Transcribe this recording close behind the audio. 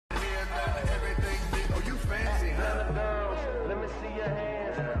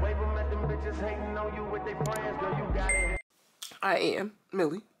bitches hating on you with their friends, girl, you got it. I am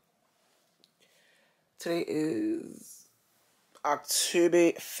Millie. Today is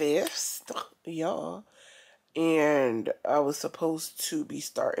October 1st, y'all. And I was supposed to be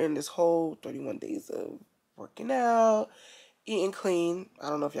starting this whole 31 days of working out, eating clean. I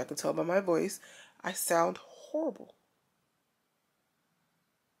don't know if y'all can tell by my voice. I sound horrible.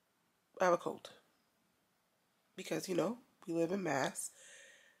 I have a cold. Because, you know, we live in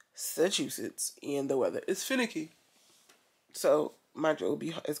Massachusetts, and the weather is finicky. So, mind you,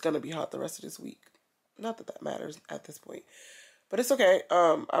 it's going to be hot the rest of this week. Not that that matters at this point. But it's okay.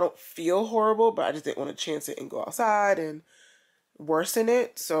 I don't feel horrible, but I just didn't want to chance it and go outside and worsen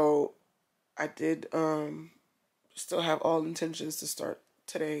it. So, I did still have all intentions to start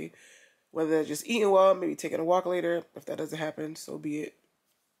today. Whether just eating well, maybe taking a walk later. If that doesn't happen, so be it.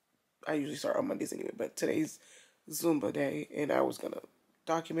 I usually start on Mondays anyway, but today's Zumba day, and I was going to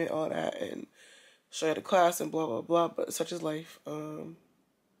document all that and show you the class and blah, blah, blah, but such is life. I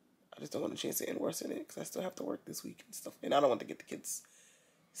just don't want to chance it and worsen it because I still have to work this week and stuff, and I don't want to get the kids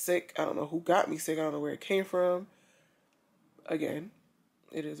sick. I don't know who got me sick. I don't know where it came from. Again,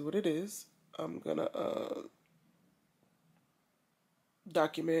 it is what it is. I'm going to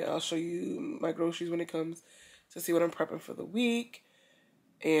document. I'll show you my groceries when it comes to see what I'm prepping for the week.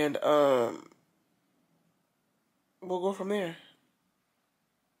 And we'll go from there.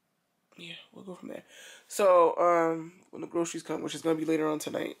 Yeah, we'll go from there. So, when the groceries come, which is going to be later on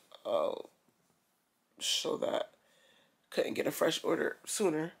tonight, I'll show that. Couldn't get a fresh order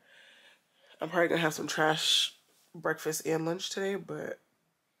sooner. I'm probably going to have some trash breakfast and lunch today, but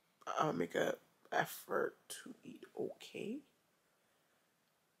I'll make an effort to eat okay.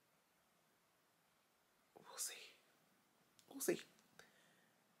 We'll see. We'll see.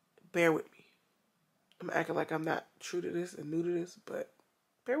 Bear with me. I'm acting like I'm not true to this and new to this, but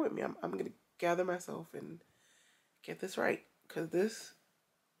bear with me. I'm going to gather myself and get this right. Because this,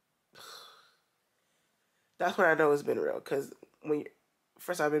 that's when I know it's been real. Because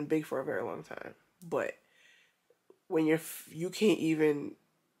first I've been big for a very long time. But when you can't even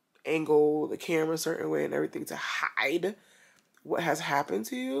angle the camera a certain way and everything to hide what has happened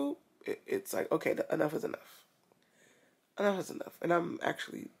to you, it's like, okay, enough is enough. Enough is enough. And I'm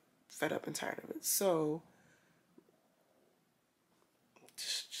actually fed up and tired of it. So,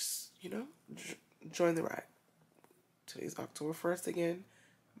 just you know, join the ride. Today's October 1st again. I'm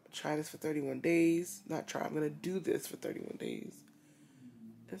going to try this for 31 days. Not try, I'm going to do this for 31 days.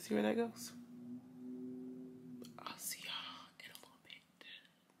 And see where that goes. I'll see y'all in a little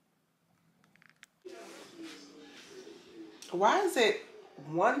bit. Why is it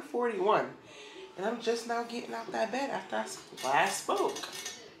 1:41? And I'm just now getting out that bed after I last spoke.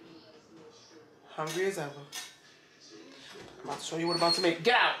 Hungry as ever. I'm about to show you what I'm about to make.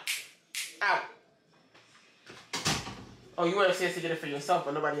 Get out! Out! Oh, you want Sis to get it for yourself,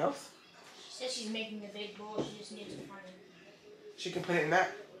 but nobody else? She said she's making a big bowl. She just needs to find it. She can put it in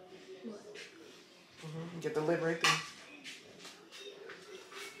that? What? Get the lid right there.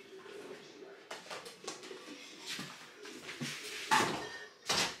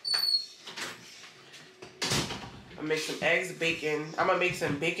 I'm gonna make some eggs, bacon. I'm gonna make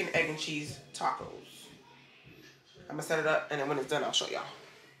some bacon, egg, and cheese tacos. I'm gonna set it up, and then when it's done, I'll show y'all.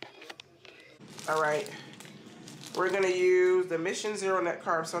 All right. We're gonna use the Mission Zero Net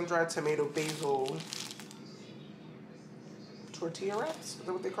Carb Sun-Dried Tomato Basil tortilla wraps. Is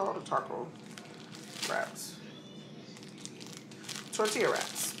that what they call it? Or taco wraps? Tortilla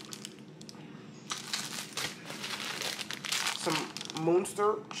wraps. Some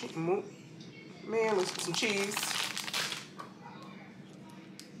Moonster, some cheese.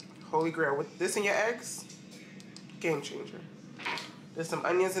 Holy Grail. With this in your eggs, game changer. There's some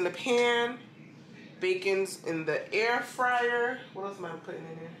onions in the pan. Bacon's in the air fryer. What else am I putting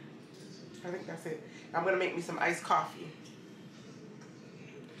in there? I think that's it. I'm gonna make me some iced coffee.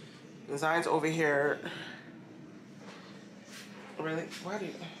 Design's over here. Really? Why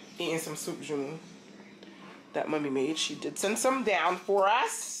did eating some soup journal that mommy made? She did send some down for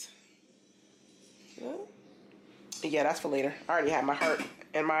us. Yeah, that's for later. I already had my heart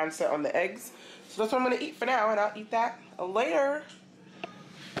and mind set on the eggs, so that's what I'm gonna eat for now, and I'll eat that later.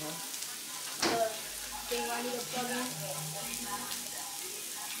 Thing I need to plug in.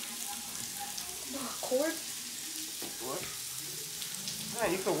 Cord? What? Yeah,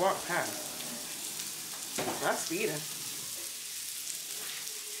 you can walk past. That's speeding.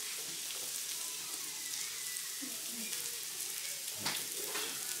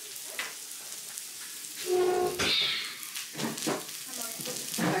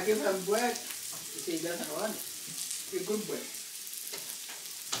 I give him bread. He said he doesn't want it. It's good bread.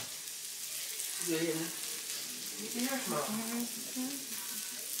 Yeah. Yes, Mom. In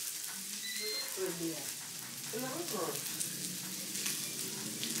the living room.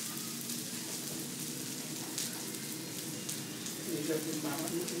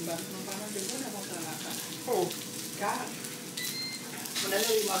 Oh, God.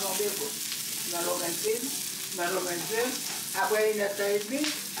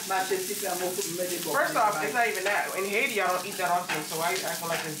 First off, it's not even that. In Haiti, I don't eat that often, so why are you acting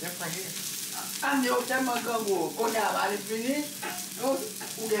like it's different here? Oh.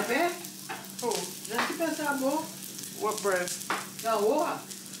 What bread?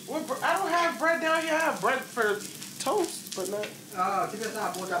 What bread? I don't have bread down here. I have bread for toast, but not.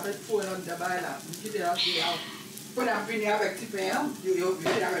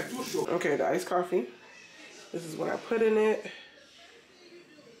 Okay, the iced coffee. This is what I put in it.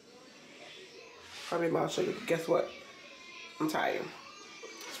 Probably a lot of sugar. Guess what? I'm tired.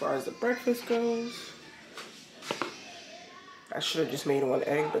 As far as the breakfast goes, I should have just made one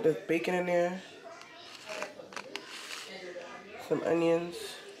egg, but there's bacon in there. Some onions.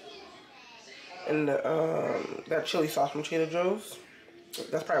 And that chili sauce from Trader Joe's.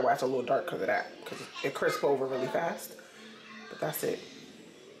 That's probably why it's a little dark because of that. Because it crisps over really fast. But that's it.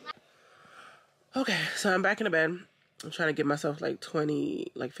 Okay, so I'm back in the bed. I'm trying to give myself like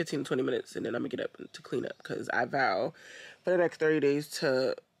 15 to 20 minutes, and then I'm gonna get up to clean up because I vow for the next 30 days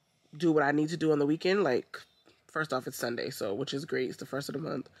to do what I need to do on the weekend. Like, first off, it's Sunday, so which is great. It's the first of the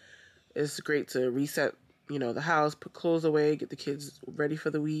month. It's great to reset, you know, the house, put clothes away, get the kids ready for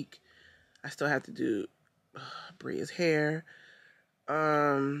the week. I still have to do braid his hair,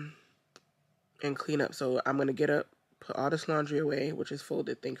 and clean up. So I'm gonna get up, put all this laundry away, which is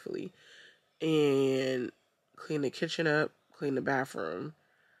folded, thankfully, and clean the kitchen up, clean the bathroom,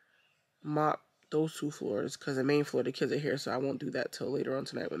 mop those 2 floors, because the main floor, the kids are here, so I won't do that till later on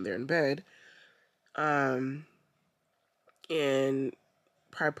tonight when they're in bed. And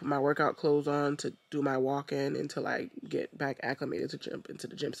probably put my workout clothes on to do my walk-in until I get back acclimated to jump into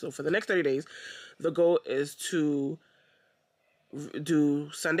the gym. So for the next 30 days, the goal is to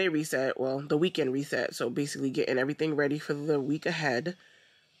do Sunday reset, well, the weekend reset. So basically getting everything ready for the week ahead.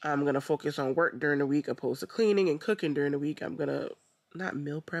 I'm going to focus on work during the week opposed to cleaning and cooking during the week. I'm going to not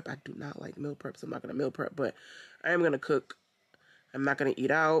meal prep. I do not like meal prep, so I'm not going to meal prep, but I am going to cook. I'm not going to eat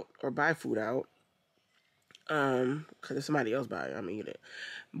out or buy food out. Because if somebody else buy it, I'm going to eat it.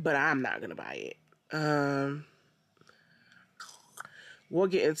 But I'm not going to buy it. We'll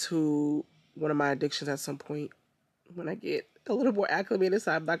get into one of my addictions at some point when I get a little more acclimated,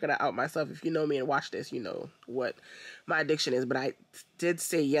 so I'm not going to out myself. If you know me and watch this, you know what my addiction is. But I did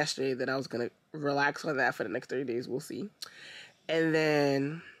say yesterday that I was going to relax on that for the next 30 days. We'll see. And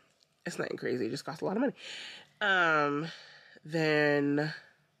then, it's nothing crazy. It just costs a lot of money. Then,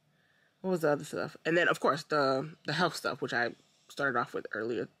 what was the other stuff? And then, of course, the health stuff, which I started off with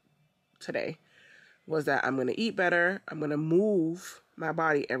earlier today, was that I'm going to eat better. I'm going to move my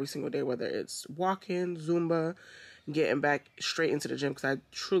body every single day, whether it's walking, Zumba, getting back straight into the gym, because I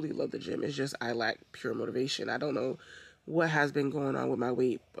truly love the gym. It's just I lack pure motivation. I don't know what has been going on with my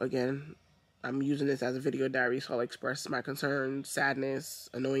weight. Again, I'm using this as a video diary, so I'll express my concerns, sadness,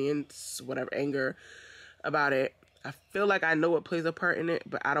 annoyance, whatever, anger about it. I feel like I know what plays a part in it,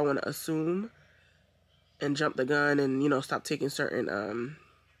 but I don't want to assume and jump the gun and, you know, stop taking certain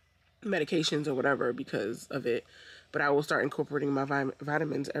medications or whatever because of it. But I will start incorporating my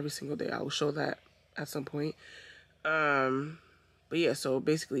vitamins every single day. I will show that at some point. But yeah, so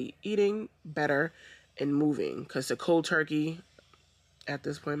basically eating better and moving, because the cold turkey at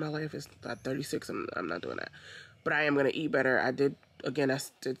this point in my life is at 36. I'm not doing that, but I am going to eat better. I did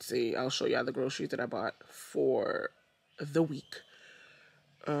say I'll show y'all the groceries that I bought for the week.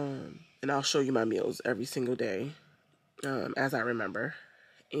 And I'll show you my meals every single day, as I remember,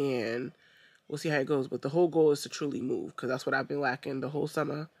 and we'll see how it goes. But the whole goal is to truly move, because that's what I've been lacking the whole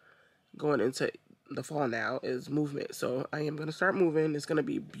summer going into the fall now, is movement. So I am going to start moving. It's going to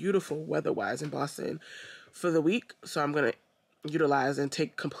be beautiful weather-wise in Boston for the week. So I'm going to utilize and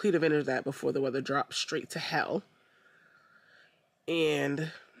take complete advantage of that before the weather drops straight to hell.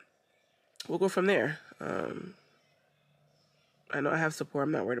 And we'll go from there. I know I have support.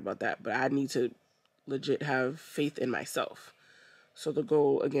 I'm not worried about that. But I need to legit have faith in myself. So the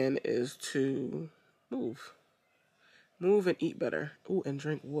goal, again, is to move. Move and eat better. Ooh, and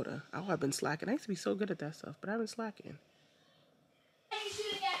drink water. Oh, I've been slacking. I used to be so good at that stuff, but I've been slacking.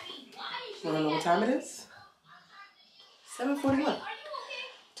 Want to know what time it is? 7:41.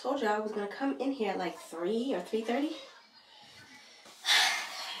 Told you I was going to come in here at like 3 or 3:30.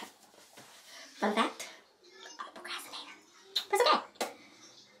 Fun fact, I'm a procrastinator. But it's okay.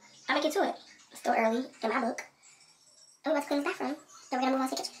 I'm going to get to it. Still early in my book. And we're about to clean this bathroom. Then we're gonna move on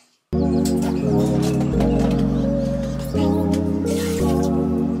to the kitchen.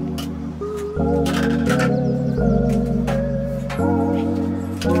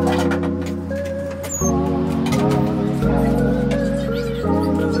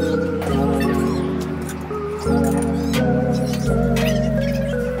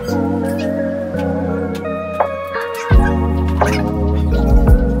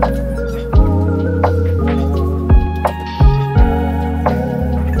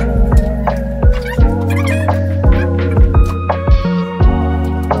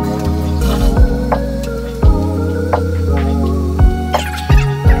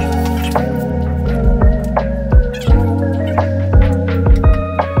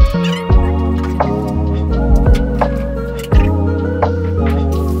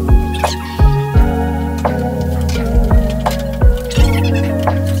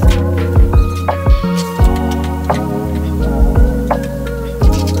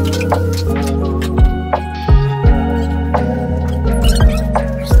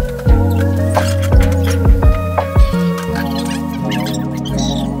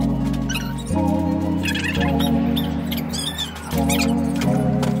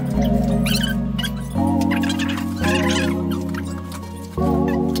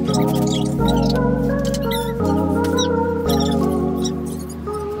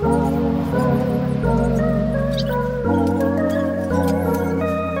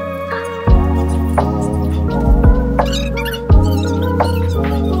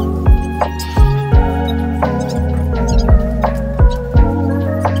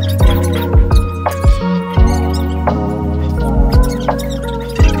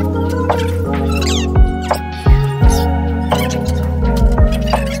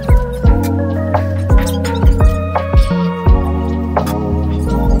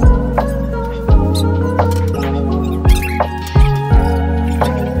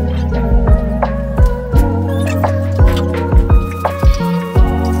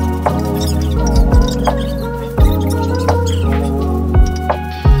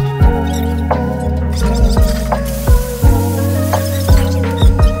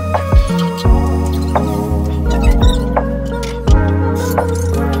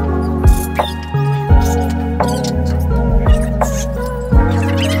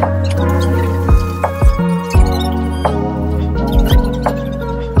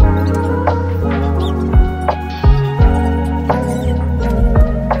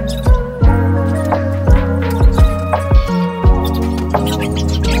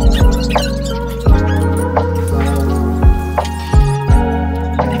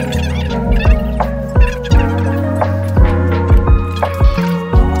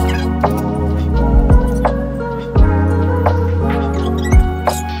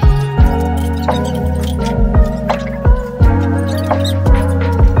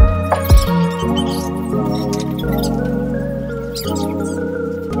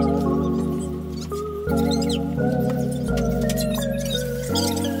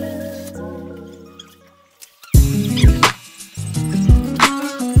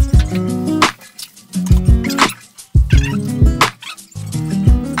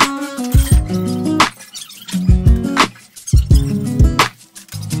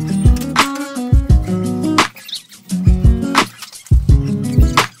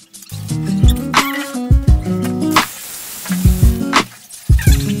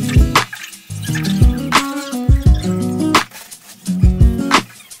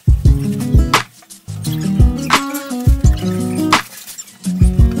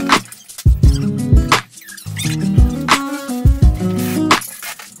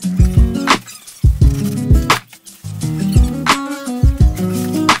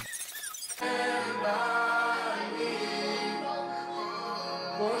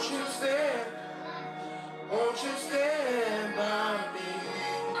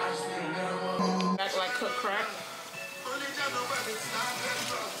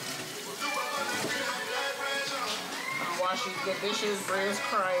 Washing the dishes, Bria's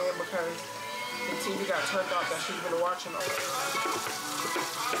crying because the TV got turned off that she's been watching all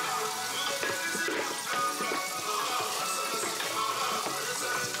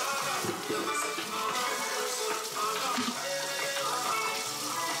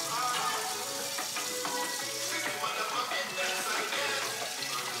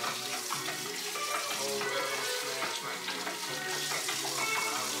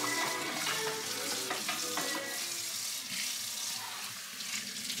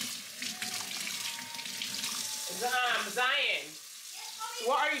Zion,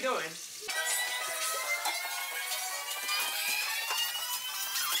 what are you doing?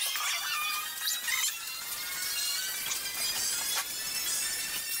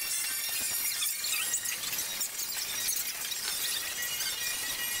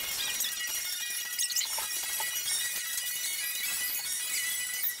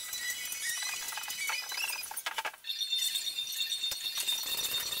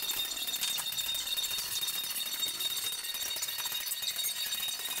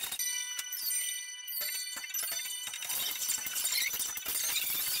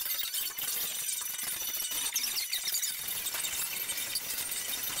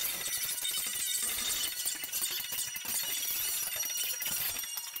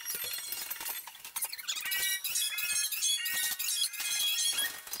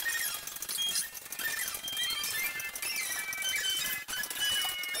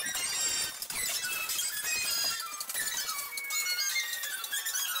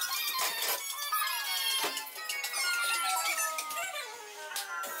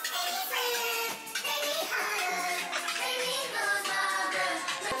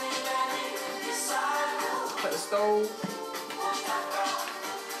 For the stove.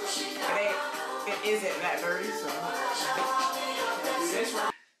 It isn't that dirty, so do this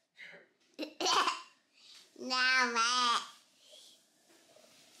right. Now, Matt.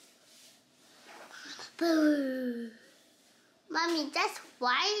 Boo. Mommy, that's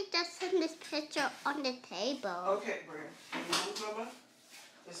why you just send this picture on the table. Okay, Brian. Can you move, Mama?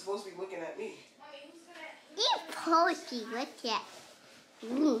 It's supposed to be looking at me. You posty, look at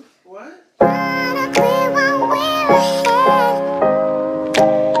me. What?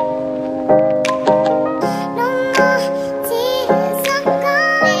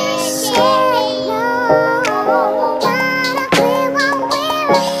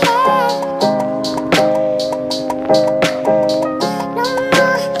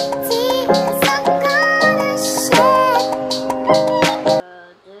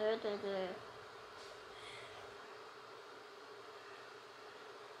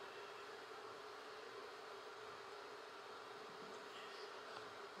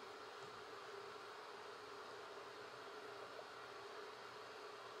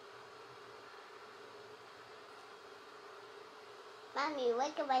 Mommy,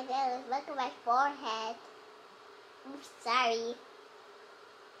 look at my nose, look at my forehead. I'm sorry.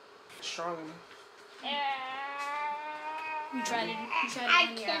 Strong enough. You tried it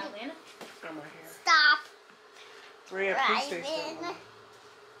on your Atlanta? Got my hair. Stop. Bria, please stay still. Driving.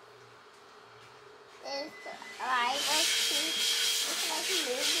 It's driver seat. It's like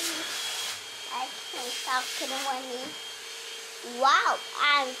moving. I can't stop to the money. Wow,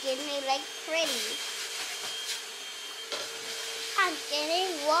 I'm getting like pretty. I'm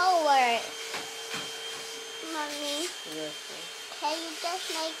getting lower. Mommy, Yes, can you just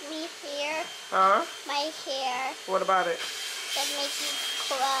make me hair? huh? My hair. What about it? Just make me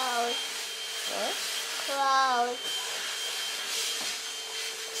close. Huh? Close.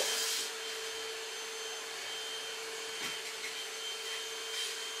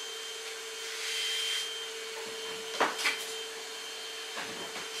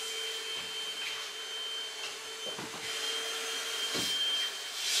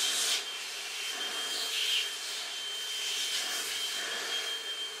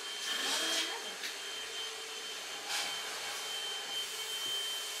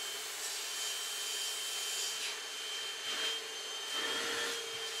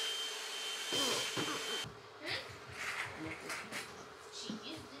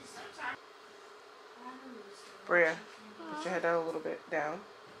 Bria, put your head down a little bit. Down.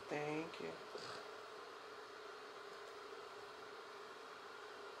 Thank you.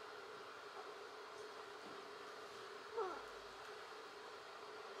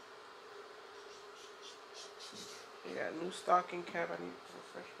 You got a new stocking cap. I need to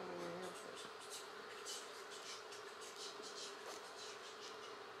refresh one in your hair first.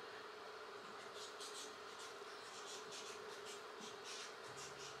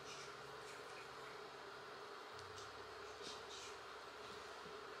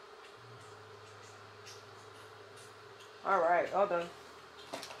 All right, all done.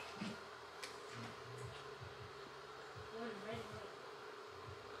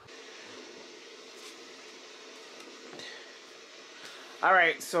 All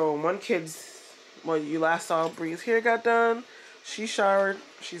right, so well, you last saw Bree's hair got done. She showered.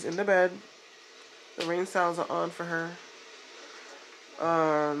 She's in the bed. The rain sounds are on for her.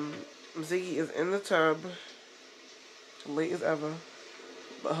 Ziggy is in the tub, late as ever,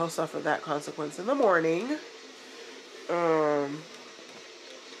 but he'll suffer that consequence in the morning.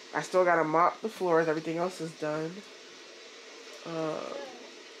 I still gotta mop the floors. Everything else is done.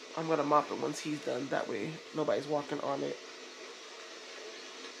 I'm gonna mop it once he's done. That way nobody's walking on it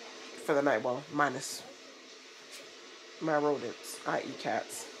for the night. Well, minus my rodents, i.e.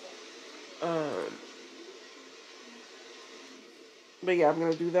 cats. But yeah, I'm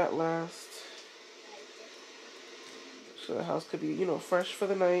gonna do that last. So the house could be, you know, fresh for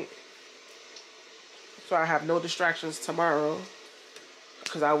the night. So I have no distractions tomorrow.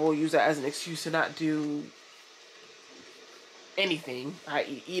 Because I will use that as an excuse to not do anything.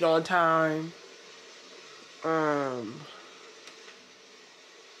 I eat on time.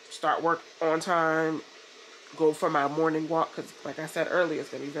 Start work on time. Go for my morning walk. Because like I said earlier, it's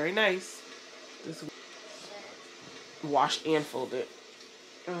going to be very nice this week. Washed and folded.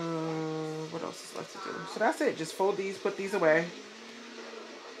 What else is left to do? So that's it. Just fold these, put these away.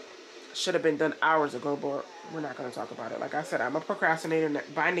 Should have been done hours ago, but we're not going to talk about it. Like I said, I'm a procrastinator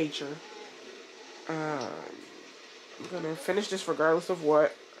by nature. I'm going to finish this regardless of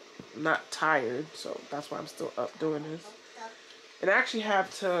what. not tired, so that's why I'm still up doing this. And I actually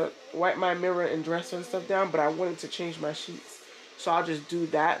have to wipe my mirror and dresser and stuff down, but I wanted to change my sheets. So I'll just do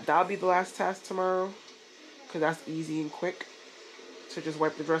that. That'll be the last task tomorrow, because that's easy and quick. So just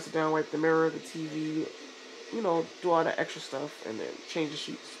wipe the dresser down, wipe the mirror, the TV, you know, do all that extra stuff, and then change the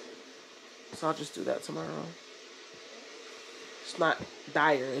sheets. So I'll just do that tomorrow. It's not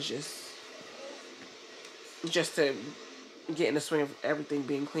dire, it's just to get in the swing of everything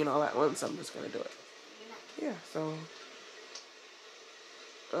being clean all at once. I'm just gonna do it. Yeah, so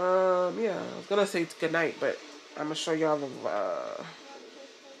yeah, I was gonna say good night, but I'm gonna show y'all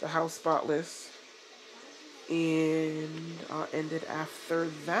the house spotless, and I'll end it after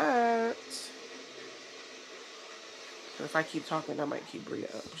that. So if I keep talking, I might keep Bria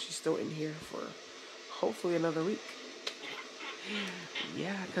up. She's still in here for hopefully another week.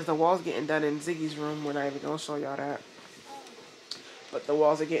 Yeah, because the wall's getting done in Ziggy's room. We're not even gonna show y'all that, but the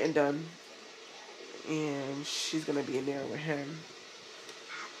walls are getting done, and she's gonna be in there with him.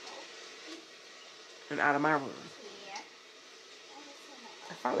 And out of my room.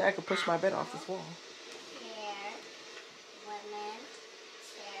 I finally I could push my bed off this wall.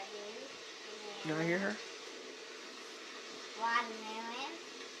 You hear her? Watermelon.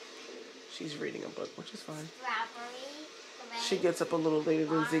 She's reading a book, which is fine. Strawberry. She gets up a little later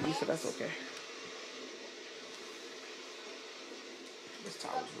than Ziggy, so that's okay. This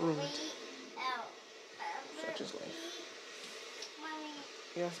towel's ruined. Such is life.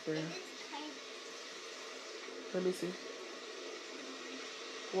 Yes, Bria. Let me see.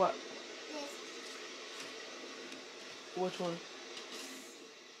 What? Which one?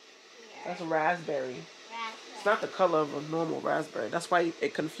 That's a raspberry. It's not the color of a normal raspberry. That's why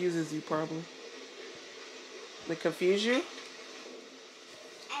it confuses you, probably. It confuse you? And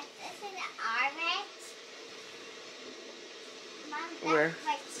this is an orange. Mom, that's Where?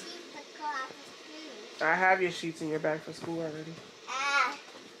 my sheet to go out to school. I have your sheets in your bag for school already.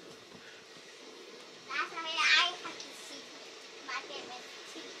 That's why I have to see my favorite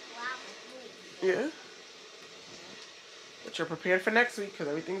sheet to go out with me. Yeah. But you're prepared for next week because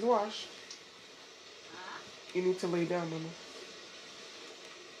everything's washed. You need to lay down, Mama.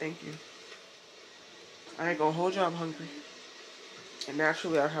 Thank you. I ain't gonna hold you. I'm hungry. And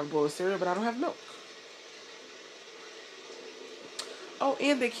naturally, I'd have a bowl of cereal, but I don't have milk. Oh,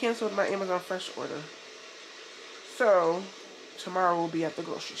 and they canceled my Amazon Fresh order. So, tomorrow we'll be at the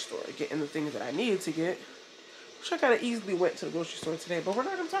grocery store getting the things that I needed to get. Which I could have easily went to the grocery store today, but we're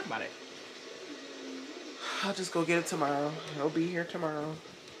not gonna talk about it. I'll just go get it tomorrow. It'll be here tomorrow.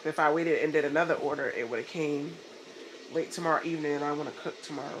 If I waited and did another order, it would have came late tomorrow evening, and I want to cook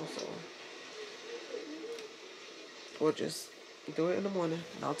tomorrow, so we'll just do it in the morning,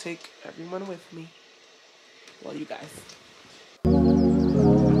 and I'll take everyone with me. Well, you guys.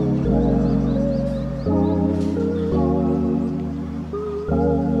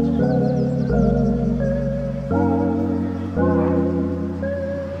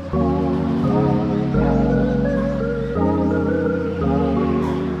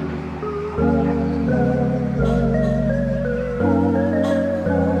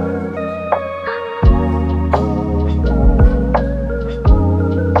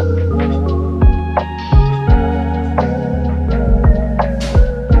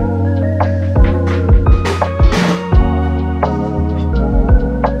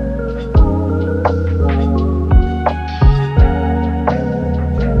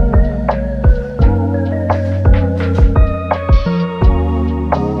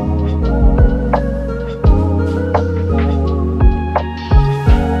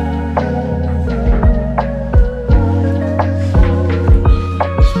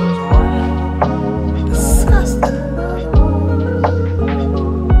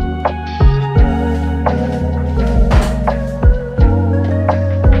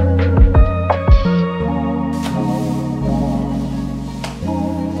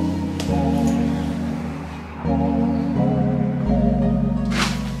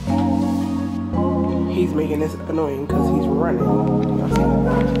 He's making this annoying because he's running. Y'all see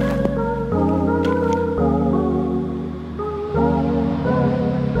that?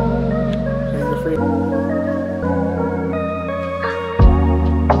 He's the freak.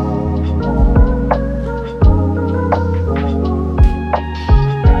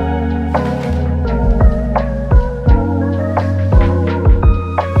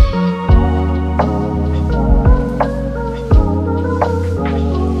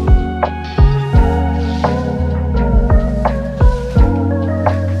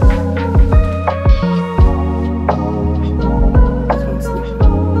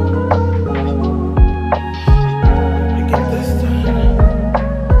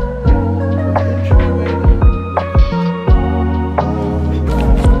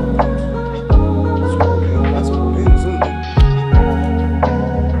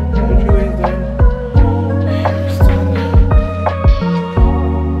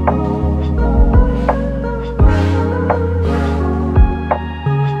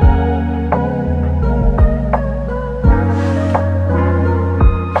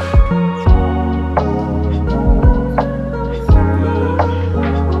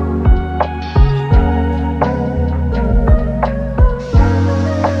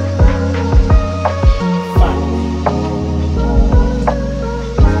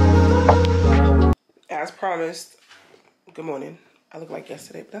 morning. I look like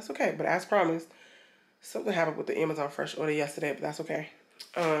yesterday, but that's okay. But as promised, something happened with the Amazon Fresh order yesterday, but that's okay.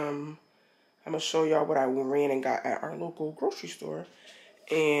 I'm going to show y'all what I ran and got at our local grocery store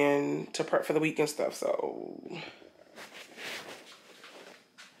and to prep for the week and stuff. So,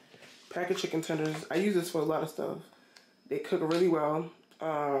 pack of chicken tenders. I use this for a lot of stuff. They cook really well.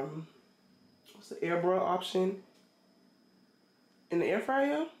 What's the air broil option? In the air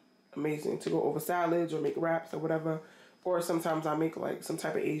fryer? Amazing to go over salads or make wraps or whatever. Or sometimes I make like some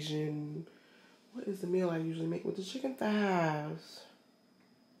type of Asian... What is the meal I usually make with the chicken thighs?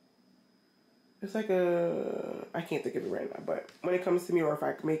 It's like a... I can't think of it right now. But when it comes to me or if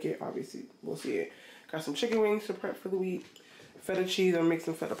I can make it, obviously we'll see it. Got some chicken wings to prep for the week. Feta cheese. I'm gonna make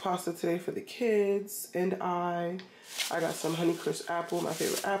some feta pasta today for the kids and I got some Honeycrisp apple, my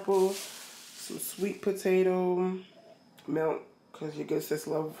favorite apple. Some sweet potato, milk, because your good sis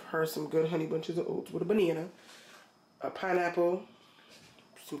love her some good honey bunches of oats with a banana, a pineapple,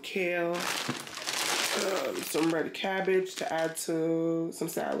 some kale, some red cabbage to add to some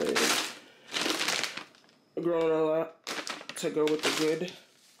salad, a granola to go with the good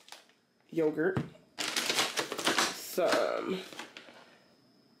yogurt, some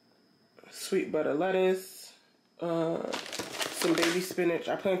sweet butter lettuce, some baby spinach.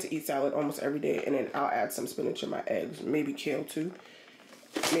 I plan to eat salad almost every day, and then I'll add some spinach in my eggs, maybe kale too.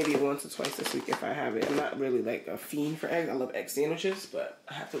 Maybe once or twice this week if I have it. I'm not really like a fiend for eggs. I love egg sandwiches, but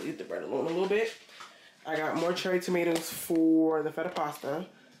I have to leave the bread alone a little bit. I got more cherry tomatoes for the feta pasta.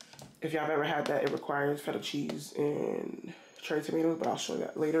 If y'all have ever had that, it requires feta cheese and cherry tomatoes, but I'll show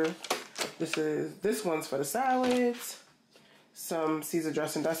that later. This one's for the salads. Some Caesar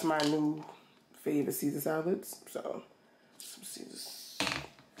dressing. That's my new favorite Caesar salads. So, some Caesars.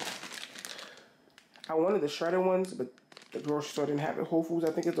 I wanted the shredded ones, but the grocery store didn't have it. Whole Foods,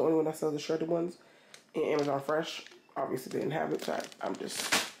 I think, is the only one that sells the shredded ones. And Amazon Fresh, obviously, they didn't have it. So I'm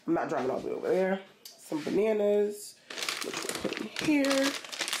not driving all the way over there. Some bananas, which we'll put in here.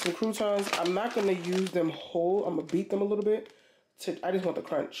 Some croutons. I'm not going to use them whole. I'm going to beat them a little bit. I just want the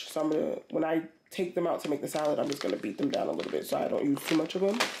crunch. So I'm going to, when I take them out to make the salad, I'm just going to beat them down a little bit so I don't use too much of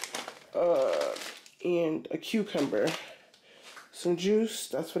them. And a cucumber. Some juice.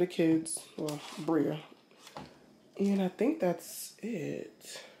 That's for the kids. Well, Bria. And I think that's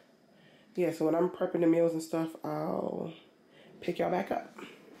it. Yeah, so when I'm prepping the meals and stuff, I'll pick y'all back up.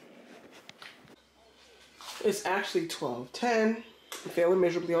 It's actually 12:10. I'm failing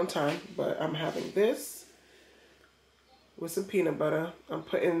miserably on time, but I'm having this with some peanut butter. I'm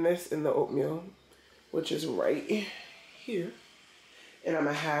putting this in the oatmeal, which is right here. And I'm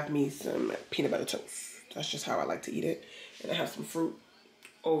going to have me some peanut butter toast. That's just how I like to eat it. And I have some fruit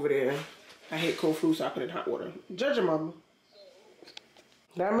over there. I hate cold fruit, so I put it in hot water. Judge your mama.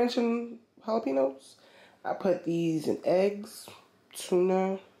 Did I mention jalapenos? I put these in eggs,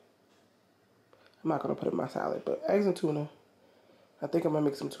 tuna. I'm not going to put it in my salad, but eggs and tuna. I think I'm going to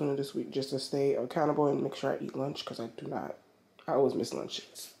make some tuna this week just to stay accountable and make sure I eat lunch because I always miss lunch.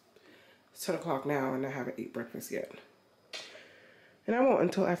 It's 10 o'clock now and I haven't eaten breakfast yet. And I won't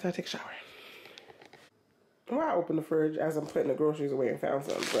until after I take a shower. Well, I opened the fridge as I'm putting the groceries away and found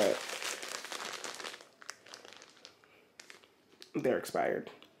some, but they're expired.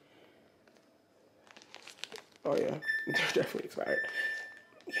 Oh yeah, they're definitely expired.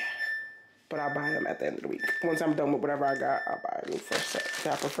 Yeah, but I'll buy them at the end of the week. Once I'm done with whatever I got, I'll buy a new fresh set.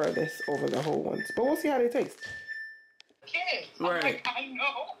 I prefer this over the whole ones, but we'll see how they taste. Kids, right? Like, I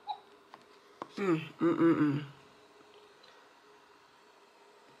know.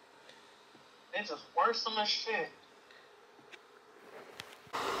 It's just worse than the shit.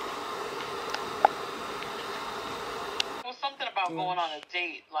 There's something about going on a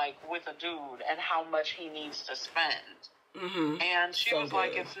date, like, with a dude and how much he needs to spend. And she was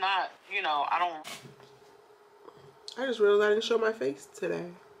like, it's not, you know, I just realized I didn't show my face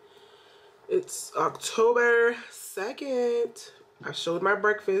today. It's October 2nd. I showed my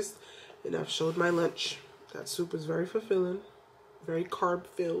breakfast and I've showed my lunch. That soup is very fulfilling, very carb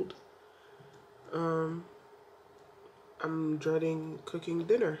filled. I'm dreading cooking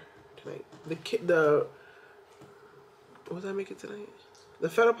dinner tonight. What was I making tonight? The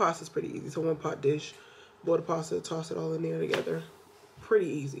feta pasta is pretty easy. It's a one pot dish. Boil the pasta, toss it all in there together. Pretty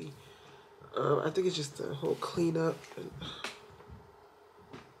easy. I think it's just the whole cleanup.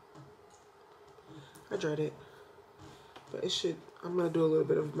 I dread it. But it should, I'm going to do a little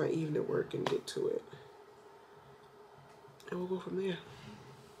bit of my evening work and get to it. And we'll go from there.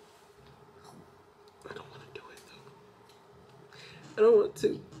 I don't want to do it though. I don't want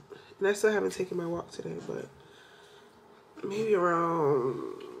to. And I still haven't taken my walk today, but maybe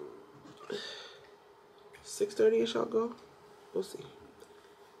around 6:30ish I'll go. We'll see.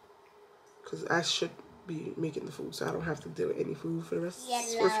 Because I should be making the food, so I don't have to deal with any food for the rest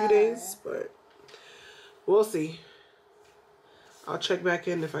for a few days. But we'll see. I'll check back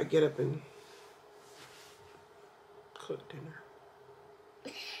in if I get up and cook dinner.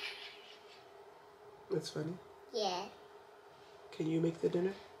 That's funny. Yeah. Can you make the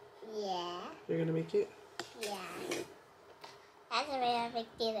dinner? Yeah. You're gonna make it? Yeah. That's the way I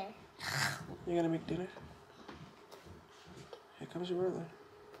make dinner. You're gonna make dinner? Here comes your brother.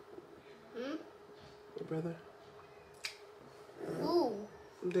 Hmm? Your brother. Ooh.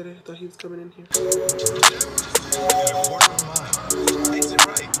 Did I thought he was coming in here.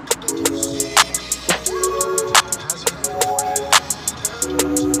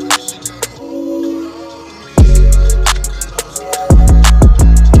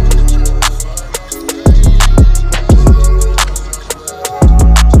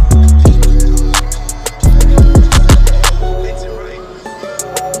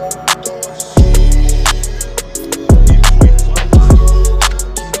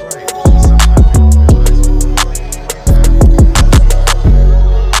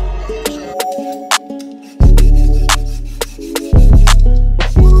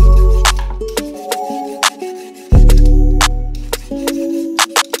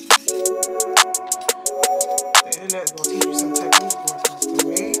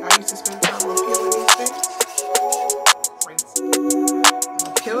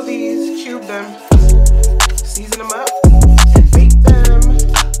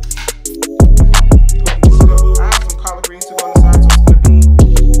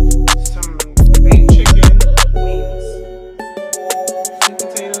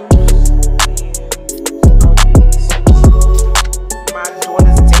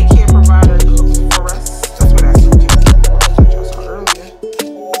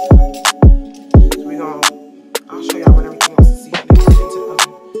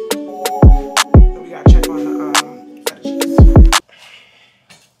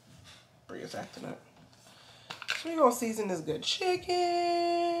 Season this good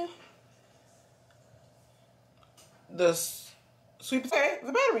chicken. The sweet potato,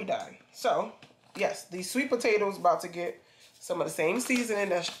 the battery died. So, yes, these sweet potatoes about to get some of the same seasoning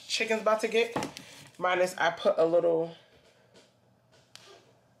that chicken's about to get. Minus, I put a little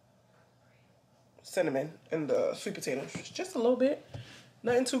cinnamon in the sweet potatoes. Just a little bit.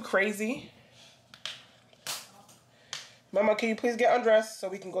 Nothing too crazy. Mama, can you please get undressed so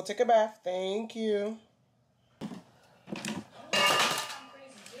we can go take a bath? Thank you.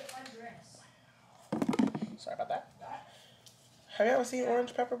 Sorry about that. Have you ever seen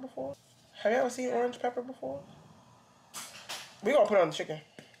orange pepper before? Have you ever seen orange pepper before? We're gonna put it on the chicken.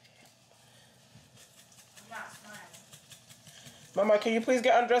 Mama, can you please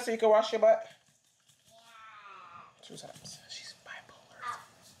get undressed so you can wash your butt? Yeah. 2 times. She's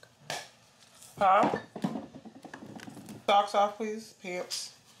bipolar. Huh? Socks off, please.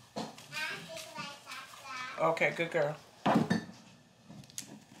 Pants. Okay, good girl.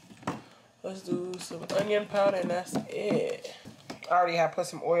 Let's do some onion powder and that's it. I already have put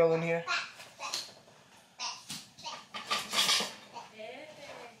some oil in here.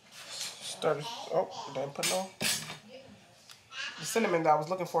 Started. Oh, didn't put no. The cinnamon that I was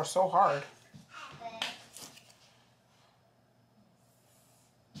looking for so hard.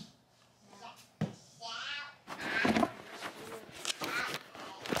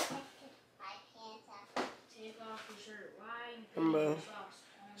 I'm gonna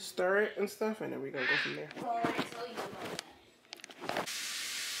stir it and stuff, and then we're gonna go from there.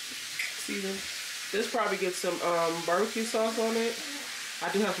 Season. This probably gets some barbecue sauce on it.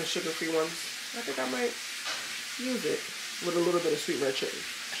 I do have some sugar-free ones. I think I might use it with a little bit of sweet red chili.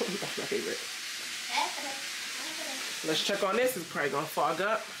 That's my favorite. Let's check on this. It's probably gonna fog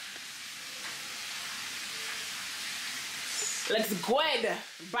up. Looks good.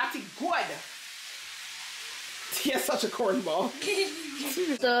 Bati good. He has such a cornball.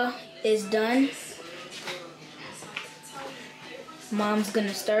 So it's done. Mom's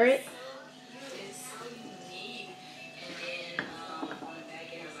gonna stir it.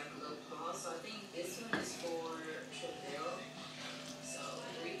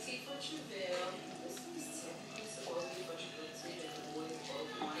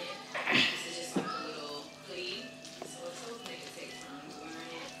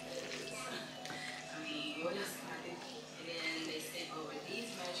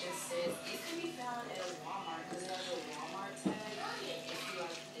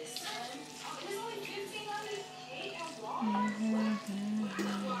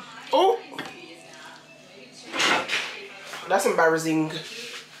 Oh, that's embarrassing.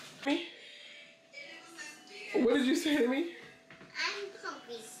 What did you say to me?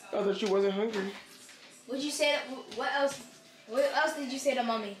 I thought you wasn't hungry. What'd you say? What else? What else did you say to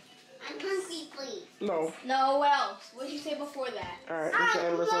mommy? I'm hungry, please. No. No, what else? What did you say before that? Alright, what's the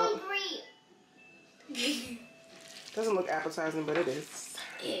end I'm result? hungry. Doesn't look appetizing, but it is.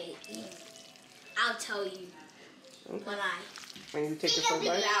 I'll tell you when When you take your first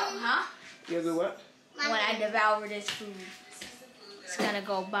bite? huh? You'll do what? When I devour this food, it's gonna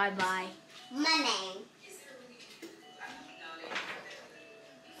go bye-bye. Money.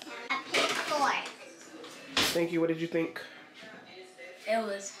 I picked 4. Thank you. What did you think? It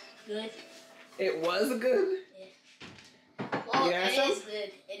was good. It was good? Well, Yeah, it so? is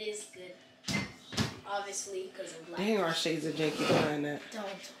good. It is good. Obviously, because of black. Dang, our shades of janky behind that.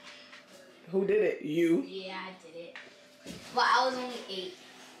 Don't. Who did it? You? Yeah, I did it. But I was only 8.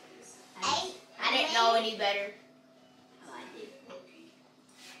 8? I didn't know any better. Oh, I did.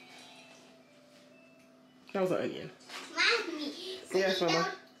 That was an onion. Mommy. Yes,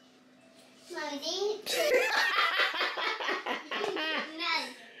 Mama. Mommy.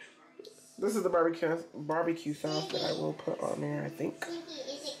 This is the barbecue sauce that I will put on there, I think.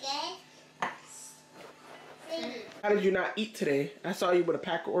 Is it good? How did you not eat today? I saw you with a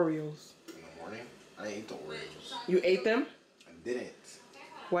pack of Oreos. In the morning, I didn't eat the Oreos. You ate them? I didn't.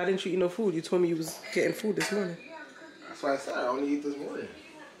 Why didn't you eat no food? You told me you was getting food this morning. That's why I said I only eat this morning.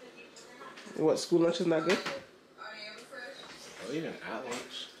 What, school lunch is not good? I was even at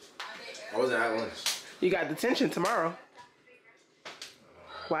lunch. I wasn't at lunch. You got detention tomorrow.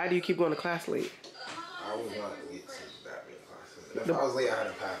 Why do you keep going to class late? I was not late to that many classes. And if I was late, I had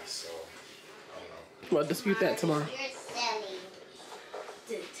to pass, so I don't know. Well, dispute that tomorrow. You're silly.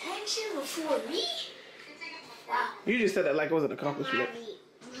 Detention before me? Wow. You just said that like it was an accomplishment.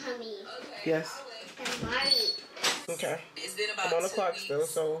 Mommy. Yes. Mommy. Okay. It's been about I'm on the 2 clock weeks. still,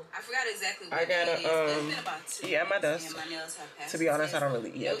 so I forgot exactly what I gotta, day it is, but it's been about 2 eat at my weeks, desk. and my nails have passed to be honest, I don't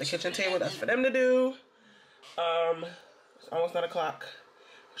really eat at the kitchen table. That's for them to do. It's almost 9 o'clock,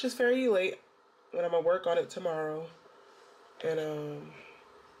 which is fairly late, but I'm gonna work on it tomorrow, and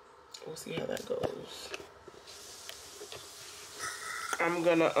we'll see how that goes. I'm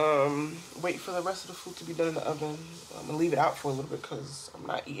gonna wait for the rest of the food to be done in the oven. I'm gonna leave it out for a little bit because I'm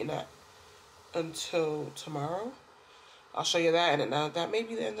not eating that until tomorrow. I'll show you that, and that may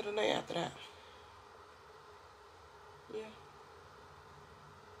be the end of the night after that. Yeah.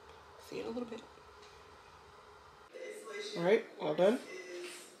 See you in a little bit. Alright, all done.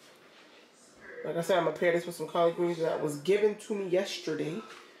 Like I said, I'm gonna pair this with some collard greens that was given to me yesterday.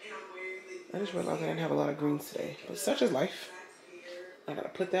 I just realized I didn't have a lot of greens today, but such is life. I gotta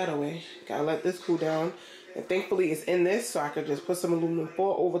put that away. Gotta let this cool down. And thankfully it's in this, so I could just put some aluminum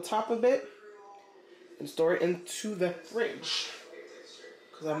foil over top of it and store it into the fridge.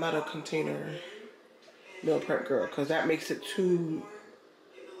 Because I'm not a container meal prep girl, because that makes it too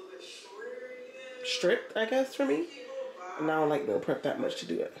strict, I guess, for me. And I don't like meal prep that much to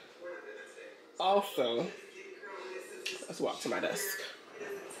do it. Also, let's walk to my desk.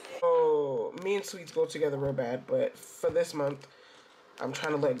 Oh, me and sweets go together real bad, but for this month, I'm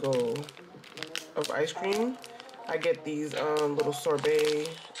trying to let go of ice cream. I get these little sorbet.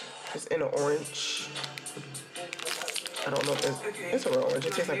 It's in an orange. I don't know if it's a real orange.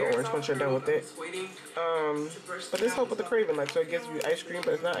 It tastes like an orange once you're done with it. But this helps with the craving, like, so it gives you ice cream,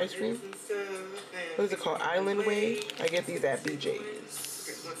 but it's not ice cream. What is it called? Island Way. I get these at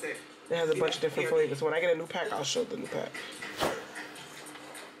BJ's. It has a bunch of different flavors. So when I get a new pack, I'll show the new pack.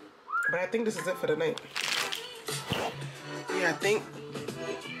 But I think this is it for the night. Yeah, I think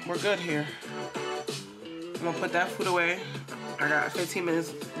we're good here. I'm gonna put that food away. I got 15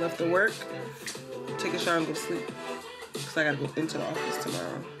 minutes left to work. Take a shower and go sleep. Because I gotta go into the office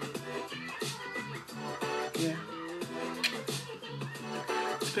tomorrow. Yeah.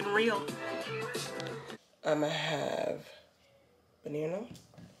 It's been real. I'm gonna have banana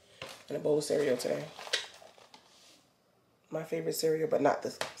and a bowl of cereal today. My favorite cereal, but not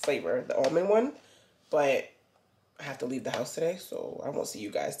this flavor, the almond one. But I have to leave the house today, so I won't see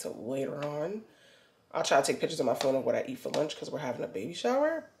you guys till later on. I'll try to take pictures on my phone of what I eat for lunch because we're having a baby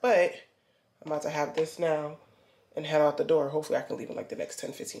shower. But I'm about to have this now and head out the door. Hopefully I can leave in like the next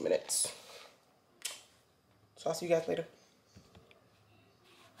 10-15 minutes. So I'll see you guys later.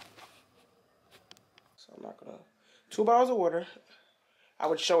 So I'm not gonna... 2 bottles of water. I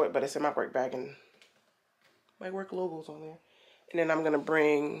would show it, but it's in my work bag and my work logo's on there. And then I'm gonna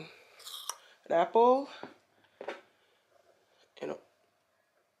bring an apple and an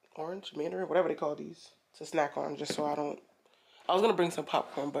orange, mandarin, whatever they call these, to snack on, just so I don't... I was gonna bring some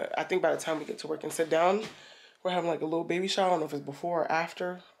popcorn, but I think by the time we get to work and sit down, we're having like a little baby shower. I don't know if it's before or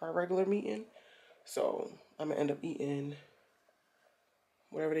after our regular meeting. So I'm gonna end up eating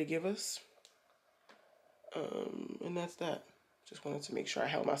whatever they give us. And that's that. Just wanted to make sure I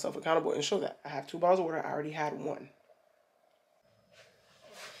held myself accountable and show that I have 2 bottles of water. I already had 1.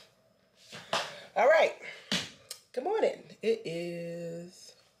 All right. Good morning. It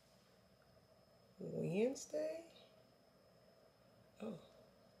is Wednesday. Oh,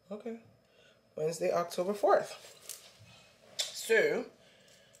 okay. Wednesday, October 4th. So,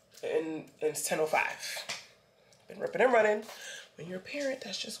 and it's 10:05. Been ripping and running. When you're a parent,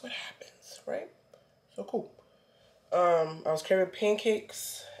 that's just what happens, right? So cool. I was craving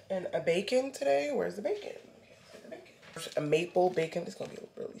pancakes and a bacon today. Where's the bacon? Okay, the bacon. A maple bacon. It's gonna be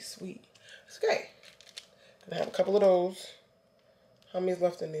really sweet. It's okay. Gonna have a couple of those. How many's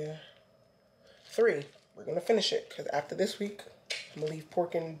left in there? 3. We're gonna finish it because after this week, I'm gonna leave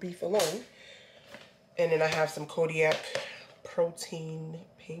pork and beef alone. And then I have some Kodiak protein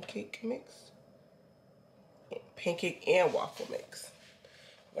pancake mix. Pancake and waffle mix.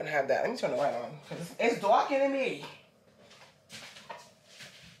 I'm gonna have that. Let me turn the light on because it's darker than me.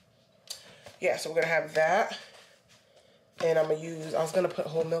 Yeah, so we're gonna have that. And I'm gonna use, I was gonna put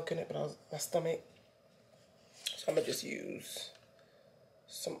whole milk in it, but my stomach. So I'm gonna just use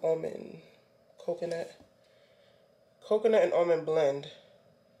some almond coconut and almond blend,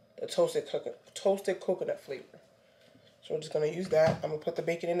 the toasted coconut flavor. So we're just gonna use that. I'm gonna put the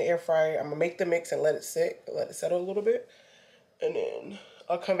bacon in the air fryer. I'm gonna make the mix and let it settle a little bit. And then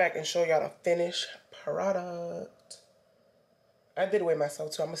I'll come back and show y'all the finished product. I did weigh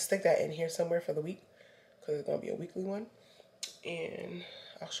myself too. I'm gonna stick that in here somewhere for the week because it's gonna be a weekly one. And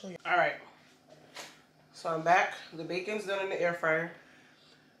I'll show you. All right. So I'm back. The bacon's done in the air fryer.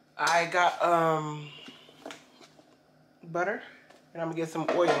 I got butter, and I'm gonna get some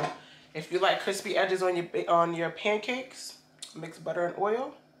oil. If you like crispy edges on your pancakes, mix butter and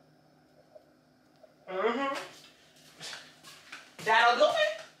oil. That'll do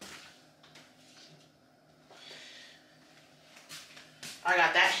it. I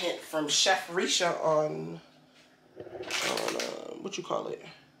got that hint from Chef Risha on what you call it?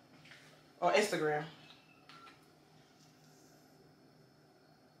 On Instagram.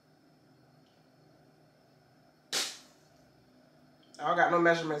 I don't got no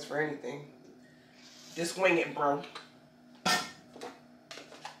measurements for anything. Just wing it, bro.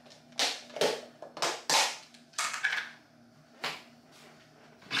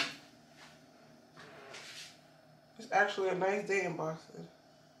 It's actually a nice day in Boston.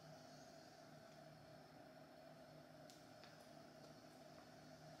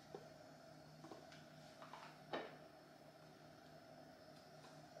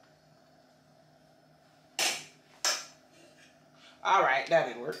 All right, that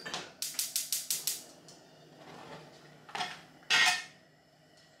didn't work.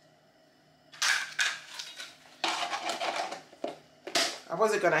 I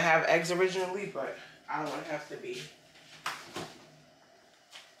wasn't gonna have eggs originally, but I don't want to have to be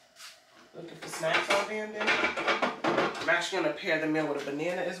looking for snacks all damn day. I'm actually gonna pair the meal with a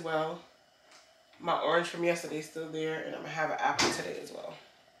banana as well. My orange from yesterday is still there, and I'm gonna have an apple today as well.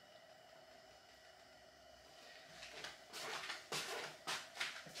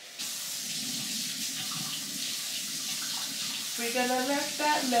 We're gonna let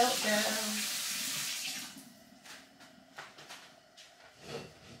that melt down.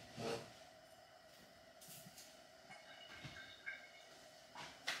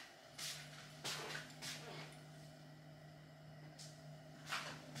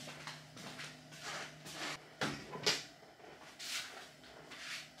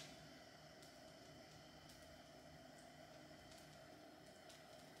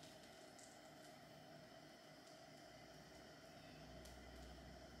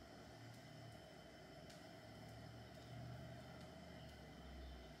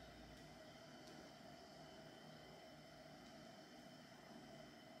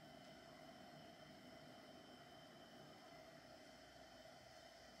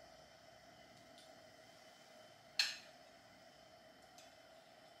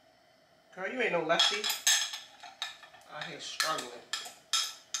 Girl, you ain't no lefty. Out here struggling.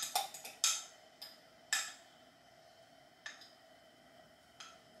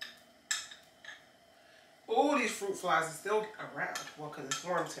 Oh, these fruit flies are still around. Well, because it's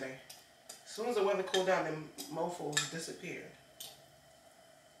warm today. As soon as the weather cooled down, them mofos disappeared.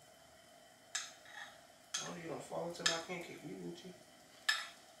 Oh, you don't fall into my pancake, you Gucci.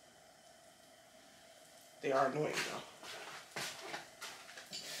 They are annoying, though.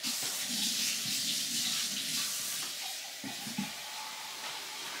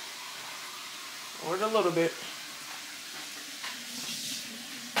 Or a little bit.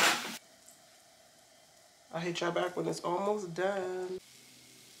 I'll hit y'all back when it's almost done.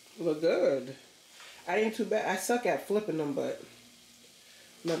 Look good. I ain't too bad. I suck at flipping them, but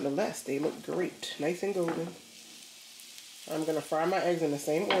nonetheless, they look great. Nice and golden. I'm going to fry my eggs in the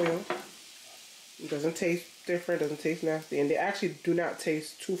same oil. It doesn't taste different, doesn't taste nasty. And they actually do not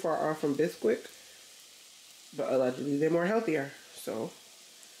taste too far off from Bisquick. But allegedly, they're more healthier. So,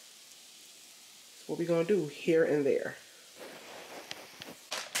 that's what we're going to do here and there.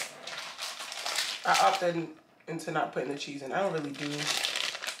 I opted into not putting the cheese in. I don't really do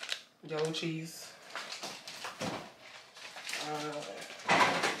yellow cheese.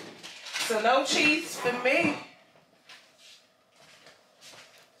 So no cheese for me.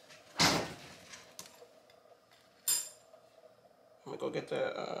 I'm gonna go get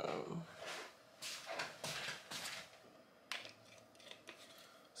the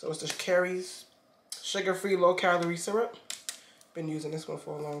so it's the Carrie's sugar-free, low-calorie syrup. Been using this one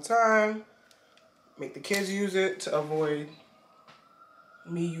for a long time. Make the kids use it to avoid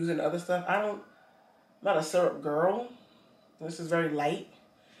me using other stuff. I'm not a syrup girl. This is very light.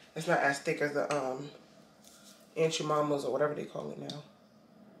 It's not as thick as the Aunt Your Mama's or whatever they call it now.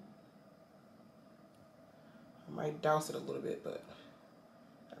 I might douse it a little bit, but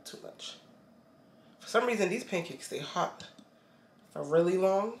not too much. For some reason, these pancakes stay hot for really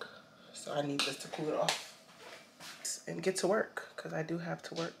long, so I need this to cool it off and get to work, because I do have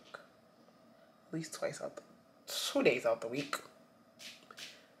to work at least 2 days out the week.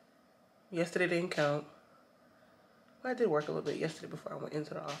 Yesterday didn't count. Well, I did work a little bit yesterday before I went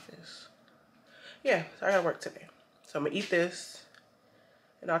into the office. Yeah, so I gotta work today. So I'm gonna eat this,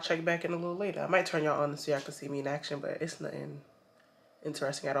 and I'll check back in a little later. I might turn y'all on so y'all can see me in action, but it's nothing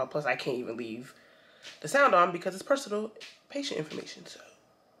interesting at all. Plus, I can't even leave the sound on because it's personal patient information, so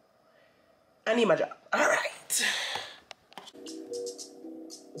I need my job. All right.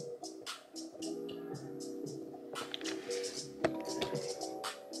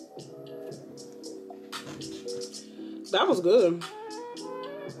 That was good.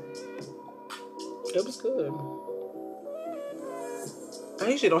 It was good. I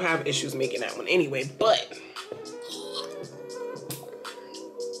usually don't have issues making that one anyway, but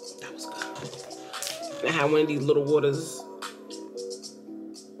that was good. I have one of these little waters.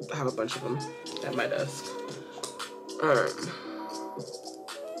 I have a bunch of them at my desk. I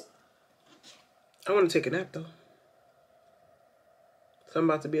want to take a nap though. So I'm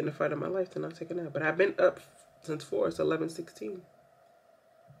about to be in the fight of my life to not take a nap. But I've been up since 4. It's 11:16.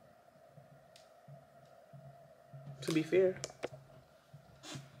 To be fair.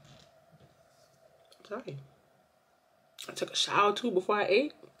 I'm sorry. I took a shower too before I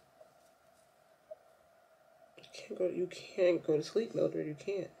ate. You can't go to sleep, Mildred. You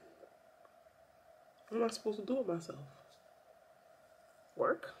can't. What am I supposed to do with myself?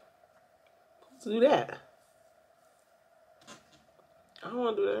 Work? I'm supposed to do that. I don't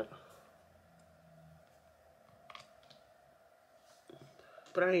want to do that.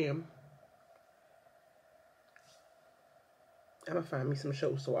 But I am. I'm going to find me some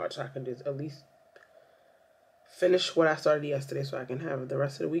shows to watch so I can just at least finish what I started yesterday so I can have the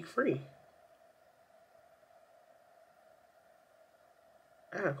rest of the week free.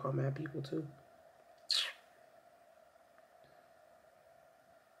 I gotta call mad people too.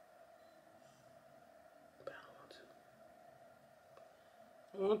 But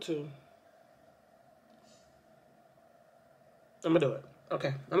I want to. I'm gonna do it. Okay,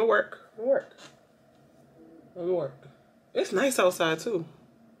 I'm gonna work. I'm gonna work. It's nice outside too.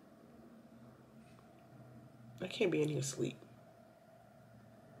 I can't be in here asleep.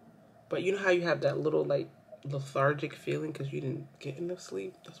 But you know how you have that little like lethargic feeling because you didn't get enough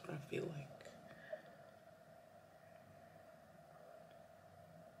sleep? That's what I feel like.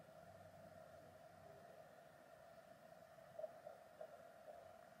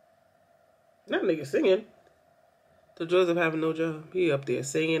 That nigga singing. The joys of having no job. He up there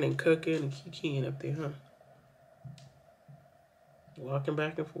singing and cooking and kikiing up there, huh? Walking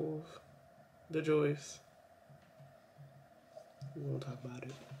back and forth. The joys. We won't talk about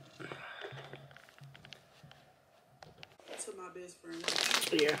it. To my best friend.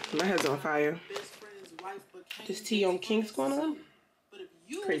 Yeah, my head's on fire. This tea on King's going on?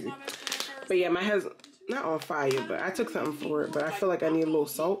 Crazy. But yeah, my head's not on fire, but I took something for it. But I feel like I need a little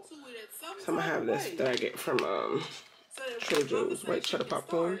salt. So I'm gonna have this that I get from Trader Joe's white cheddar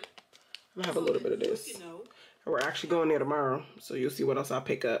popcorn. I'm gonna have a little bit of this. And we're actually going there tomorrow, so you'll see what else I'll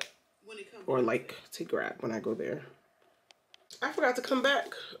pick up or like to grab when I go there. I forgot to come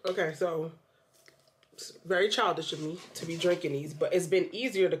back. Okay, so it's very childish of me to be drinking these, but it's been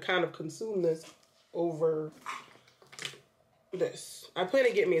easier to kind of consume this over this. I plan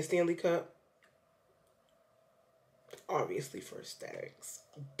to get me a Stanley cup. obviously for aesthetics.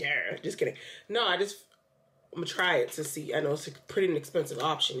 Duh, just kidding. No, I'm gonna try it to see. I know it's a pretty inexpensive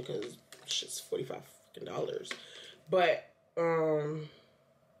option because shit's $45. But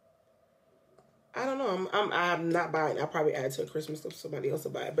I don't know. I'm not buying. I'll probably add it to a Christmas list. Somebody else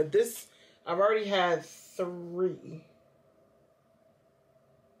will buy it. But this, I've already had 3.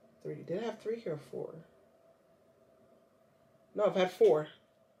 3. Did I have 3 here or 4? No, I've had 4.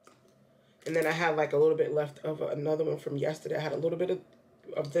 And then I had like a little bit left of another one from yesterday. I had a little bit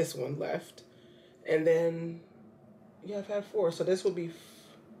of this one left. And then, yeah, I've had 4. So this will be,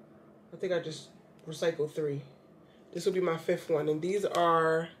 I think I just recycled 3. This will be my 5th one. And these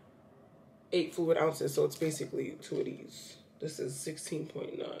are 8 fluid ounces. So it's basically 2 of these. This is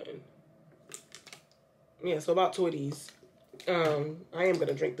 16.9. Yeah, so about 2 of these. I am going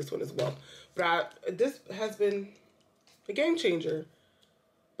to drink this one as well. But this has been a game changer.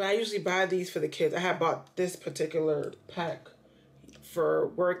 But I usually buy these for the kids. I had bought this particular pack for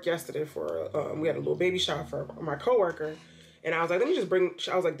work yesterday for, we had a little baby shower for my coworker. And I was like, let me just bring,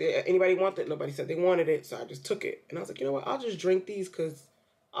 I was like, did anybody want it? Nobody said they wanted it. So I just took it. And I was like, you know what? I'll just drink these because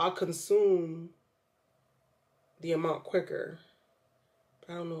I'll consume the amount quicker.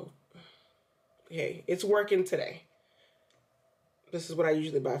 I don't know. Hey, it's working today. This is what I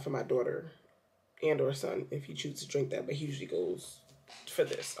usually buy for my daughter and or son if he chooses to drink that. But he usually goes for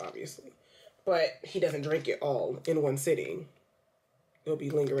this, obviously. But he doesn't drink it all in one sitting. It'll be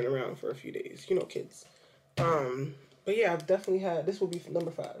lingering around for a few days. You know, kids. But yeah, I've definitely had, this will be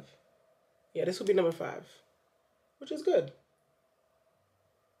number 5. Yeah, this will be number 5, which is good.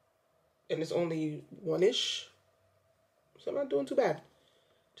 And it's only 1-ish. So I'm not doing too bad.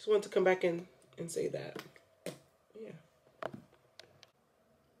 Just wanted to come back in and say that. Yeah.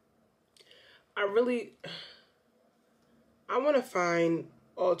 I want to find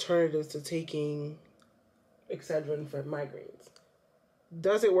alternatives to taking Excedrin for migraines.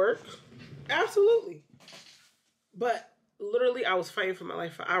 Does it work? Absolutely. But literally, I was fighting for my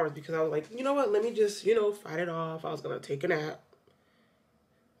life for hours because I was like, you know what? Let me just, fight it off. I was going to take a nap,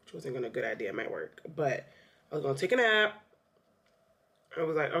 which wasn't a good idea. It might work. But I was going to take a nap. I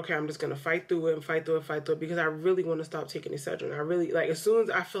was like, okay, I'm just going to fight through it and fight through it because I really want to stop taking Excedrin. I really, like, as soon as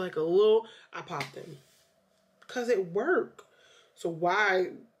I feel like a little, I popped in. Because it worked. So why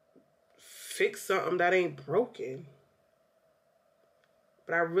fix something that ain't broken?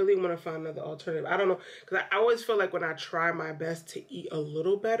 But I really want to find another alternative. I don't know. Because I always feel like when I try my best to eat a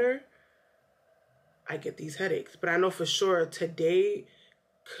little better, I get these headaches. But I know for sure today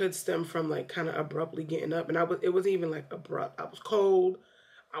could stem from like kind of abruptly getting up. And it wasn't even like abrupt. I was cold.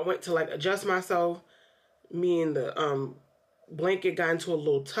 I went to like adjust myself. Me and the blanket got into a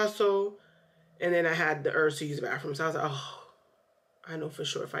little tussle. And then I had the urge to use the bathroom. So I was like, oh, I know for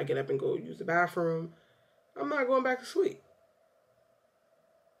sure if I get up and go use the bathroom, I'm not going back to sleep.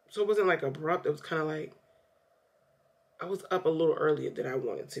 So it wasn't like abrupt. It was kind of like I was up a little earlier than I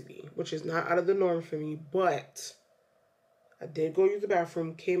wanted to be, which is not out of the norm for me. But I did go use the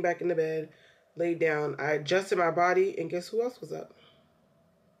bathroom, came back in the bed, laid down. I adjusted my body, and guess who else was up?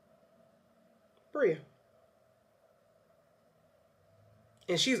 Bria.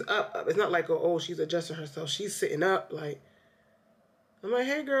 And she's up. It's not like, oh, she's adjusting herself. She's sitting up. Like, I'm like,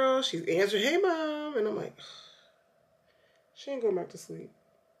 hey, girl. She's answering, hey, mom. And I'm like, she ain't going back to sleep.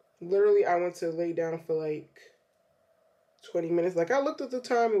 Literally, I went to lay down for like 20 minutes. Like, I looked at the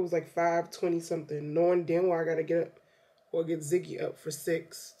time. It was like 5:20 something. Knowing damn well I got to get up or get Ziggy up for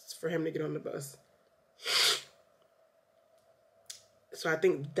 6 for him to get on the bus. So I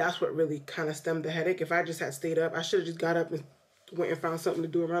think that's what really kind of stemmed the headache. If I just had stayed up, I should have just got up and went and found something to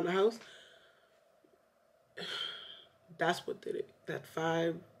do around the house. That's what did it.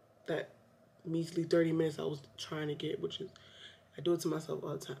 That measly 30 minutes I was trying to get, which is, I do it to myself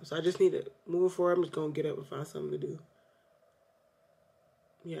all the time. So I just need to move forward. I'm just going to get up and find something to do.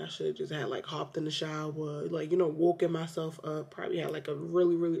 Yeah, I should have just had like hopped in the shower, like, woken myself up. Probably had like a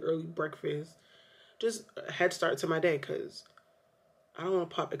really, really early breakfast. Just a head start to my day because I don't want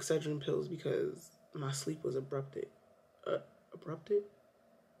to pop Excedrin pills because my sleep was abrupt.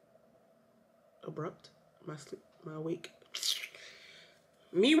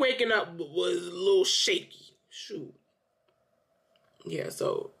 Me waking up was a little shaky. Shoot. Yeah,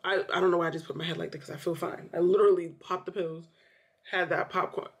 so I don't know why I just put my head like that because I feel fine. I literally popped the pills, had that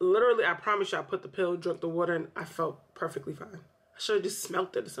popcorn. Literally, I promise you, I put the pill, drank the water, and I felt perfectly fine. I should have just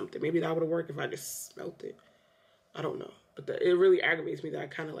smelt it or something. Maybe that would have worked if I just smelt it. I don't know. But it really aggravates me that I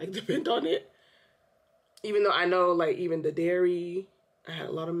kind of like depend on it. Even though I know, like, even the dairy, I had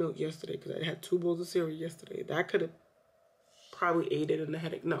a lot of milk yesterday because I had 2 bowls of cereal yesterday. That could have probably aided in the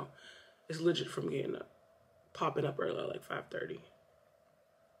headache. No, it's legit from getting up. popping up early, like 5:30.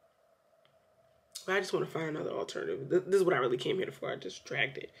 But I just want to find another alternative. This is what I really came here for. I just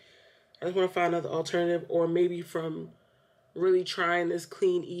dragged it. I just want to find another alternative, or maybe from really trying this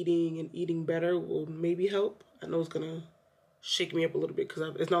clean eating and eating better will maybe help. I know it's gonna shake me up a little bit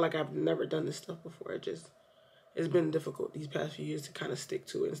because it's not like I've never done this stuff before. It's been difficult these past few years to kind of stick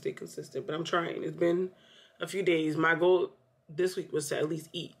to it and stay consistent, but I'm trying. It's been a few days. My goal this week was to at least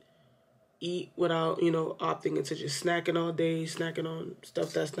eat without, you know, opting into just snacking all day, snacking on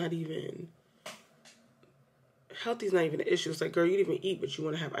stuff that's not even healthy. Is not even an issue. It's like, girl, you didn't even eat, but you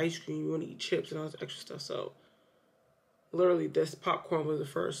want to have ice cream, you want to eat chips and all this extra stuff. So literally this popcorn was the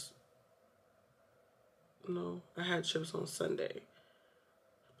first. No, I had chips on Sunday.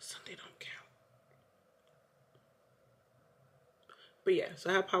 Sunday don't count. But yeah, so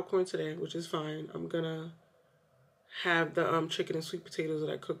I had popcorn today, which is fine. I'm gonna have the chicken and sweet potatoes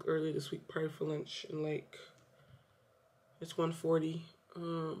that I cooked earlier this week, probably for lunch, and like it's 1:40,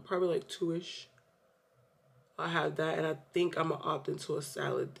 probably like 2-ish. I have that, and I think I'm gonna opt into a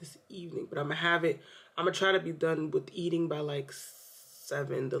salad this evening. But I'm gonna try to be done with eating by like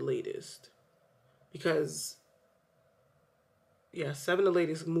 7 the latest, because yeah, 7 the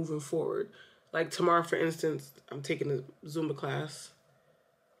latest moving forward. Like tomorrow, for instance, I'm taking a Zumba class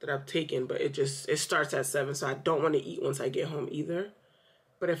that I've taken, but it starts at 7, so I don't want to eat once I get home either.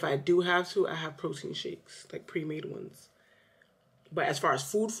 But if I do have to, I have protein shakes, like pre-made ones. But as far as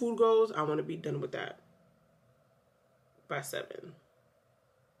food goes, I want to be done with that by 7.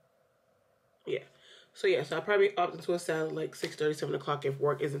 Yeah. So yeah, so I'll probably opt into a salad like 6:30, 7 o'clock if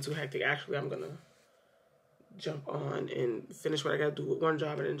work isn't too hectic. Actually, I'm gonna jump on and finish what I gotta do with one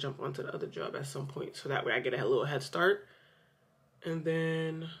job and then jump onto the other job at some point, so that way I get a little head start, and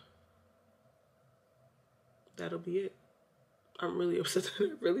then that'll be it. I'm really upset that I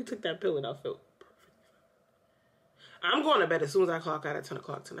really took that pill and I felt perfectly fine. I'm going to bed as soon as I clock out at 10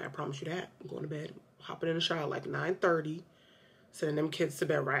 o'clock tonight. I promise you that. I'm going to bed, hopping in the shower like 9:30, sending them kids to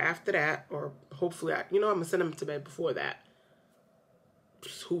bed right after that, or hopefully I'm gonna send them to bed before that.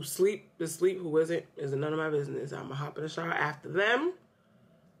 Who sleep is sleep, who isn't is none of my business. I'm gonna hop in the shower after them.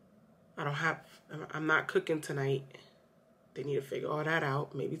 I'm not cooking tonight. They need to figure all that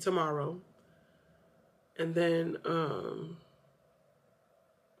out, maybe tomorrow. And then,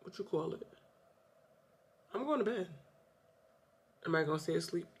 what you call it? I'm going to bed. Am I gonna stay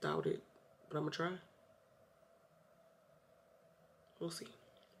asleep? Doubt it, but I'm gonna try. We'll see.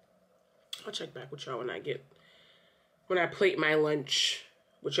 I'll check back with y'all when I plate my lunch,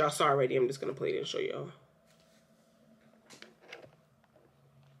 which y'all saw already. I'm just gonna plate it and show y'all.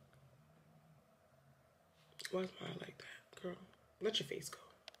 Why's mine like that, girl? Let your face go.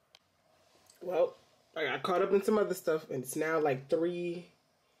 Well, I got caught up in some other stuff, and it's now like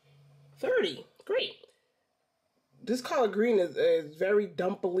 3:30. Great. This collard green is very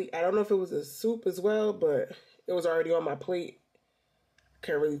dumpily. I don't know if it was a soup as well, but it was already on my plate.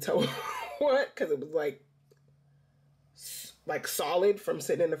 Can't really tell what, because it was like solid from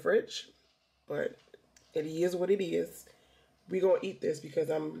sitting in the fridge. But it is what it is. We gonna eat this because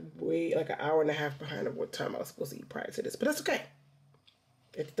I'm way like an hour and a half behind of what time I was supposed to eat prior to this. But that's okay.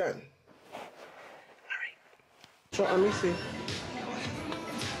 It's done. Alright. So let me see.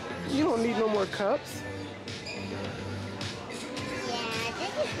 You don't need no more cups. Yeah,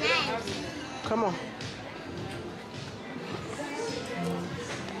 this is nice. Come on.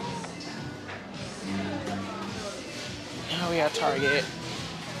 Now we at Target.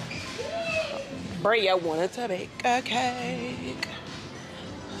 Bria wanted to bake a cake.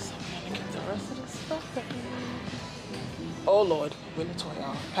 So we're gonna get the rest of this stuff in. Oh Lord, win the toy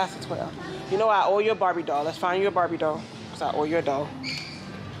off. Pass the toy off. You know I owe you a Barbie doll. Let's find you a Barbie doll. Because I owe you a doll.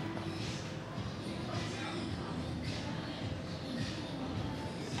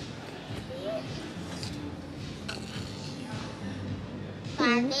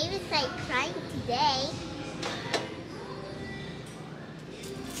 My baby's like crying today.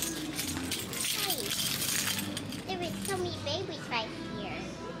 Hey, there is so many babies right here.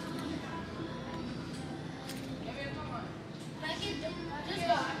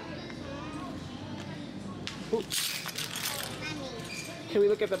 Mommy. Can we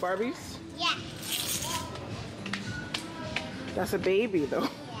look at the Barbies? Yeah. That's a baby though. Yeah.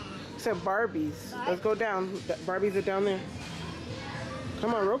 It said Barbies. Let's go down. The Barbies are down there.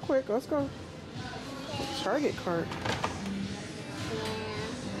 Come on, real quick. Let's go. Target cart.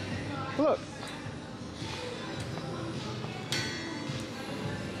 Yeah. Look.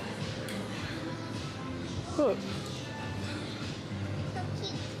 Look. So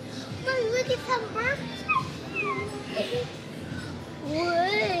cute. Mommy, look at some birds.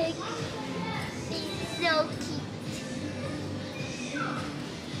 Look. She's so cute.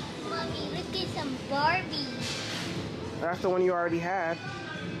 Barbie. That's the one you already had.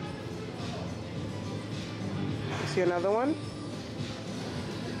 You see another one?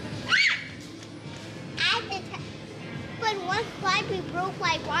 But once Barbie broke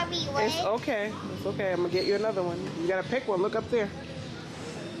my Barbie leg. It's okay. It's okay. I'm gonna get you another one. You gotta pick one. Look up there.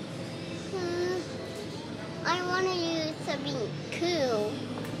 I want to use something cool.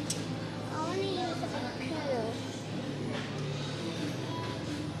 I want to use something cool.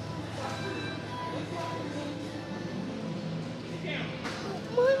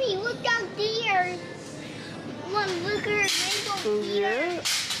 Mommy, look down there. One bigger rainbow here. Yeah.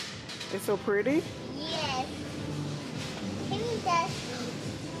 It's so pretty. Yes. Maybe that's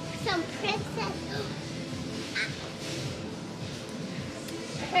some princess.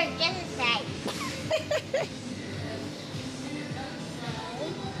 Her genocide.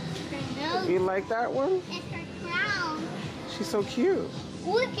 Her nose. You like that one? And her crown. She's so cute.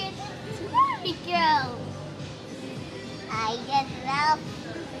 Look at Smarty Girl. I just love.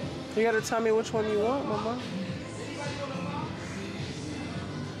 You gotta tell me which one you want, Mama.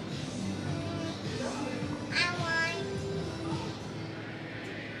 I want.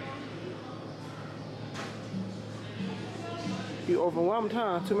 You overwhelmed,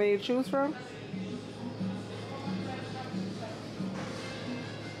 huh? Too many to choose from?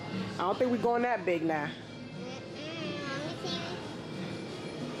 I don't think we're going that big now.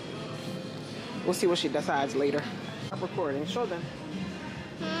 We'll see what she decides later. Stop recording. Show them.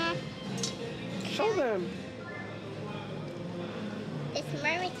 Show them. It's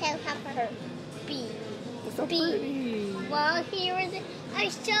mermaid tail top of her beak. It's so pretty. Well, here is a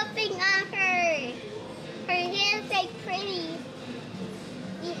shopping on her. Her hands like pretty.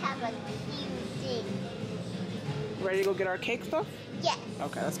 We have a cute thing. Ready to go get our cake stuff? Yes.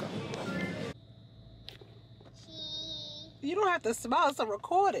 Okay, let's go. Cheese. You don't have to smile. It's a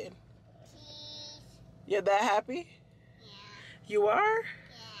recording. Cheese. You're that happy? Yeah. You are? Yeah.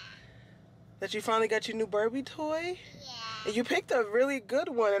 That you finally got your new Barbie toy? Yeah. And you picked a really good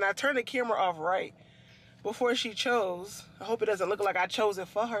one, and I turned the camera off right before she chose. I hope it doesn't look like I chose it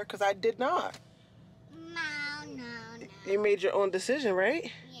for her, because I did not. No. You made your own decision,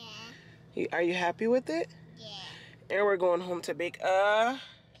 right? Yeah. Are you happy with it? Yeah. And we're going home to bake a...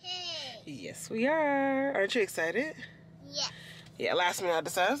 Okay. Yes, we are. Aren't you excited? Yeah. Yeah, last minute I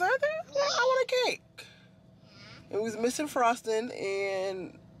decided, I was like, I want a cake. And we was missing frosting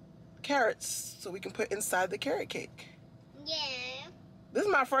and carrots, so we can put inside the carrot cake. Yeah. This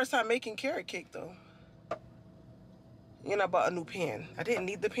is my first time making carrot cake, though. And I bought a new pan. I didn't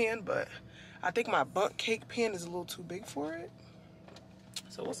need the pan, but I think my bundt cake pan is a little too big for it.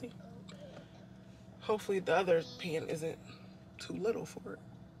 So we'll see. Hopefully the other pan isn't too little for it.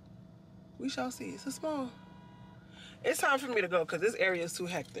 We shall see. It's a small. It's time for me to go because this area is too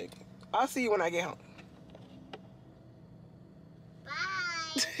hectic. I'll see you when I get home.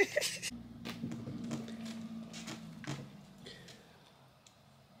 Bye.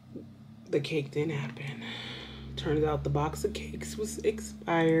 The cake didn't happen. Turns out the box of cakes was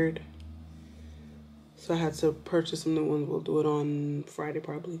expired. So I had to purchase some new ones. We'll do it on Friday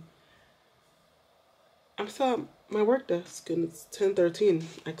probably. I'm still at my work desk and it's 10:13.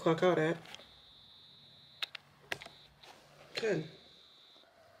 I clock out at. Good.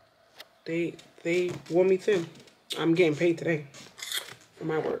 They wore me thin. I'm getting paid today for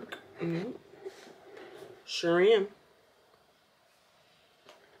my work. Sure am.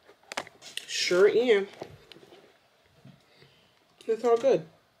 Sure am. It's all good.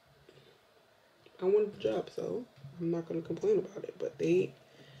 I wanted the job, so I'm not gonna complain about it. But they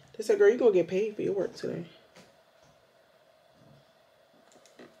said, girl, you're gonna get paid for your work today.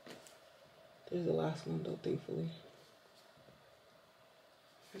 There's the last one though, thankfully.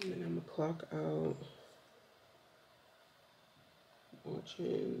 And then I'm gonna clock out.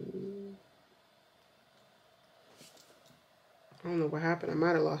 Watching. I don't know what happened. I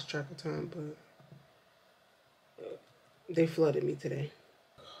might have lost track of time, but they flooded me today.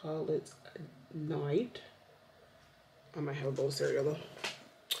 Call it a night. I might have a bowl of cereal though.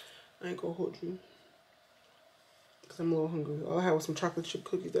 I ain't gonna hold you. Because I'm a little hungry. All I had was some chocolate chip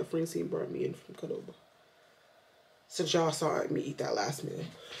cookies that Francine brought me in from Cordova. Since y'all saw me eat that last meal.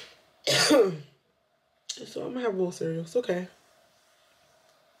 So I'm gonna have a bowl of cereal. It's okay.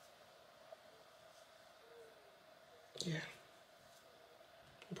 Yeah.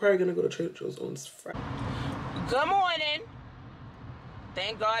 I'm probably gonna go to Trader Joe's on Friday. Good morning.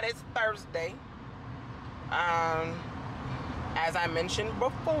 Thank God it's Thursday. As I mentioned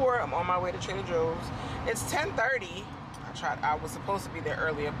before, I'm on my way to Trader Joe's. It's 10:30. I was supposed to be there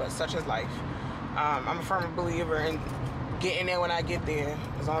earlier, but such is life. I'm a firm believer in getting there when I get there,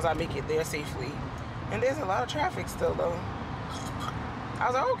 as long as I make it there safely. And there's a lot of traffic still though. I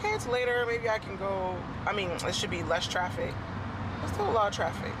was like, okay, it's later, maybe I can go. I mean, it should be less traffic. There's still a lot of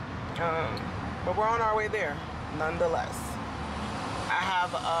traffic. But we're on our way there, nonetheless. I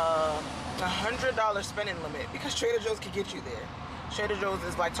have a $100 spending limit because Trader Joe's can get you there. Trader Joe's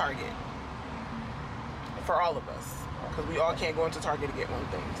is like Target for all of us, because we all can't go into Target to get one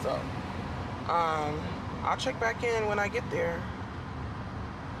thing. So I'll check back in when I get there.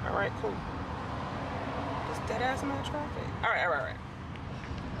 All right, cool. Just dead ass amount of traffic. All right.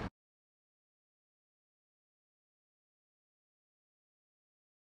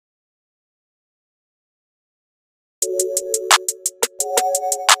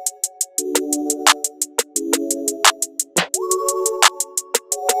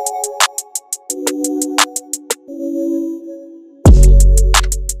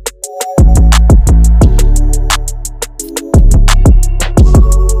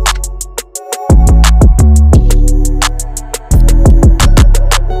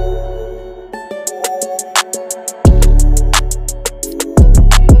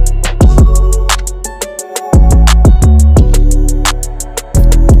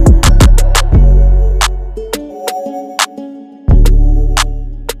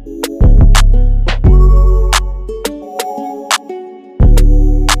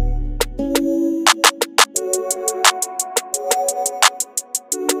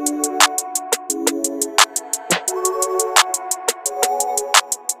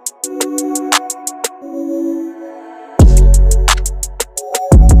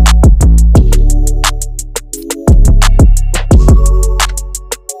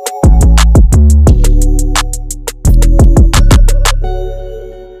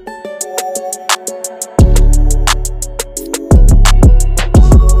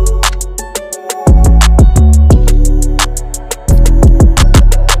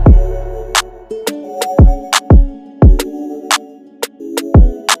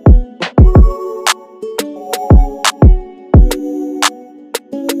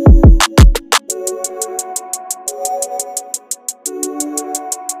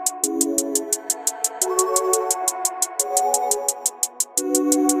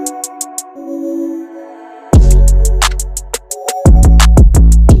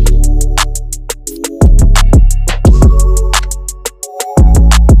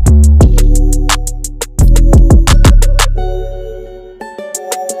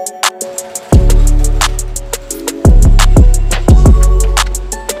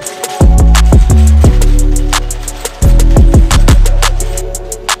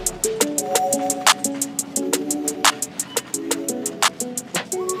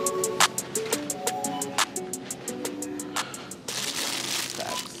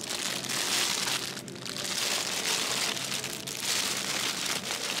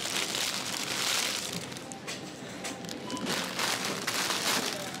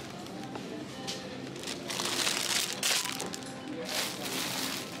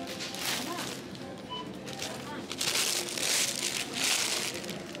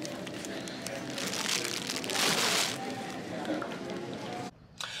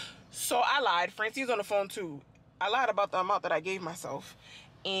 So I lied. Francine's on the phone too. I lied about the amount that I gave myself.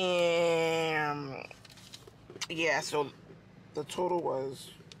 And yeah, so the total was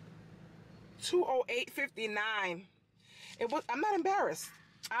 $208.59. It was, I'm not embarrassed.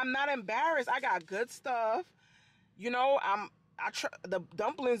 I'm not embarrassed. I got good stuff. You know, the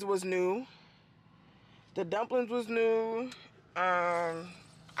dumplings was new. The dumplings was new. I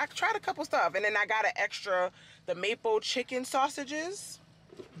tried a couple stuff, and then I got an extra, the maple chicken sausages.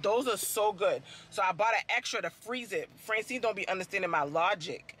 Those are so good. So I bought an extra to freeze it. Francine don't be understanding my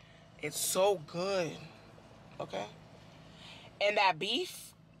logic. It's so good. Okay. And that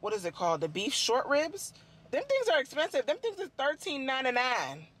beef, what is it called? The beef short ribs. Them things are expensive. Them things is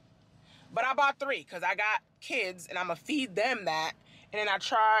 $13.99. But I bought 3 because I got kids and I'm going to feed them that. And then I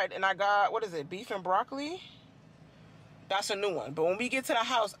tried and I got, what is it? Beef and broccoli? That's a new one. But when we get to the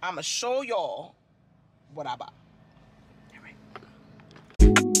house, I'm going to show y'all what I bought.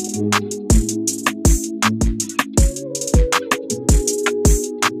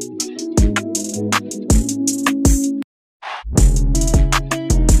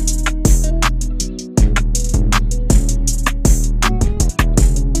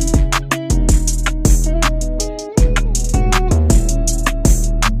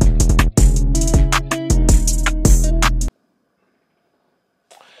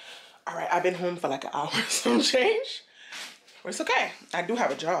 All right. I've been home for like an hour or some change. But it's okay. I do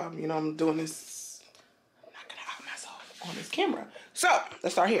have a job. You know, I'm doing this. I'm not gonna out myself on this camera. So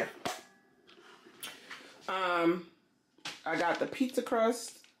let's start here. I got the pizza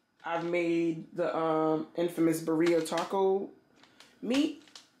crust. I've made the infamous burrito taco meat.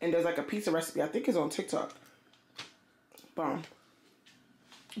 And there's like a pizza recipe. I think it's on TikTok. Bomb.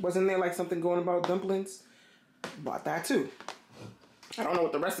 Wasn't there like something going about dumplings? Bought that too. I don't know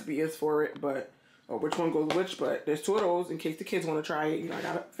what the recipe is for it, but or which one goes which, but there's 2 of those in case the kids want to try it. You know, I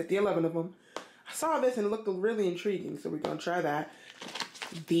got 11 of them. I saw this and it looked really intriguing, so we're going to try that.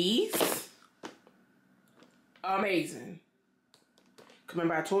 These, amazing.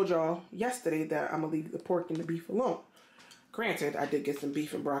 Remember I told y'all yesterday that I'm going to leave the pork and the beef alone. Granted, I did get some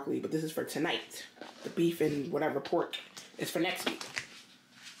beef and broccoli, but this is for tonight. The beef and whatever pork is for next week.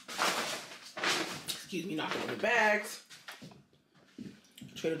 Excuse me, knocking over bags.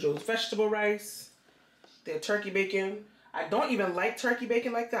 Trader Joe's vegetable rice. Their turkey bacon. I don't even like turkey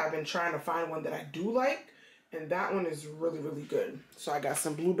bacon like that. I've been trying to find one that I do like. And that one is really, really good. So I got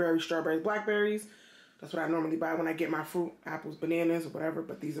some blueberries, strawberries, blackberries. That's what I normally buy when I get my fruit. Apples, bananas, or whatever.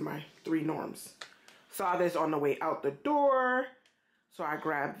 But these are my 3 norms. Saw this on the way out the door. So I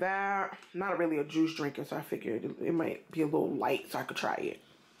grabbed that. Not really a juice drinker. So I figured it might be a little light so I could try it.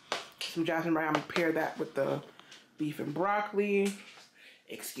 Some jasmine rice. I'm going to pair that with the beef and broccoli.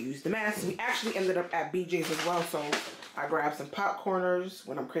 Excuse the mess. We actually ended up at BJ's as well, so I grabbed some popcorners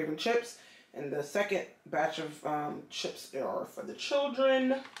when I'm craving chips. And the second batch of chips are for the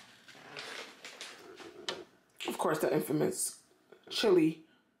children. Of course, the infamous chili,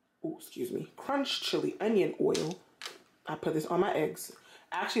 crunch chili onion oil. I put this on my eggs.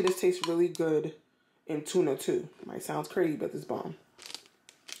 Actually, this tastes really good in tuna too. Might sound crazy, but this bomb.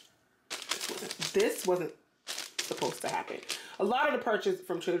 This wasn't supposed to happen. A lot of the purchase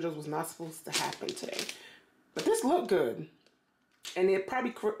from Trader Joe's was not supposed to happen today. But this looked good. And it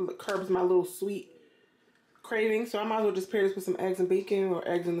probably curbs my little sweet craving. So I might as well just pair this with some eggs and bacon or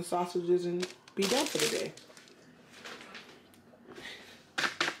eggs and the sausages and be done for the day.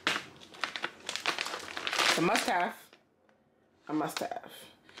 A must-have. A must-have.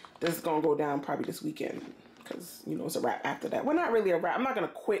 This is going to go down probably this weekend. Because, you know, it's a wrap after that. Well, not really a wrap. I'm not going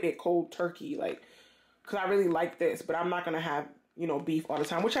to quit it cold turkey. Like, because I really like this. But I'm not going to have, you know, beef all the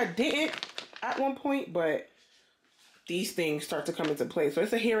time. Which I didn't at one point. But these things start to come into play. So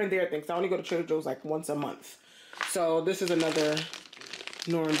it's a here and there thing. So I only go to Trader Joe's like once a month. So this is another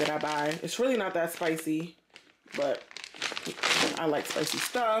norm that I buy. It's really not that spicy. But I like spicy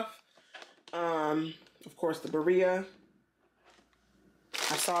stuff. Of course, the burrito.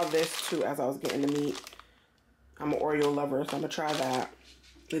 I saw this too as I was getting the meat. I'm an Oreo lover, so I'm going to try that.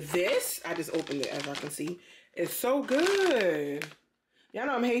 This, I just opened it as I can see. It's so good. Y'all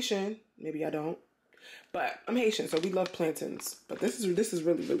know I'm Haitian. Maybe I don't. But I'm Haitian, so we love plantains. But this is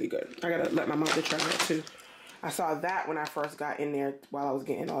really, really good. I got to let my mother try it too. I saw that when I first got in there while I was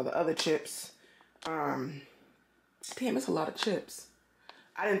getting all the other chips. Damn, it's a lot of chips.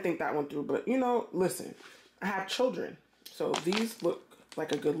 I didn't think that one through, but you know, listen, I have children. So these look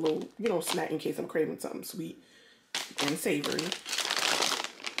like a good little, you know, snack in case I'm craving something sweet and savory.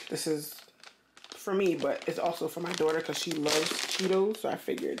 This is for me, but it's also for my daughter because she loves Cheetos. So I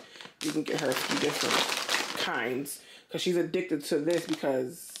figured you can get her a few different kinds because she's addicted to this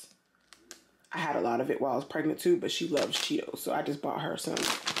because I had a lot of it while I was pregnant too, but she loves Cheetos. So I just bought her some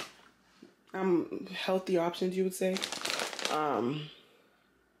healthy options, you would say.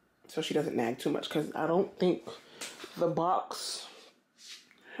 So she doesn't nag too much because I don't think the box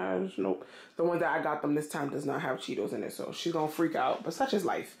has, nope. The one that I got them this time does not have Cheetos in it. So she's going to freak out. But such is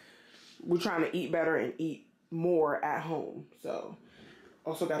life. We're trying to eat better and eat more at home. So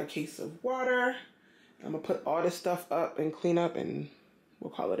also got a case of water. I'm going to put all this stuff up and clean up and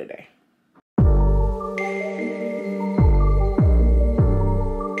we'll call it a day.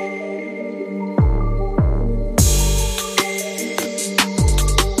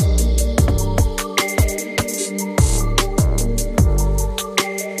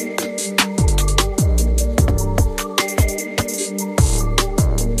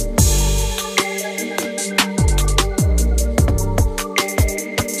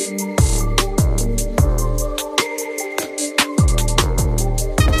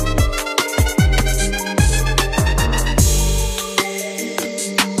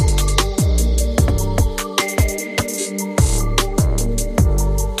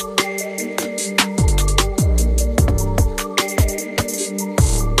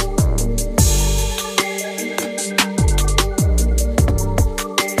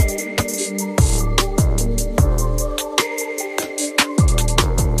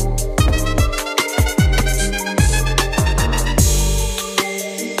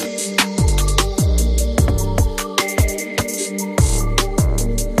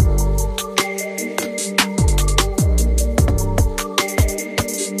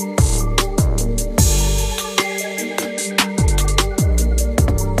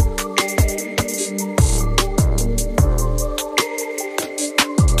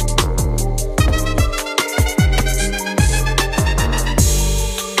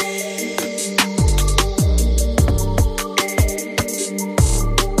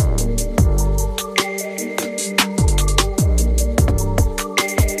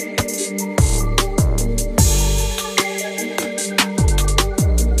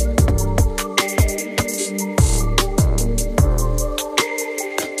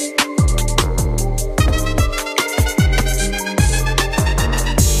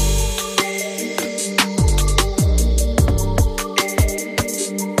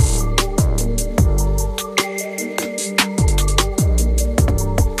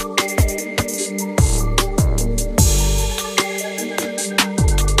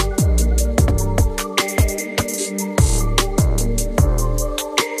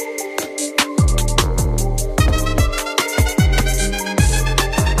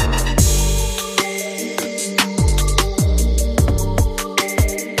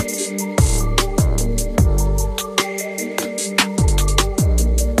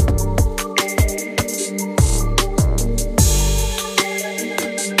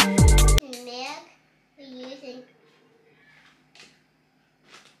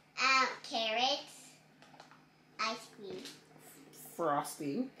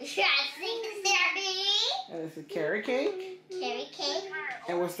 frosting. Frosting, Daddy. And it's a carrot cake. Carrot cake.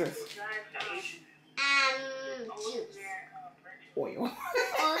 And what's this? Juice. Oil. Oil.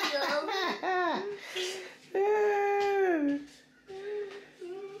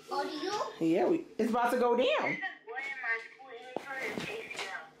 Oil. Yeah, it's about to go down.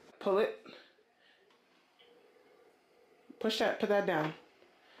 Pull it. Push that, put that down.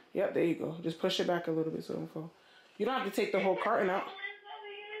 Yep, there you go. Just push it back a little bit so it don't fall. You don't have to take the whole carton out.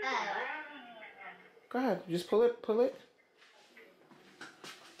 Go ahead, just pull it,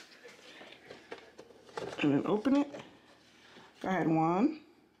 And then open it. Go ahead, 1.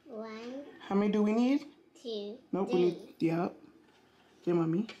 1. How many do we need? 2. Nope, 3. we need, yep. Get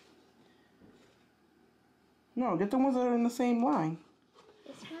mommy. No, get the ones that are in the same line.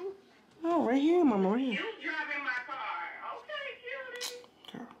 This one? Oh, right here, mama, right here. You driving my car. Okay, cutie.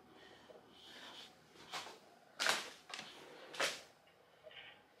 Okay.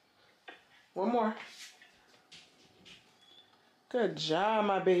 One more. Good job,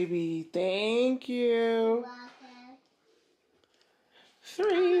 my baby. Thank you. Welcome.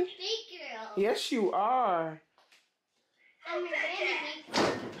 3. Big girl. Yes, you are. I'm a really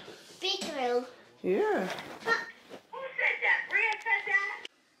big girl. Yeah. Who said that? Bria said that?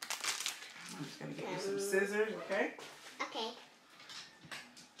 I'm just gonna get you some scissors, okay? Okay.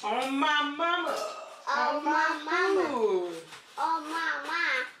 On my mama. Oh, my mama. food. Oh,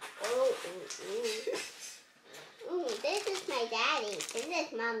 mama. Oh, this is my daddy. This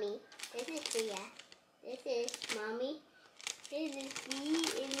is mommy. This is Bria. This is mommy. This is me,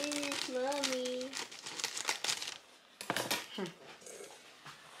 and this is mommy.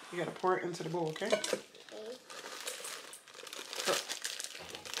 You gotta pour it into the bowl, okay? Okay.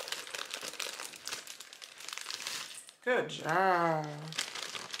 Good job.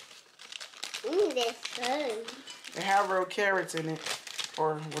 This good. They have real carrots in it,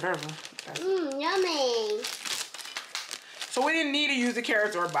 or whatever. Yummy. So we didn't need to use the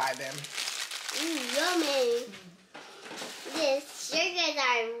carrots or buy them. Yummy. The sugars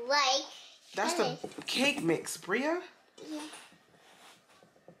are like. That's the cake mix, Bria. Yeah.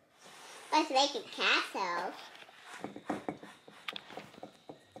 It's like a castle.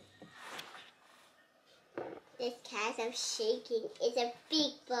 This castle shaking is a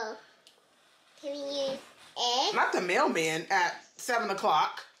big bowl. Can we use eggs? Not the mailman at 7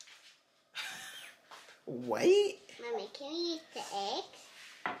 o'clock. Wait. Mommy, can we use the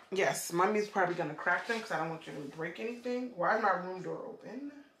eggs? Yes, mommy's probably gonna crack them because I don't want you to break anything. Why is my room door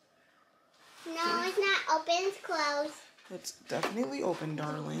open? No, it's not open, it's closed. It's definitely open,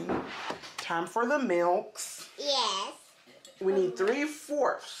 darling. Time for the milks. Yes. We need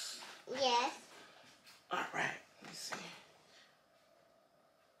 3/4. Yes. All right, let me see.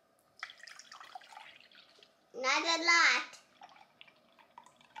 Not a lot.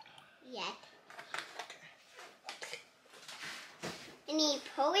 Yet. I need to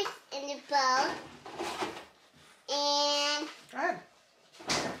pour it in the bowl. And Go ahead.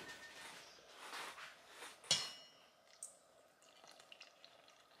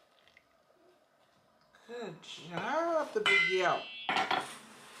 Good job, the big yelp.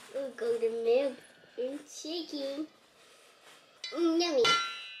 we'll go to milk and chicken. Yummy.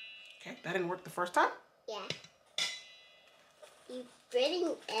 Okay, that didn't work the first time. Yeah. You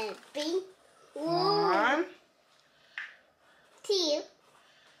breading and bean. 1. 2.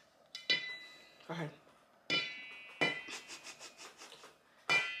 Go ahead.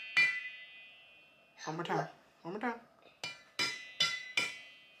 One more time. One more time.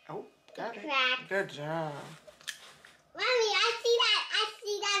 Oh, got it. Crack. Good job. Mommy, I see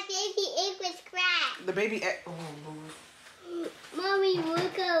that baby egg was cracked. The baby egg. Oh, Lord. Mommy,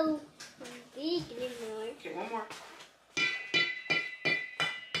 look how big it is. Okay, one more.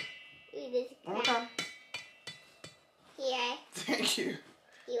 Ooh, this is One more cracked. time. Here. Thank you.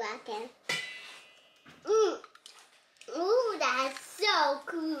 You're welcome. Ooh, that's so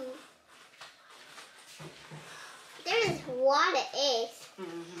cool. There's water eggs.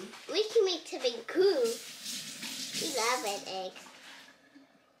 We can make something cool. We love red eggs.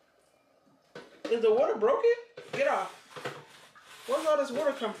 Is the water broken? Get off. Where's all this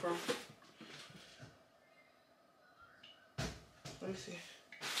water come from? Let me see.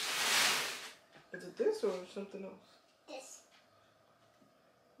 Is it this or something else? This.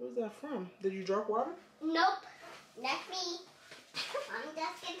 Where's that from? Did you drop water? Nope. Not me. I'm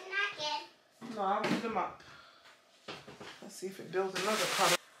just gonna knock it. No, I'll pick them up. Let's see if it builds another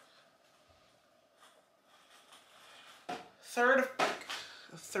puddle.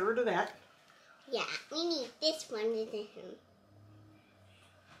 A third of that. Yeah, we need this one in the room.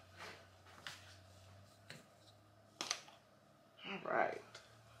 All right.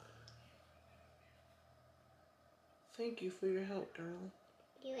 Thank you for your help, darling.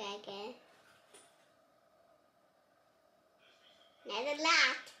 You reckon? Not a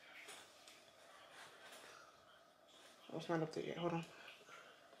lot. Oh, it's not up there yet. Hold on.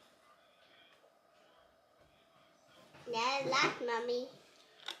 Not a lot, Mommy.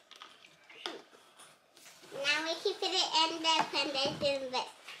 Now we keep it independent in the...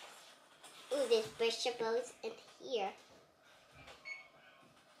 Ooh, there's vegetables in here.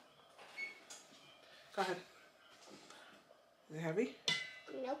 Go ahead. Is it heavy?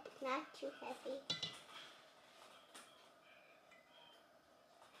 Nope, not too heavy.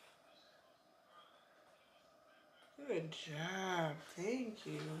 Good job. Thank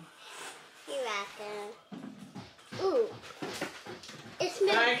you. You're welcome. Ooh. It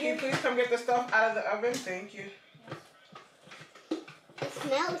smells Ryan, can you good. please come get the stuff out of the oven? Thank you. It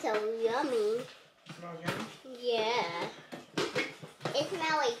smells so yummy. Smell yummy? Yeah. It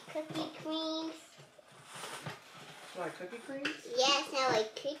smells like cookie creams. Smell like cookie creams? Yeah, it smells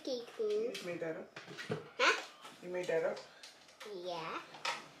like cookie You creams. just made that up. Huh? You made that up? Yeah.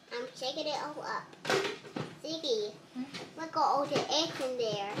 I'm shaking it all up. Ziggy, look at all the eggs in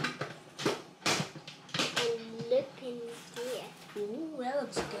there. And look in here. Ooh, that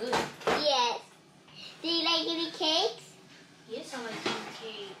looks good. Yes. Do you like any cakes? Yes, I like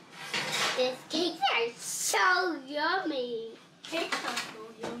cake. These cakes are so yummy. Cakes are so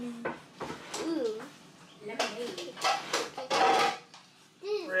yummy. Ooh. Lemonade.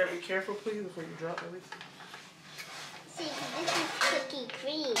 Rhea, be careful, please, before you drop everything. See, this is cookie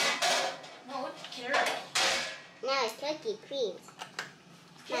cream. No, it's carrot. No, it's cookie creams.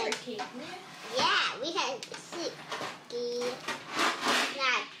 Carrot cake, man. Yeah, we had cookie.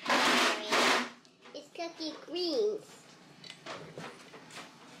 Not cream. It's cookie creams.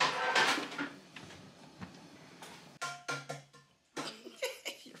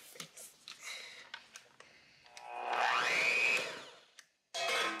 Your face.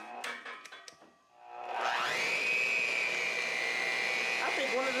 I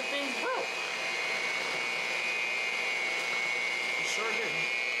think one of the things broke. It sure did.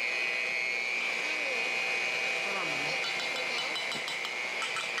 Hold on a minute.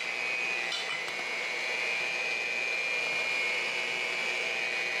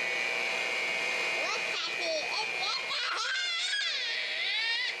 Look, Happy, it's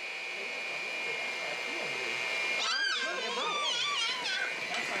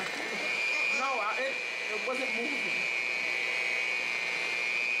No, it wasn't moving.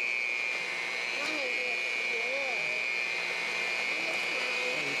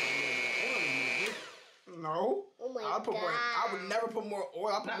 No. Oh my I'll put more. I would God. never put more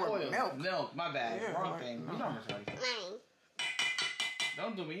oil. I'll put Not more oil. milk. Milk. My bad. Yeah, Wrong like, thing. no. You know what I'm saying. Mine.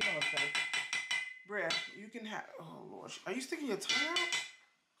 Don't do me. You know what I'm saying. Bria, you can have. Oh Lord, are you sticking your tongue out?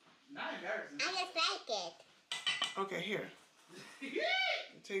 Not embarrassing. I just like it. Okay, here.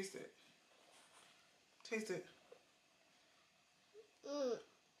 Taste it. Taste it. Mmm.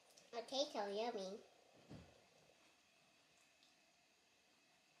 It tastes so yummy.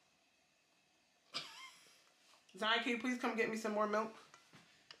 Zion, can you please come get me some more milk?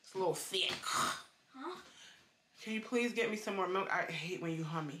 It's a little thick. Huh? Can you please get me some more milk? I hate when you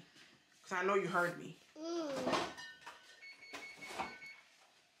hummy. Because I know you heard me. Mmm.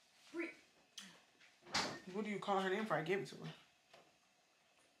 What do you call her name for? I gave it to her.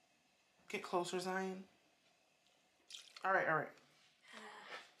 Get closer, Zion. All right, all right.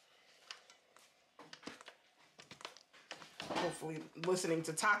 Hopefully listening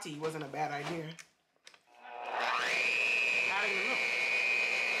to Tati wasn't a bad idea. Adding the milk.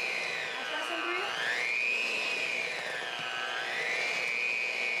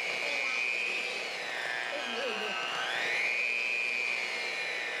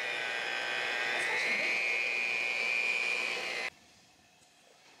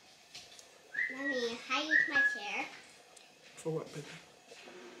 Mommy, how use my chair? For what, baby?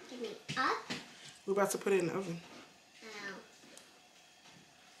 Give me up. We're about to put it in the oven. Oh.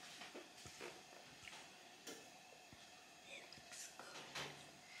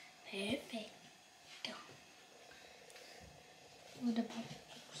 Perfect. What about?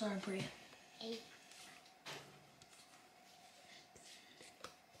 Sorry, Bria. Hey.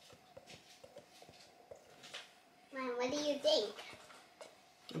 Mom, what do you think?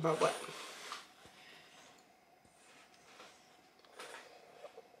 About what?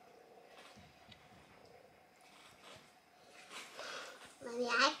 Mommy,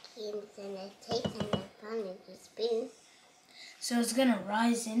 I can't and it tastes and it's fun and the spoon. So it's gonna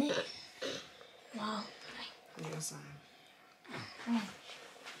rise in it? Wow. Yes, I'm.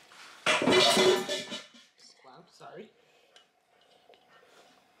 Sorry.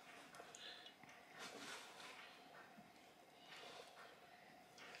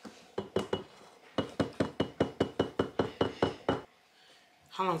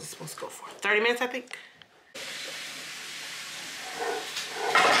 How long is it supposed to go for? 30 minutes, I think.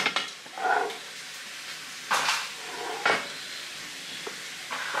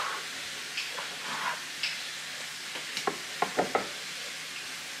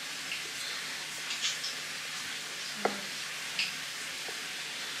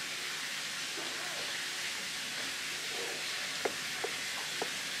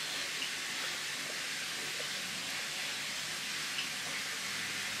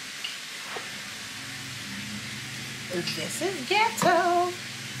 This is ghetto.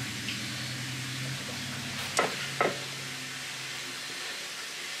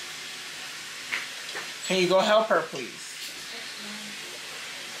 Can you go help her, please?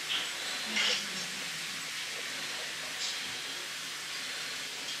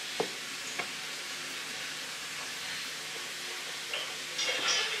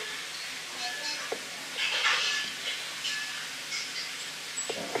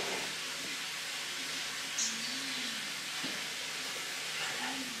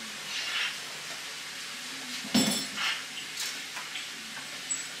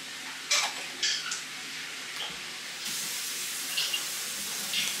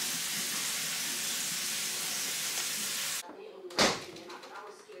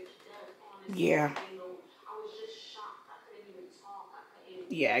 Yeah.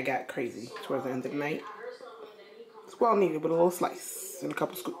 Yeah, I got crazy towards the end of the night. It's well needed with a little slice and a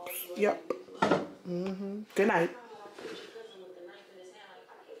couple scoops. Yep. Good night.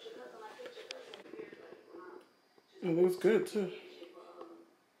 And it was good too.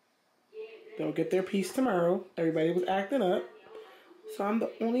 They'll get their piece tomorrow. Everybody was acting up. So I'm the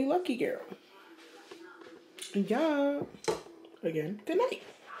only lucky girl. Yeah. Again, good night.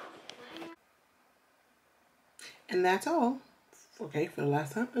 And that's all. Okay, for the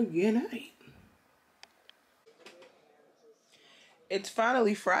last time, good night. It's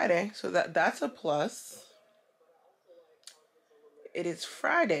finally Friday, so that's a plus. It is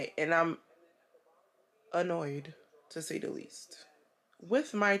Friday, and I'm annoyed, to say the least,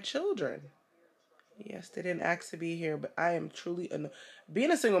 with my children. Yes, they didn't ask to be here, but I am truly annoyed.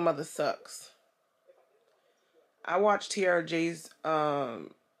 Being a single mother sucks. I watched Tiara J's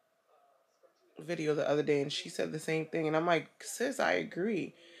video the other day, and she said the same thing, and I'm like, sis, I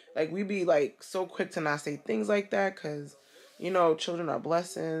agree. Like, we be like so quick to not say things like that, because you know, children are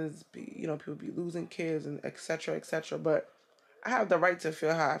blessings. You know, people be losing kids and etc. etc. But I have the right to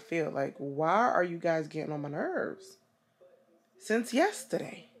feel how I feel. Like, why are you guys getting on my nerves? Since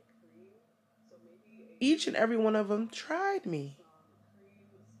yesterday, each and every one of them tried me.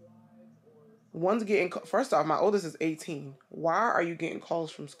 One's getting, first off, my oldest is 18. Why are you getting calls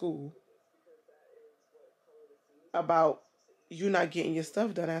from school about you not getting your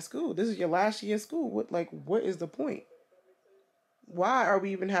stuff done at school? This is your last year of school. What is the point? Why are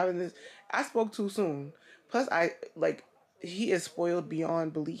we even having this? I spoke too soon. Plus, he is spoiled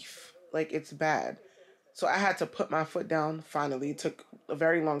beyond belief. Like, it's bad. So I had to put my foot down finally. It took a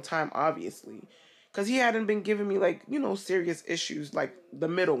very long time, obviously. Because he hadn't been giving me, like, you know, serious issues like the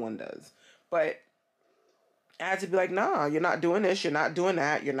middle one does. But I had to be like, nah, you're not doing this. You're not doing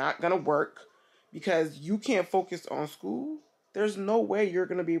that. You're not going to work. Because you can't focus on school. There's no way you're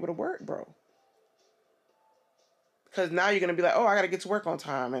going to be able to work, bro. Because now you're going to be like, oh, I got to get to work on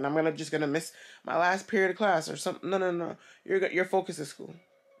time. And I'm just going to miss my last period of class or something. No. Your focus is school.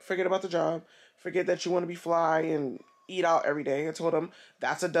 Forget about the job. Forget that you want to be fly and eat out every day. I told him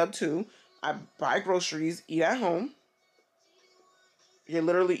that's a dub too. I buy groceries, eat at home. You're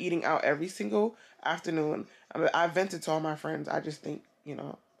literally eating out every single afternoon. I vented to all my friends. I just think, you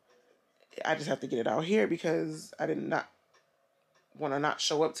know, I just have to get it out here because I did not want to not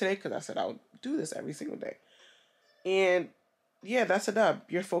show up today because I said I would do this every single day. And yeah, that's a dub.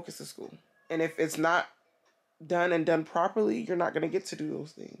 Your focus is school. And if it's not done and done properly, you're not going to get to do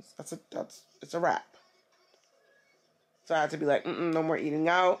those things. It's a wrap. So I had to be like, no more eating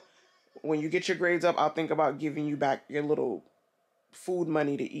out. When you get your grades up, I'll think about giving you back your little food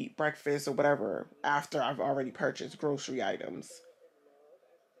money to eat breakfast or whatever after I've already purchased grocery items.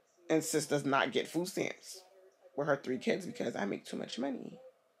 And sis does not get food stamps with her 3 kids because I make too much money.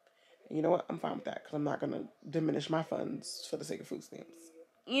 And you know what? I'm fine with that because I'm not going to diminish my funds for the sake of food stamps.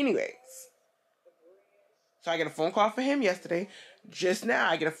 Anyways. So I get a phone call for him yesterday. Just now,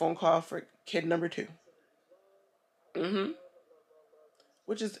 I get a phone call for kid number 2.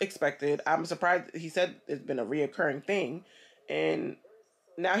 Which is expected. I'm surprised. He said it's been a reoccurring thing. And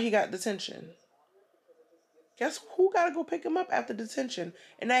now he got detention. Guess who got to go pick him up after detention?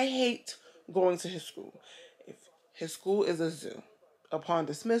 And I hate going to his school. If his school is a zoo, upon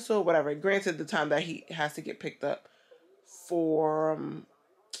dismissal, whatever. Granted, the time that he has to get picked up for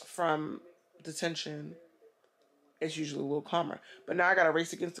from detention, it's usually a little calmer. But now I got to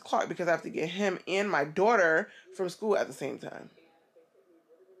race against the clock because I have to get him and my daughter from school at the same time.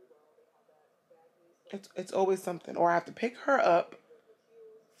 It's always something. Or I have to pick her up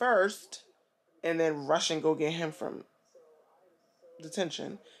first and then rush and go get him from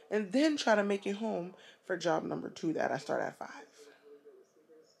detention and then try to make it home for job number 2 that I start at 5.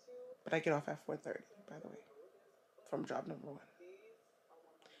 But I get off at 4:30, by the way, from job number 1.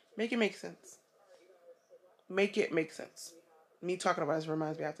 Make it make sense. Make it make sense. Me talking about this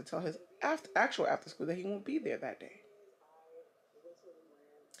reminds me I have to tell his actual after school that he won't be there that day.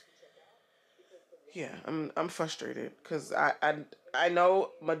 Yeah, I'm frustrated because I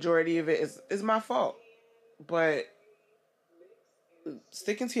know majority of it is my fault, but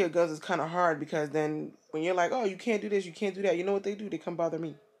sticking to your guns is kind of hard because then when you're like, oh, you can't do this, you can't do that, you know what they do? They come bother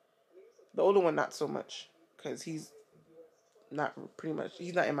me. The older one, not so much because he's not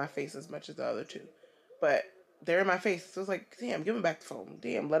in my face as much as the other 2, but they're in my face. So it's like, damn, give him back the phone.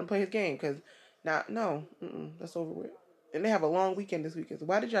 Damn, let him play his game because no, that's over with. And they have a long weekend this weekend. So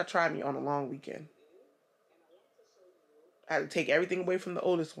why did y'all try me on a long weekend? I had to take everything away from the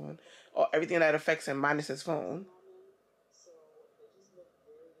oldest one, or everything that affects him minus his phone.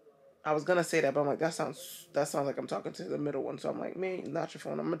 I was gonna say that, but I'm like, that sounds like I'm talking to the middle one. So I'm like, man, not your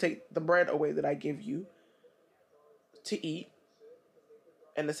phone. I'm gonna take the bread away that I give you to eat.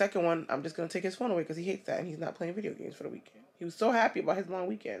 And the second one, I'm just gonna take his phone away because he hates that and he's not playing video games for the weekend. He was so happy about his long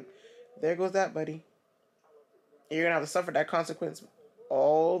weekend. There goes that, buddy. And you're gonna have to suffer that consequence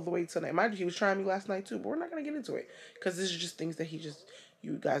all the way tonight. Mind you, he was trying me last night too, but we're not gonna get into it because this is just things that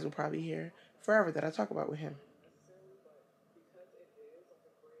you guys will probably hear forever that I talk about with him.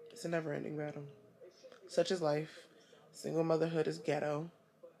 It's a never-ending battle. Such is life. Single motherhood is ghetto,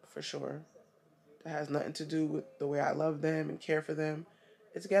 for sure. That has nothing to do with the way I love them and care for them.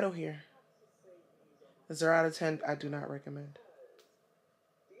 It's ghetto here. A 0 out of 10, I do not recommend.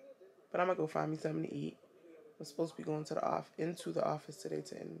 But I'm gonna go find me something to eat. I'm supposed to be going into the office today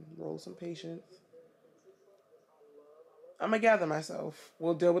to enroll some patients. I'm gonna gather myself.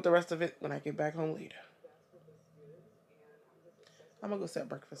 We'll deal with the rest of it when I get back home later. I'm gonna go set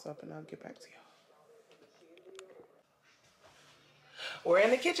breakfast up and I'll get back to y'all. We're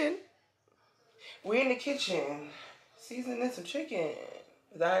in the kitchen. Seasoning some chicken.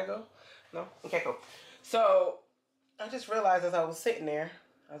 Is that how it go? No? Okay, cool. So, I just realized as I was sitting there,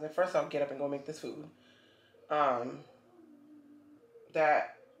 I was like, first I'll get up and go make this food.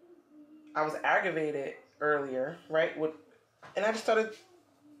 That I was aggravated earlier, right? And I just started,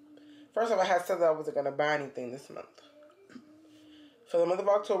 first off, I had said that I wasn't going to buy anything this month. For the month of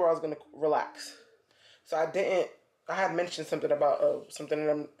October, I was going to relax. So I had mentioned something about something that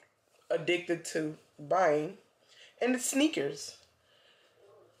I'm addicted to buying, and it's sneakers.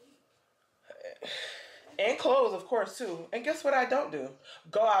 And clothes, of course, too. And guess what I don't do?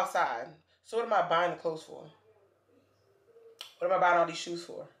 Go outside. So what am I buying the clothes for? What am I buying all these shoes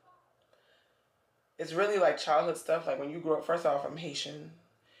for? It's really like childhood stuff. Like when you grow up, first off, I'm Haitian.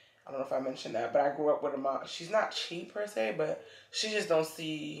 I don't know if I mentioned that, but I grew up with a mom. She's not cheap per se, but she just don't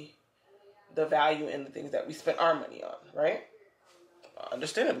see the value in the things that we spend our money on, right?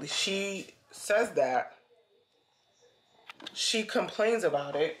 Understandably, she says that. She complains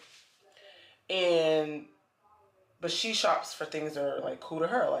about it, but she shops for things that are like cool to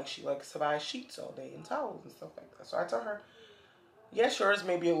her. Like she likes to buy sheets all day and towels and stuff like that. So I tell her, yes, yours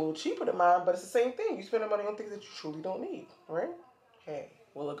may be a little cheaper than mine, but it's the same thing. You spend money on things that you truly don't need, right? Hey,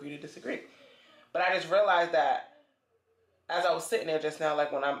 we'll agree to disagree. But I just realized that as I was sitting there just now,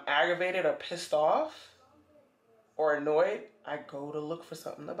 like when I'm aggravated or pissed off or annoyed, I go to look for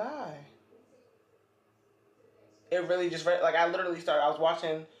something to buy. It really just, like I literally started, I was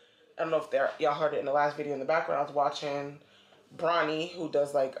watching, I don't know if y'all heard it in the last video in the background, I was watching Bronny, who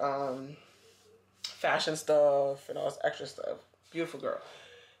does like fashion stuff and all this extra stuff. Beautiful girl.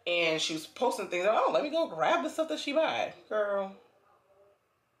 And she was posting things, oh, let me go grab the stuff that she buy. Girl,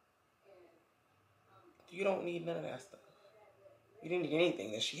 you don't need none of that stuff. You didn't need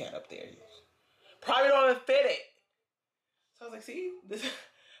anything that she had up there. Probably don't even fit it. So I was like, see, this.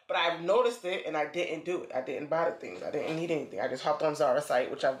 But I've noticed it and I didn't do it. I didn't buy the things. I didn't need anything. I just hopped on Zara's site,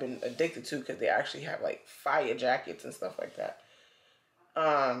 which I've been addicted to because they actually have like fire jackets and stuff like that.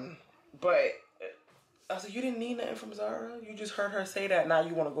 But I was like, you didn't need nothing from Zara. You just heard her say that. Now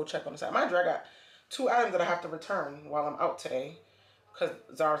you want to go check on the site. Mind you, I got 2 items that I have to return while I'm out today because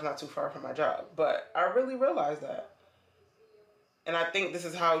Zara's not too far from my job. But I really realized that. And I think this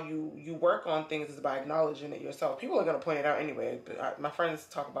is how you work on things, is by acknowledging it yourself. People are going to point it out anyway. But my friends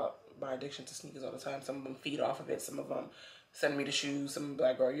talk about my addiction to sneakers all the time. Some of them feed off of it. Some of them send me the shoes. Some be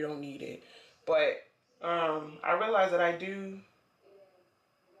like, girl, you don't need it. But I realized that I do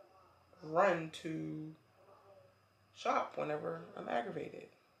run to shop whenever I'm aggravated.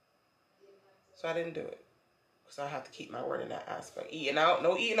 So I didn't do it. So I have to keep my word in that aspect. Eating out,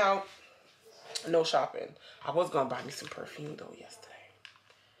 no eating out, no shopping. I was gonna buy me some perfume though yesterday.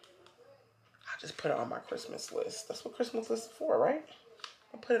 I just put it on my Christmas list. That's what Christmas list is for, right?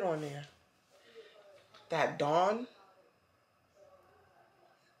 I'll put it on there. That Dawn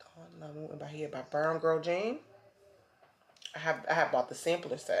Lamour by here by Brown Girl Jane. I have bought the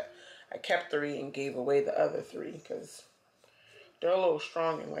sampler set. I kept 3 and gave away the other 3 because they're a little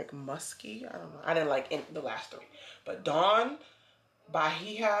strong and like musky. I don't know. I didn't like the last 3. But Dawn,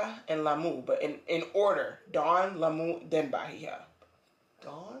 Bahia, and Lamour. But in order. Dawn, Lamour, then Bahia.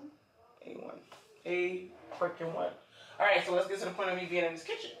 Dawn? A1. A freaking 1. Alright, so let's get to the point of me being in this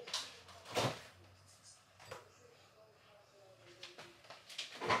kitchen.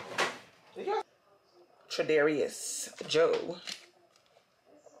 Tradarius Joe.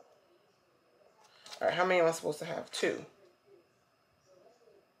 Alright, how many am I supposed to have? 2.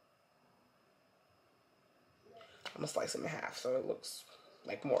 I'm gonna slice them in half so it looks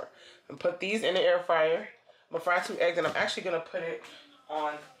like more. And put these in the air fryer. I'm gonna fry 2 eggs and I'm actually gonna put it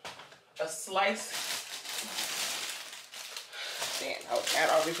on a slice. Damn,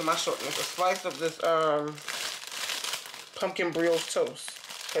 I'll reach for my shortness. A slice of this pumpkin brioche toast.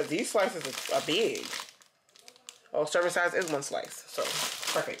 Because these slices are big. Oh, serving size is 1 slice. So,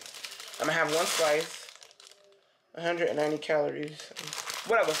 perfect. I'm going to have 1 slice. 190 calories.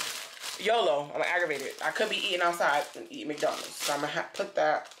 Whatever. YOLO. I'm aggravated. I could be eating outside and eat McDonald's. So, I'm going to put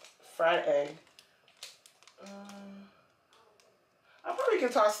that fried egg. I probably can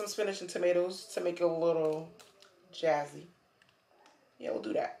toss some spinach and tomatoes to make it a little jazzy. Yeah, we'll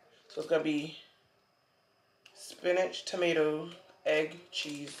do that. So, it's going to be spinach, tomato, egg,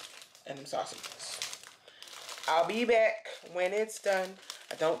 cheese, and sausages. I'll be back when it's done.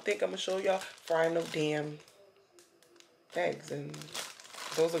 I don't think I'm going to show y'all frying no damn eggs. And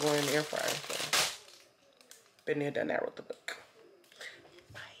those are going in the air fryer. So. Been there, done that, wrote the book.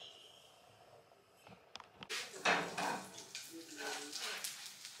 Bye.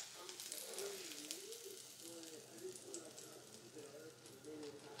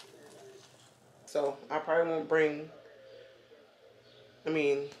 So I probably won't bring,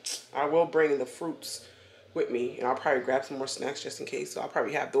 I will bring the fruits with me, and I'll probably grab some more snacks just in case. So I'll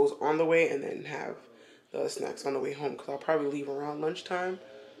probably have those on the way and then have the other snacks on the way home because I'll probably leave around lunchtime,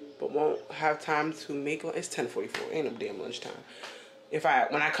 but won't have time to make lunch. It's 10:44, ain't no damn lunchtime.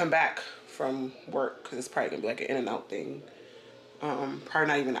 When I come back from work, because it's probably gonna be like an in and out thing, probably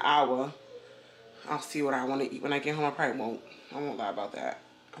not even an hour, I'll see what I want to eat when I get home. I won't lie about that.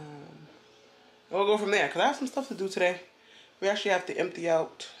 We'll go from there because I have some stuff to do today. We actually have to empty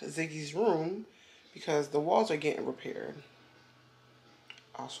out Ziggy's room because the walls are getting repaired.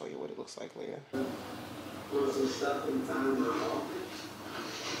 I'll show you what it looks like later.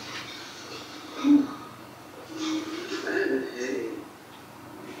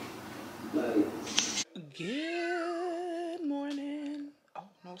 Good morning. Oh,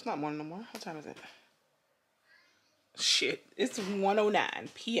 no, it's not morning no more. What time is it? Shit, it's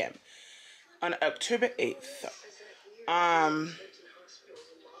 1:09 p.m. on October 8th.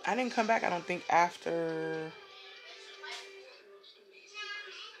 I didn't come back, I don't think, after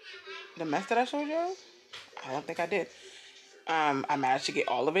the mess that I showed you. I don't think I did. I managed to get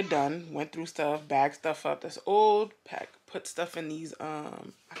all of it done. Went through stuff, bagged stuff up that's old, put stuff in these, I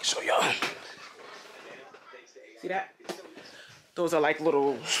can show y'all. See that? Those are like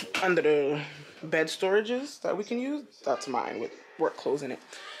little under the bed storages that we can use. That's mine with work clothes in it.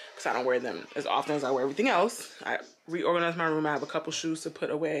 Because I don't wear them as often as I wear everything else. I reorganized my room. I have a couple shoes to put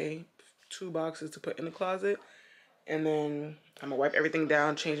away. 2 boxes to put in the closet. And then I'm going to wipe everything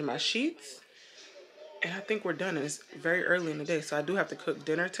down, change my sheets. And I think we're done. And it's very early in the day. So I do have to cook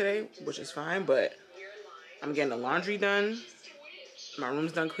dinner today, which is fine. But I'm getting the laundry done. My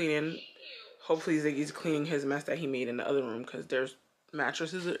room's done cleaning. Hopefully Ziggy's cleaning his mess that he made in the other room. Because there's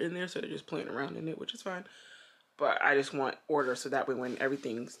mattresses in there. So they're just playing around in it, which is fine. But I just want order so that way when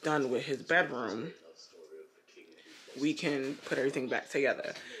everything's done with his bedroom, we can put everything back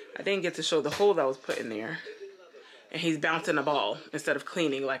together. I didn't get to show the hole that was put in there. And he's bouncing a ball instead of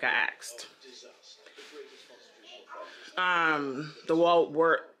cleaning like I asked. The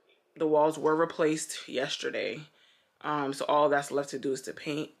walls were replaced yesterday. So all that's left to do is to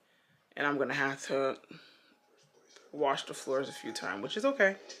paint. And I'm going to have to wash the floors a few times, which is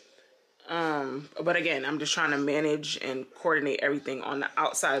okay. But again, I'm just trying to manage and coordinate everything on the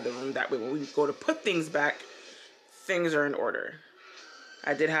outside of the room. That way when we go to put things back, things are in order.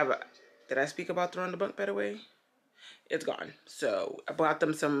 I did have a... Did I speak about throwing the bunk bed away? It's gone. So I bought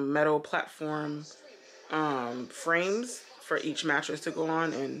them some metal platform frames for each mattress to go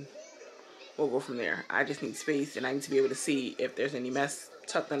on, and we'll go from there. I just need space, and I need to be able to see if there's any mess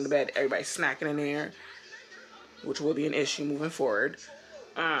tucked under the bed. Everybody's snacking in there, which will be an issue moving forward.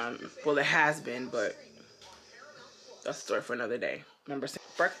 Well, it has been, but that's a story for another day. Remember,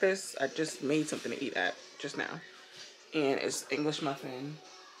 breakfast, I just made something to eat at just now. And it's English muffin.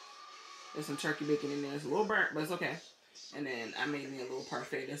 There's some turkey bacon in there. It's a little burnt, but it's okay. And then I made me a little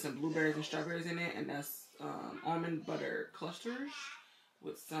parfait. There's some blueberries and strawberries in it, and that's almond butter clusters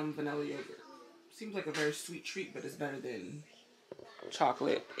with some vanilla yogurt. Seems like a very sweet treat, but it's better than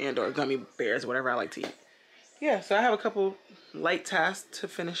chocolate and or gummy bears, whatever I like to eat. Yeah, so I have a couple light tasks to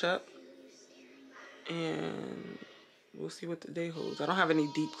finish up, and we'll see what the day holds. I don't have any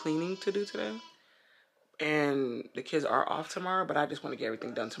deep cleaning to do today, and the kids are off tomorrow, but I just want to get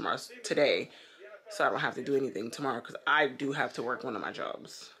everything done today, so I don't have to do anything tomorrow, because I do have to work one of my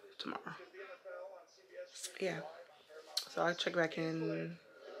jobs tomorrow. Yeah, so I'll check back in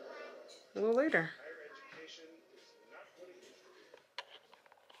a little later.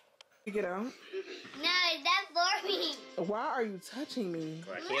 You get out? No, that's for me. Why are you touching me?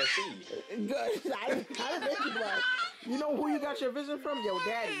 I can't see. Good. I didn't make you blind. You know who you got your vision from? Your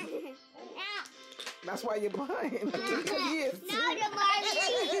daddy. That's why you're blind. He is. No, the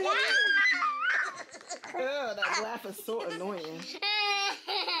Barbie. Ugh, that laugh is so annoying.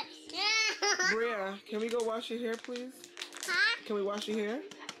 Bria, can we go wash your hair, please? Huh? Can we wash your hair? No,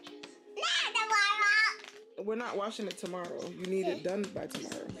 the Barbie. We're not washing it tomorrow. You need it done by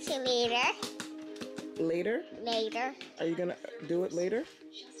tomorrow. See you later. Later? Later. Are you gonna do it later?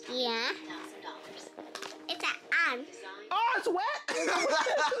 Yeah. It's an on. Oh, it's wet!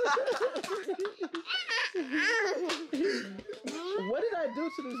 What did I do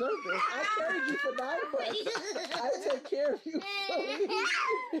to deserve this? I carried you for 9 months. I take care of you.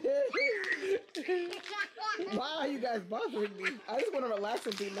 Why are you guys bothering me? I just want to relax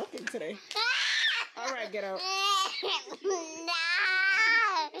and do nothing today. All right, get out. No.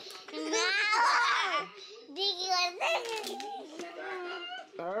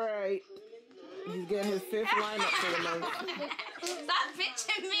 All right. He's getting his 5th lineup for the month. Stop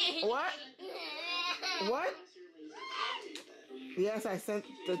pitching me. What? What? Yes, I sent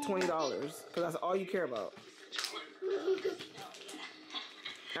the $20 because that's all you care about.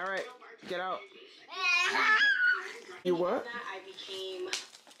 All right, get out. You what?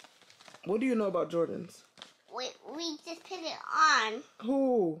 What do you know about Jordans? We just put it on.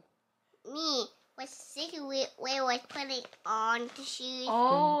 Who? Me. Was thinking we was putting on the shoes.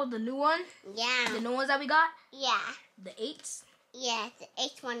 Oh, the new one? Yeah. The new ones that we got? Yeah. The 8s? Yeah, the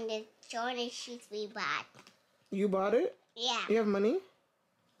H1, the Jordan shoes we bought. You bought it? Yeah. You have money?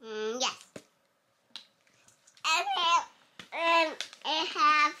 Yes. And I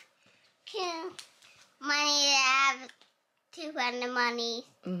have two money. I have 200 money.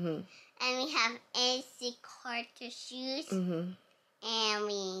 Mm-hmm. And we have AC Carter shoes. Mm-hmm. And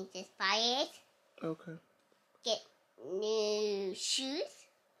we just buy it. Okay. Get new shoes.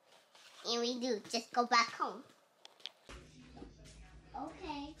 And we do just go back home.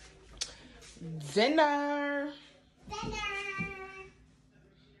 Okay. Dinner. Dinner.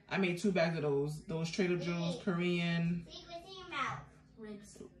 I made 2 bags of those Trader Joe's Korean See what's in your mouth.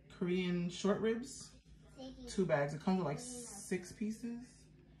 Ribs. Korean short ribs. See. 2 bags. It comes with like 6 pieces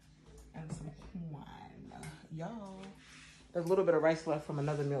and some corn. Y'all. There's a little bit of rice left from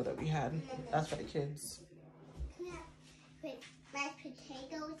another meal that we had. That's for the kids. Can we have mashed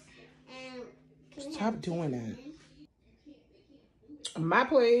potatoes and can we Stop have doing chicken? that. My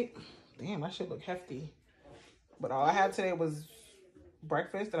plate. Damn, that shit look hefty. But all I had today was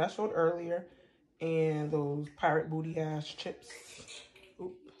breakfast that I showed earlier and those pirate booty ass chips.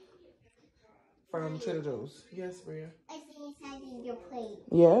 Oop. From Trader Joe's. Yes, Bria. I see inside of your plate.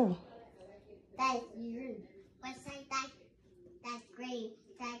 Yeah. That's you. What's like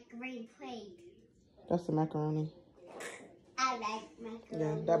that gray plate? That's the macaroni. I like macaroni.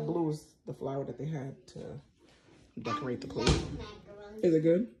 Yeah, that blue is the flour that they had to decorate the plate. I like macaroni. Is it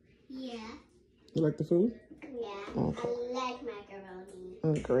good? Yeah. You like the food? Yeah. Okay. I like macaroni.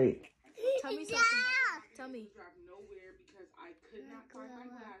 Oh, great. Tell me something. Tell me. Drive nowhere because I could not find my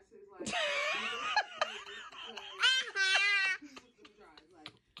glasses.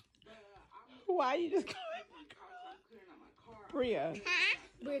 Why you just Bria?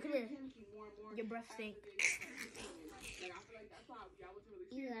 Bria, come here. Your breath stink.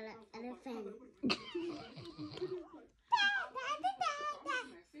 You got an elephant.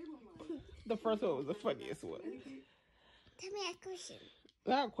 The first one was the funniest one. a question.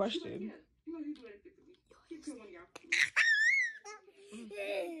 Not a question. Yeah, you know you do anything for me. Keep killing one of y'all. But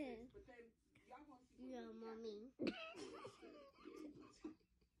then y'all want to see Your mommy.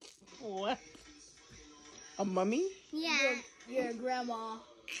 What? A mummy? Yeah. Your grandma.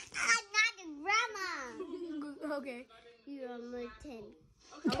 I'm not a grandma. Okay. You're a mutant.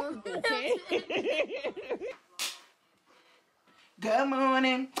 Okay. Good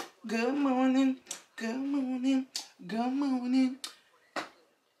morning. Good morning. Good morning. Good morning.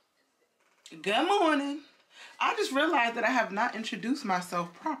 Good morning. I just realized that I have not introduced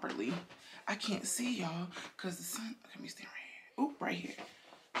myself properly. I can't see y'all because the sun. Let me stand right here. Oop, right here.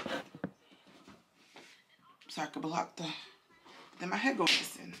 So I could block the. Then my head goes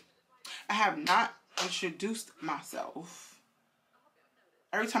missing. I have not introduced myself.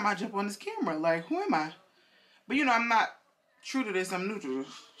 Every time I jump on this camera, like, who am I? But you know, I'm not true to this. I'm new to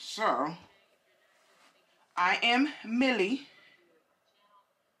this. So, I am Millie.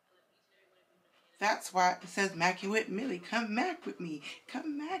 That's why it says Immaculate Millie. Come back with me.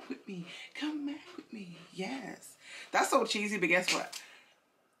 Come back with me. Come back with me. Yes. That's so cheesy, but guess what?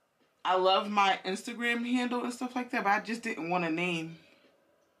 I love my Instagram handle and stuff like that, but I just didn't want to name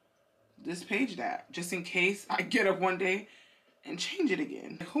this page that. Just in case I get up one day and change it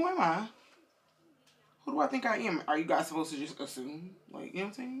again. Like, who am I? Who do I think I am? Are you guys supposed to just assume? Like, you know what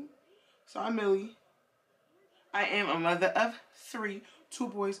I'm saying? So I'm Millie. I am a mother of 3, 2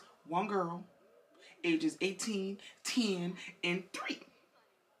 boys, 1 girl. Ages 18, 10, and 3.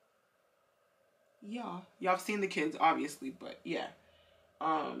 Yeah. Y'all have seen the kids, obviously, but yeah.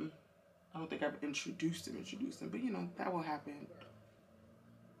 I don't think I've introduced them, but you know, that will happen.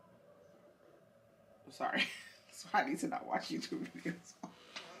 I'm sorry. So I need to not watch YouTube videos.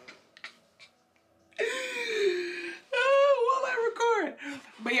 While I record.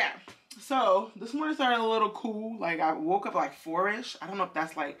 But yeah. So this morning started a little cool. Like I woke up like 4-ish. I don't know if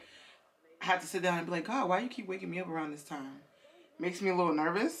that's like, I had to sit down and be like, God, why you keep waking me up around this time? Makes me a little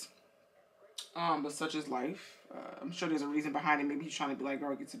nervous. But such is life. I'm sure there's a reason behind it. Maybe he's trying to be like,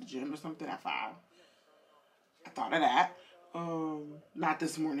 girl, get to the gym or something at 5. I thought of that. Not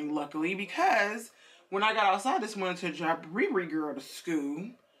this morning, luckily, because when I got outside this morning to drop Riri girl to school,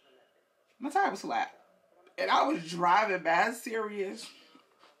 my tire was flat. And I was driving bad serious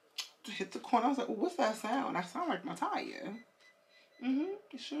to hit the corner. I was like, well, what's that sound? I sound like my tire.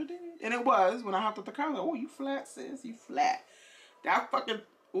 It sure did. And it was. When I hopped up the car, I was like, oh, you flat, sis. You flat. That fucking,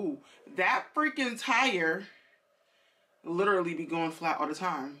 ooh, that freaking tire literally be going flat all the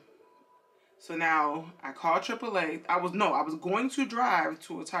time. So now I called AAA. I was going to drive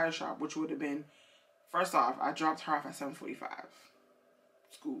to a tire shop, which would have been, first off, I dropped her off at 7:45.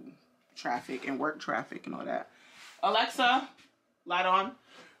 School traffic and work traffic and all that. Alexa, light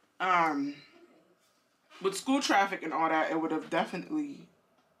on. With school traffic and all that, it would have definitely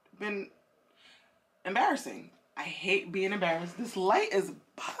been embarrassing. I hate being embarrassed. This light is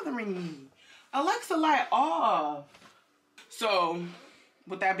bothering me. Alexa, light off. So,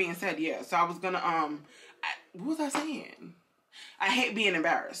 with that being said, yeah. So I was gonna, what was I saying? I hate being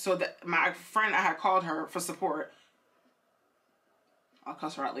embarrassed. So that my friend, I had called her for support. I'll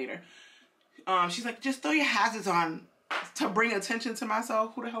cuss her out later. She's like, just throw your hazards on to bring attention to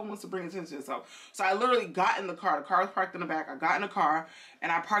myself. Who the hell wants to bring attention to yourself? So I literally got in the car. The car was parked in the back. I got in the car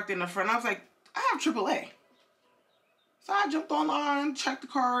and I parked in the front. I was like, I have AAA. So I jumped online, checked the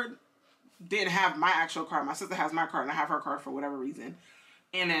card. Didn't have my actual card. My sister has my card and I have her card for whatever reason.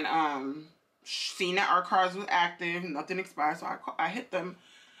 And then seen that our cards was active, nothing expired. So I hit them.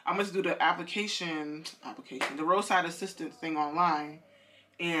 I must do the the roadside assistance thing online.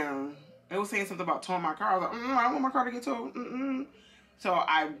 And it was saying something about towing my car. I was like, I don't want my car to get towed. So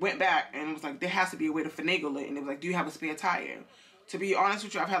I went back and it was like, there has to be a way to finagle it. And it was like, do you have a spare tire? To be honest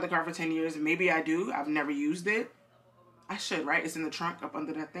with you, I've had the car for 10 years. Maybe I do. I've never used it. I should, right? It's in the trunk up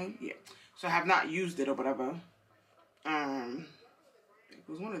under that thing. Yeah. So I have not used it or whatever. It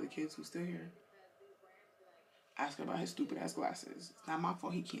was one of the kids who's still here. Asking about his stupid ass glasses. It's not my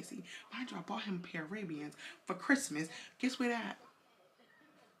fault he can't see. Mind you, I bought him a pair of Ray-Bans for Christmas. Guess where that?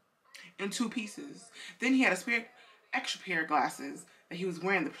 In 2 pieces. Then he had a spare extra pair of glasses that he was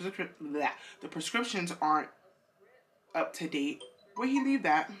wearing. The prescriptions aren't up to date. Where'd he leave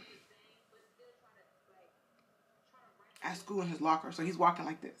that? At school in his locker. So he's walking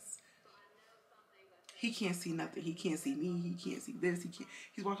like this. He can't see nothing. He can't see me. He can't see this.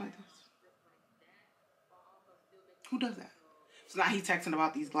 He's walking like this. Who does that? So now he's texting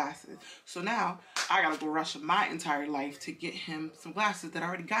about these glasses. So now I gotta go rush my entire life to get him some glasses that I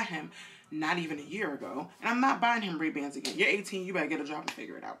already got him not even a year ago. And I'm not buying him Ray-Bans again. You're 18, you better get a job and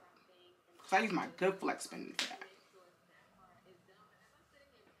figure it out. Because I use my good flex spending for that.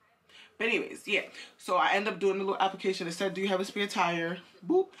 But anyways, yeah. So I ended up doing a little application. It said, do you have a spare tire?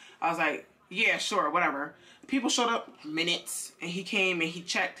 Boop. I was like, yeah, sure, whatever. People showed up minutes, and he came and he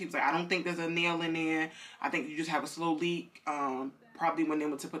checked. He was like, I don't think there's a nail in there. I think you just have a slow leak. Probably when they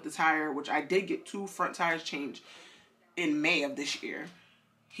went to put the tire, which I did get 2 front tires changed in May of this year.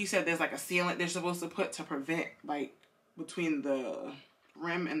 He said there's like a sealant they're supposed to put to prevent, like, between the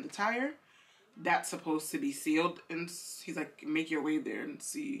rim and the tire. That's supposed to be sealed. And he's like, make your way there and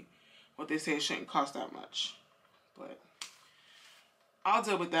see what they say. It shouldn't cost that much. But I'll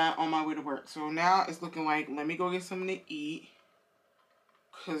deal with that on my way to work. So now it's looking like, let me go get something to eat.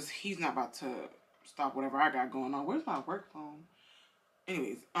 Because he's not about to stop whatever I got going on. Where's my work phone?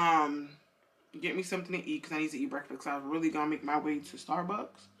 Anyways, get me something to eat because I need to eat breakfast. I was really going to make my way to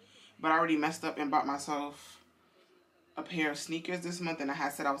Starbucks. But I already messed up and bought myself a pair of sneakers this month. And I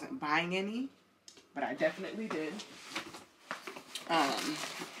had said I wasn't buying any. But I definitely did.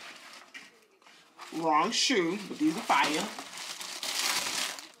 Wrong shoe. But these are fire.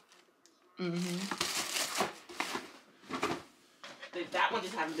 That one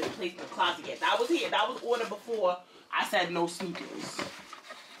just hasn't been placed in the closet yet. That was here. That was ordered before I said no sneakers.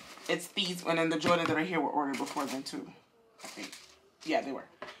 It's these, and then the Jordans that are here were ordered before then too. I think. Yeah, they were.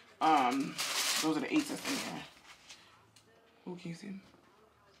 Those are the 8s that's in there. Who can you see them?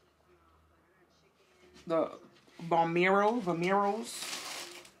 The Vomero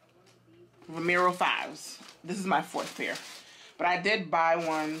 5s. This is my 4th pair. But I did buy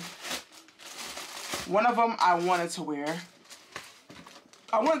one. One of them I wanted to wear.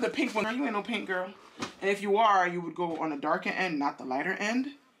 I wanted the pink one. You ain't no pink girl. And if you are, you would go on the darker end, not the lighter end.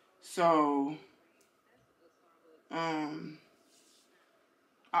 So, I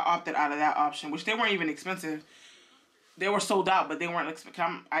opted out of that option, which they weren't even expensive. They were sold out, but they weren't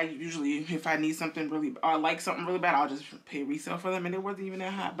expensive. I usually, if I need something really, or like something really bad, I'll just pay resale for them, and it wasn't even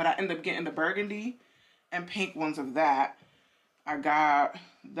that hot. But I ended up getting the burgundy and pink ones of that. I got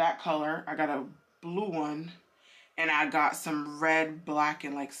that color. I got a blue one. And I got some red, black,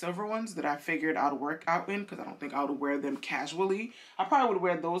 and like silver ones that I figured I'd work out in because I don't think I would wear them casually. I probably would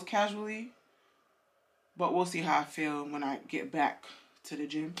wear those casually. But we'll see how I feel when I get back to the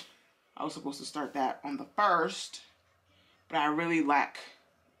gym. I was supposed to start that on the 1st. But I really lack.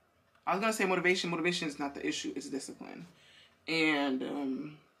 I was going to say motivation. Motivation is not the issue. It's discipline. And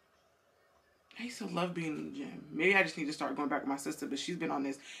I used to love being in the gym. Maybe I just need to start going back with my sister. But she's been on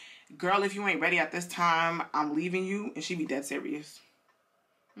this. Girl, if you ain't ready at this time, I'm leaving you. And she be dead serious.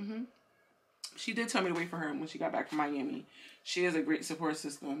 She did tell me to wait for her when she got back from Miami. She has a great support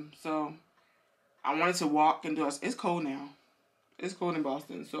system. So, I wanted to walk and do it. It's cold now. It's cold in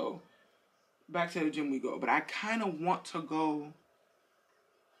Boston. So, back to the gym we go. But I kind of want to go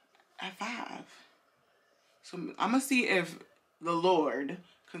at 5. So, I'm going to see if the Lord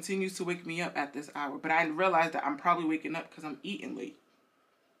continues to wake me up at this hour. But I realized that I'm probably waking up because I'm eating late.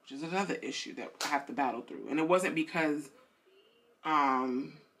 Which is another issue that I have to battle through. And it wasn't because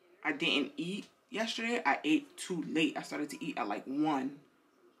I didn't eat yesterday. I ate too late. I started to eat at like 1.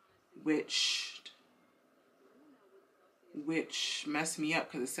 Which messed me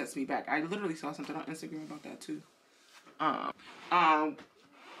up because it sets me back. I literally saw something on Instagram about that too.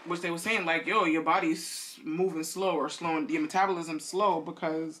 Which they were saying like, yo, your body's moving slow or slowing. Your metabolism's slow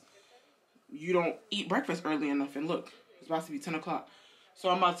because you don't eat breakfast early enough. And look, it's about to be 10 o'clock. So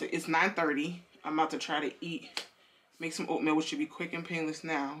it's 9:30. I'm about to try to eat, make some oatmeal, which should be quick and painless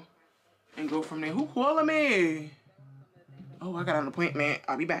now, and go from there. Who calling me? Oh, I got an appointment.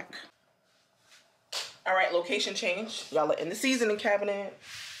 I'll be back. All right, location change. Y'all are in the seasoning cabinet.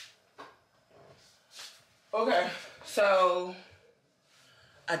 Okay, so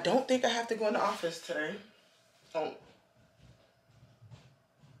I don't think I have to go in the office today. Oh.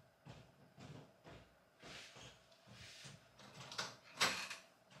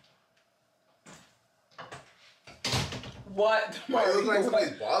 What? Why you look like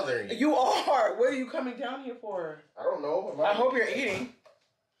somebody's bothering you? You are. What are you coming down here for? I don't know. I hope you're eating.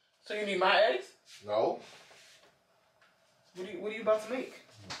 So you need my eggs? No. What are you about to make?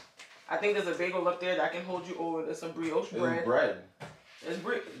 I think there's a bagel up there that can hold you over. There's some brioche bread. There's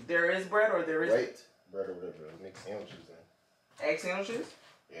bread. There is bread or there is... Right. Bread or whatever. Make sandwiches then. Egg sandwiches?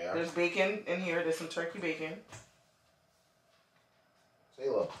 Yeah. There's bacon in here. There's some turkey bacon.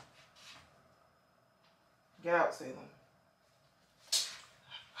 Salem. Get out, Salem.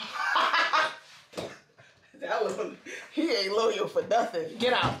 That was... He ain't loyal for nothing.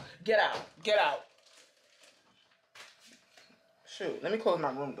 Get out. Get out. Get out. Shoot. Let me close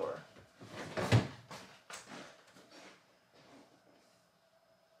my room door.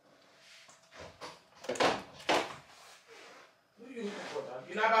 What are you looking for, dog?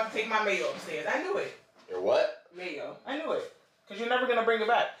 You're not about to take my mayo upstairs. I knew it. Your what? Mayo. I knew it. Because you're never going to bring it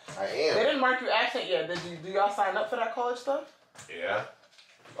back. I am. They didn't mark you absent yet. Do y'all sign up for that college stuff? Yeah.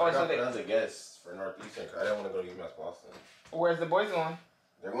 Oh, I so got they... put as a guest for Northeastern because I didn't want to go to UMass Boston. Where's the boys going?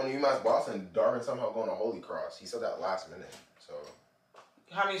 They're going to UMass Boston. Darwin somehow going to Holy Cross. He said that last minute. So.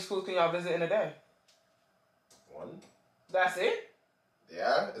 How many schools can y'all visit in a day? 1. That's it?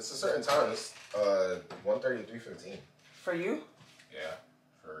 Yeah, it's a certain time. It's 1:30 to 3:15. For you? Yeah,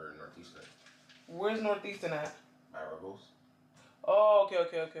 for Northeastern. Where's Northeastern at? By Ruggles. Oh,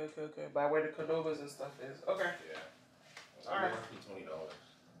 okay. By where the Cordovas and stuff is. Okay. Yeah. All right. $20.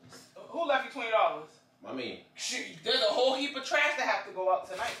 Who left you $20? Mommy. Shoot, there's a whole heap of trash that have to go out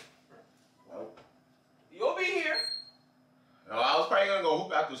tonight. Nope. You'll be here. No, I was probably gonna go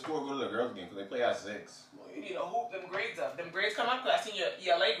hoop after school and go to the girls' game because they play at 6. Well, you need to hoop them grades up. Them grades come up because I seen your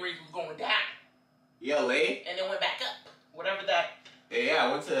ELA grades was going down. ELA? And then went back up. Whatever that.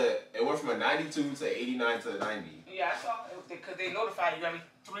 Yeah, it went from a 92 to 89 to 90. Yeah, I saw it because they notify you every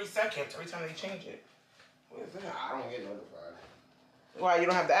 3 seconds every time they change it. What is that? I don't get notified. Why, you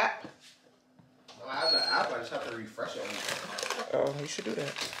don't have the app? No, I have the app. I just have to refresh it. Oh, you should do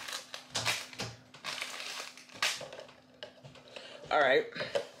that. All right.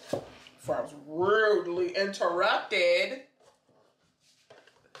 Before I was rudely interrupted.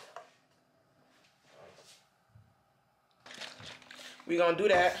 We gonna do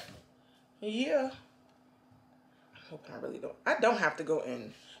that. Yeah. I'm hoping I don't have to go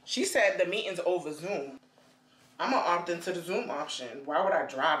in. She said the meeting's over Zoom. I'm gonna opt into the Zoom option. Why would I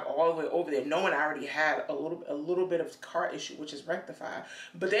drive all the way over there knowing I already had a little bit of car issue, which is rectified?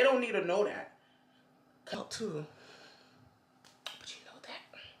 But they don't need to know that. Come too. But you know that.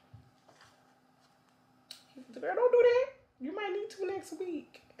 Girl, don't do that. You might need to next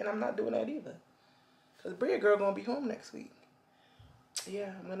week. And I'm not doing that either. Because Bria girl gonna be home next week.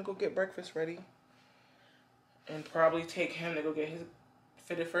 Yeah, I'm gonna go get breakfast ready. And probably take him to go get his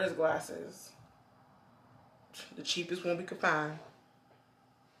fitted for his glasses. The cheapest one we could find.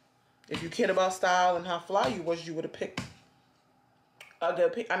 If you cared about style and how fly you was, you would have picked a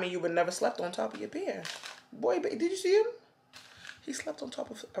good pair. I mean, you would never slept on top of your pair. Boy, did you see him? He slept on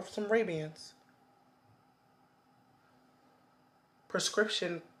top of some Ray-Bans.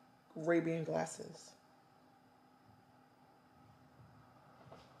 Prescription Ray-Ban glasses.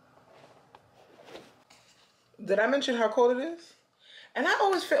 Did I mention how cold it is? And I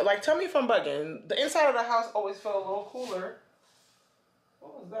always feel like, tell me if I'm bugging. The inside of the house always felt a little cooler.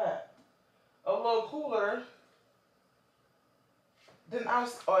 What was that? A little cooler. Then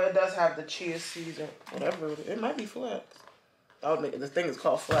it does have the chia seeds or whatever. It might be Flex. This thing is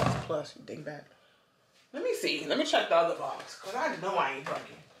called Flex Plus, you dingbat. Let me see. Let me check the other box. Because I know I ain't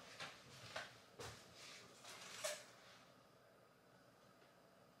bugging.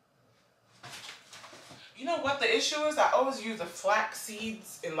 You know what the issue is? I always use the flax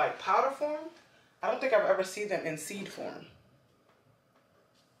seeds in like powder form. I don't think I've ever seen them in seed form.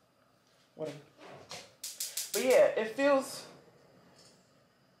 Whatever. But yeah, it feels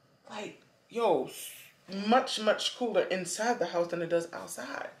like, yo, much cooler inside the house than it does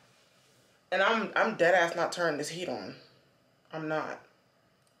outside. And I'm dead ass not turning this heat on. I'm not.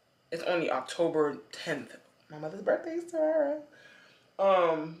 It's only October 10th. My mother's birthday is tomorrow.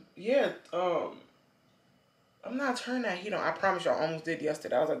 I'm not turning that heat on. I promise you, I almost did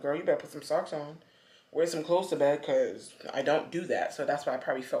yesterday. I was like, girl, you better put some socks on. Wear some clothes to bed, because I don't do that. So that's why I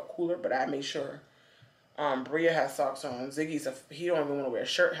probably felt cooler, but I made sure. Bria has socks on. Ziggy's, he don't even want to wear a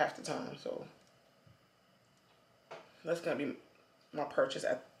shirt half the time, so. That's going to be my purchase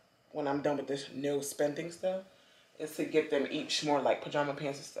when I'm done with this no spending stuff. Is to get them each more like pajama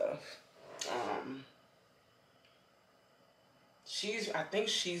pants and stuff. I think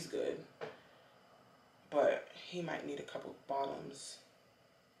she's good. But he might need a couple bottoms.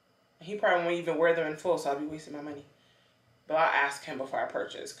 He probably won't even wear them in full, so I'll be wasting my money. But I'll ask him before I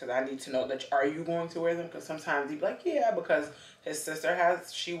purchase, because I need to know that, are you going to wear them? Because sometimes he'd be like, yeah, because his sister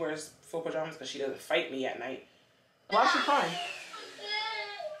she wears full pajamas because she doesn't fight me at night. Why is she crying?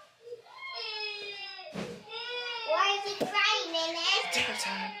 Why is he crying, Nene? Dinner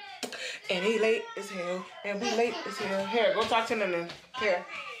time. And he late as hell. And we late as hell. Here, go talk to Nene. Here.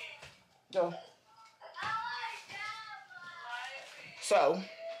 Go. So,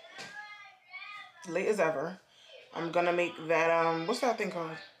 late as ever, I'm gonna make that, what's that thing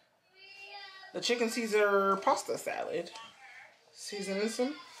called? The chicken Caesar pasta salad. Seasoning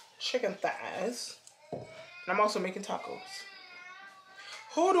some chicken thighs. And I'm also making tacos.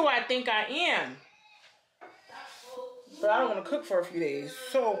 Who do I think I am? But I don't want to cook for a few days.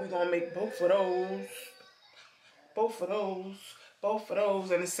 So, we're gonna make both of those. both of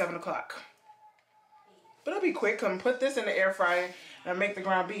those, and it's 7 o'clock. But it'll be quick. I'm put this in the air fryer and I make the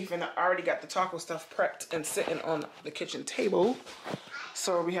ground beef, and I already got the taco stuff prepped and sitting on the kitchen table.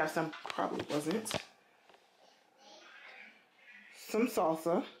 So we have some, probably wasn't, some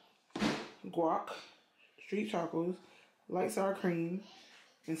salsa, guac, street tacos, light sour cream,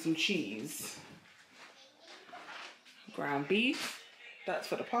 and some cheese. Ground beef, that's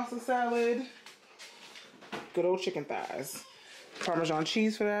for the pasta salad. Good old chicken thighs. Parmesan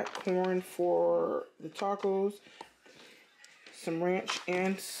cheese for that, corn for the tacos, some ranch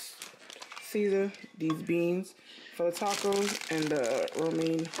and Caesar, these beans for the tacos, and the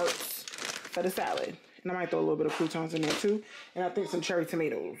romaine hearts for the salad. And I might throw a little bit of croutons in there too, and I think some cherry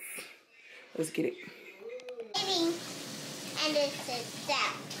tomatoes. Let's get it. And this is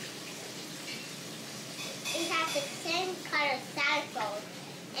that. It has the same color salad bowl,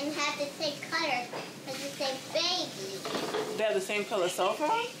 and it has the same color as the same baby. They have the same color cell phone?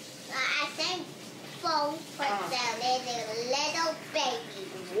 I think bowl for salad, the little baby.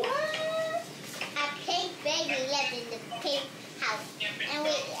 What? A pink baby lived in the pink house, and we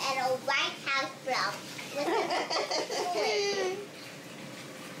at a white house block with a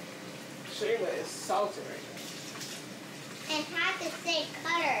Shayla is salty right and had the same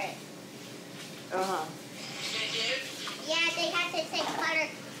color. now. Yeah, they had the same color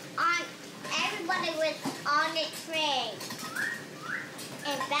on. Everybody was on the train,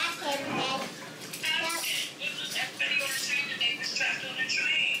 and back in that. Everybody on the train, and they was trapped on the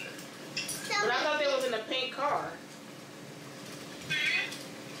train. So But I thought they was in a pink car.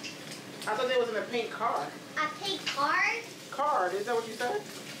 I thought they was in a pink car. a pink car. Car, is that what you said?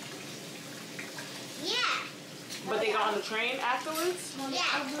 Yeah. But they got on the train afterwards? Yeah.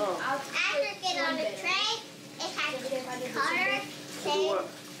 Oh. After get on the train, it had the color, Do same, what?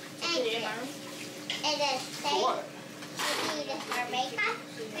 and then For same. what? She did her makeup,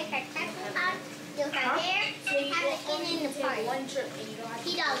 make her textbook on, do her hair, have it in the party. One trip and you don't have to.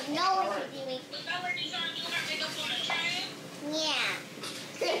 She don't know what she's doing. Was that where Dijon do her makeup on the train? Yeah.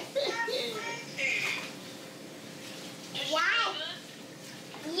 Why?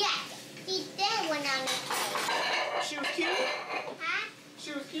 Yes, she did when on the train. She was cute? Huh?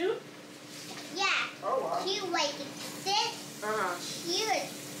 She was cute? Yeah. Oh, wow. She like this Uh-huh. cute.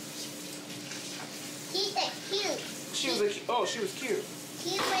 She's a cute. She was she was cute.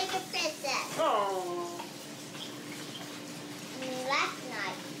 She's like a princess. Oh. Last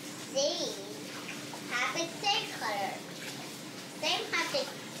night, see, have the same color. Same have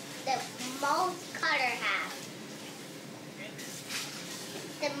the most color have.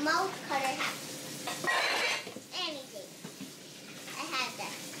 The most color have. Anything. I have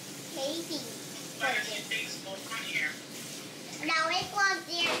that crazy version. Now it goes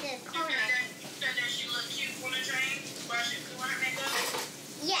there in the corner. That she look cute on the train while she do her makeup?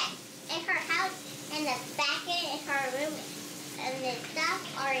 Yes, in her house, in the back in her room, and the stuff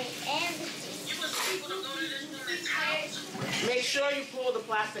are in everything. You was able to go to this woman's house? Make sure you pull the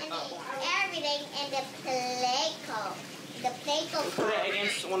plastic And up. everything in the Play-Doh. The Play-Doh. Put it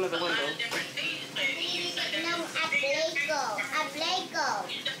against one of the windows. Different things, baby. You said that No, it was a Play-Doh. A Play-Doh.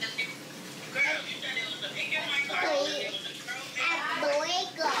 You said that girl, you said it was a pink and white car. Please. It was a girl A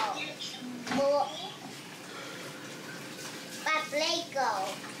Play-Doh. A Play-Doh.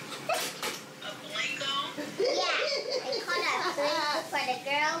 a Blanco. Yeah, they call it a Play-Doh for the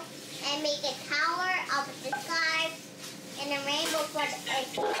girl and make a tower up the sky and a rainbow for the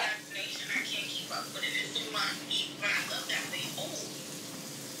That's the fascination. I can't keep up with it. It's too much. But I love that thing. Ooh.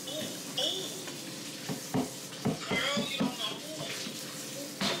 Ooh. Ooh. Girl, you don't know who.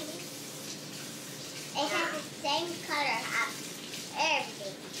 It has the same color as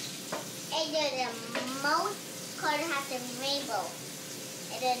everything. And the most color has the rainbow.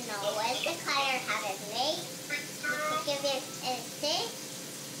 I don't know what the color has it made. Give it a six.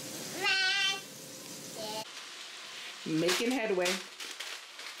 Making headway.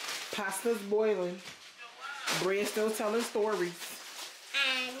 Pasta's boiling. Bread's still telling stories.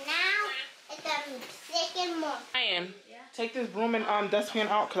 And now it's a second more. Ryan, take this broom and dustpan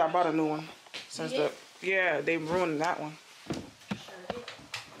out because I bought a new one. Since they ruined that one.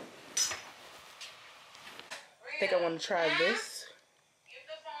 I think I want to try this Give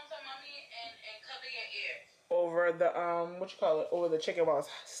the phone to mommy and cover your ears. over the what you call it, over the chicken while it's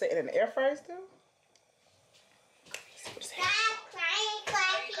sitting in the air fryer still. Stop crying,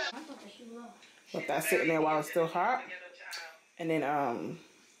 Clappy. Let that sitting there while it's still hot, and then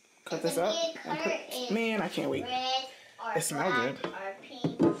cut this up. And put, man, I can't wait. Red or It smells black good. or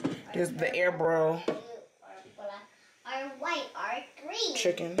pink. There's the air bro Blue or black or white or green.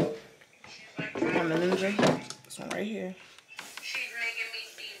 chicken on the Ninja. This one right here. She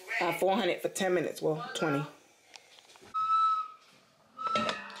 400 for 10 minutes. Well, 20.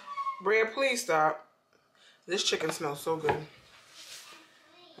 Bria, please stop. This chicken smells so good.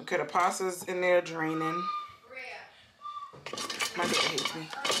 Okay, the pasta's in there draining. My daughter hates me.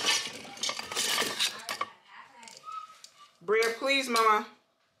 Bria, please, mama.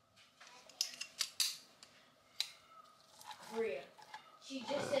 Bria, she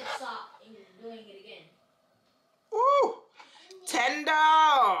just said stop and you're doing it again. Ooh, tender.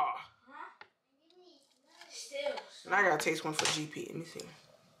 Huh? Still. And I gotta taste one for GP. Let me see.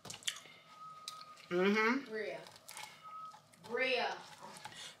 Mm-hmm. Bria.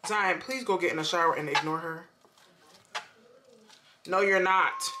 Zion, please go get in the shower and ignore her. No, you're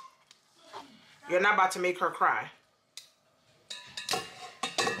not. You're not about to make her cry. Mommy,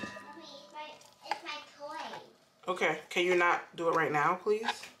 it's my toy. Okay, can you not do it right now, please?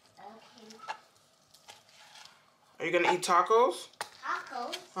 Okay. Are you gonna eat tacos?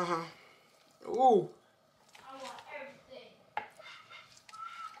 Tacos? Uh-huh. Ooh. I want everything.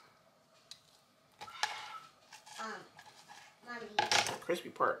 Mommy. Crispy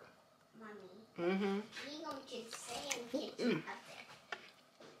part. Mommy. Mm-hmm. We going to the same kitchen up there.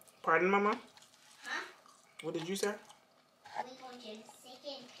 Pardon, mama? Huh? What did you say? We going to the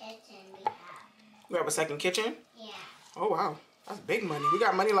second kitchen we have. You have a second kitchen? Yeah. Oh, wow. That's big money. We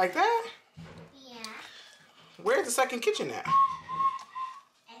got money like that? Yeah. Where's the second kitchen at?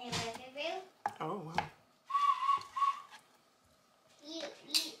 And the living room. Oh, wow. We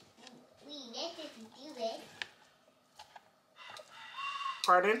needed to do it.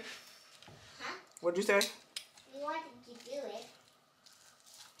 Pardon? Huh? What'd you say? We wanted to do it.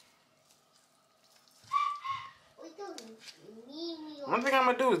 We don't need One thing I'm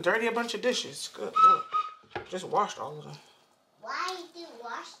gonna do is dirty a bunch of dishes. Good Lord. Just washed all of them. Why did you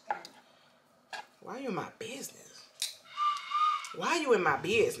wash them? Why are you in my business? Why are you in my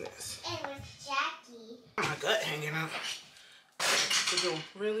business? It was Jackie. My gut hanging out. What you doing?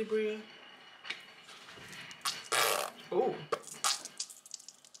 Really, Bria? Ooh.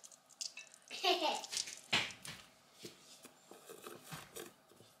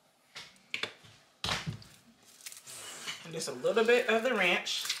 And just a little bit of the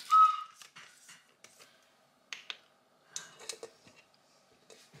ranch.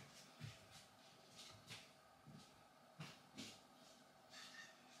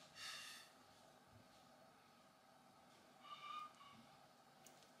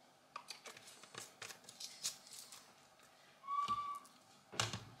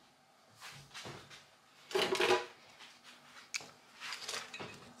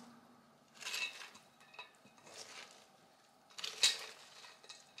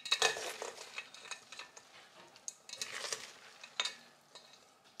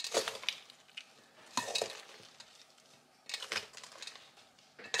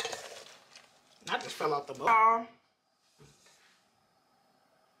 I just fell off the boat.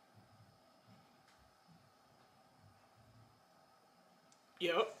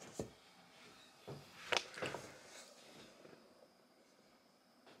 Yep.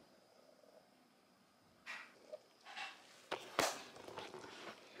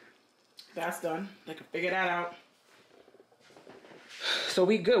 That's done. They can figure that out. So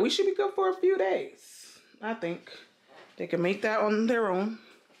we good. We should be good for a few days. I think they can make that on their own.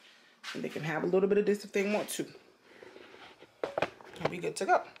 And they can have a little bit of this if they want to. And be good to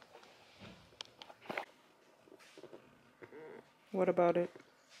go. What about it?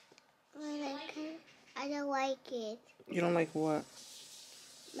 I don't like it. You don't like what?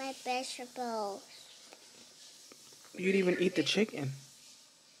 My vegetables. You'd even eat the chicken.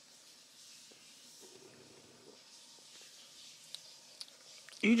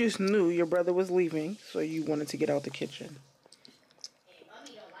 You just knew your brother was leaving, so you wanted to get out the kitchen. Hey,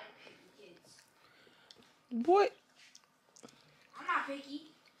 mommy don't like picky kids. What? I'm not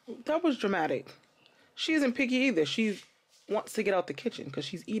picky. That was dramatic. She isn't picky either. She wants to get out the kitchen because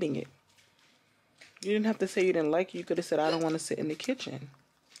she's eating it. You didn't have to say you didn't like it. You could have said, I don't want to sit in the kitchen.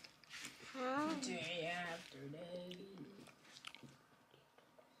 Day after day.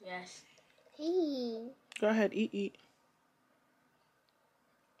 Yes. Hey. Go ahead, eat.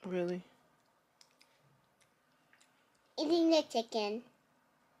 Really? Eating the chicken.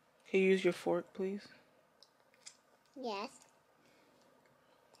 Can you use your fork, please? Yes.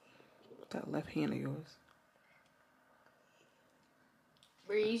 That left hand of yours.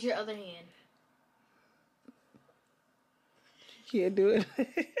 Bria, use your other hand. You can't do it.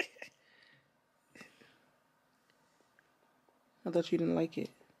 I thought you didn't like it.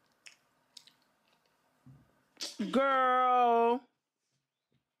 Girl!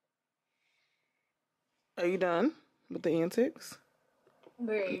 Are you done with the antics?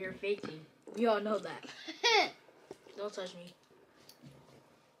 Bro, you're faking. We all know that. Don't touch me.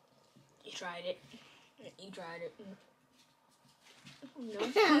 You tried it. You tried it. No,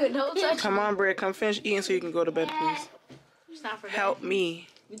 don't touch Come me. on, Brett. Come finish eating so you can go to bed, please. It's not for bed. Help me.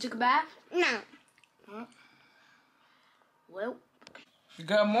 You took a bath? No. Huh? Well.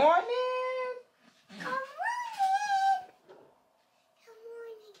 Good morning. Good morning. Good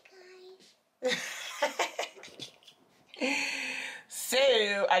morning, guys.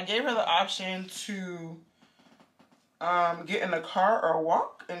 So I gave her the option to get in the car or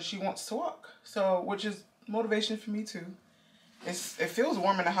walk, and she wants to walk. So, which is motivation for me too. It feels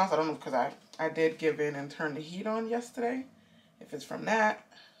warm in the house. I don't know, because I did give in and turn the heat on yesterday. If it's from that,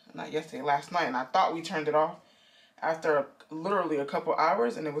 not yesterday, last night, and I thought we turned it off after literally a couple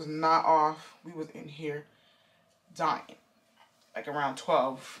hours, and it was not off. We was in here dying, like around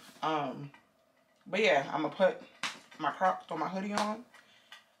 12. But yeah, I'm gonna put my Crocs, throw my hoodie on,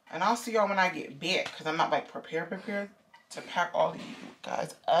 and I'll see y'all when I get back, because I'm not like prepared to pack all these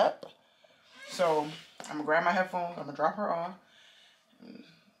guys up. So I'm gonna grab my headphones, I'm gonna drop her off, and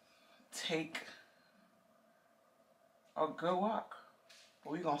take a good walk.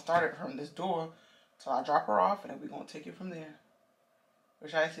 But we're gonna start it from this door till I drop her off, and then we're gonna take it from there.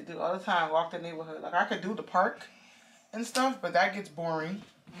 Which I used to do all the time, walk the neighborhood. Like, I could do the park and stuff, but that gets boring.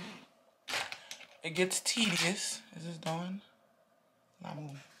 It gets tedious. Is this done? Not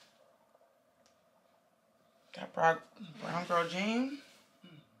moving. That brown girl jean.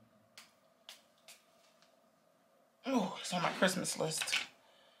 Oh, it's on my Christmas list.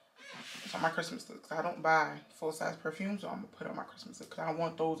 It's on my Christmas list, because I don't buy full-size perfume, so I'm going to put it on my Christmas list, because I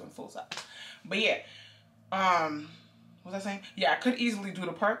want those in full size. But yeah, what was I saying? Yeah, I could easily do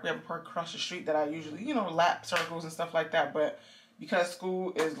the park. We have a park across the street that I usually, you know, lap circles and stuff like that. But because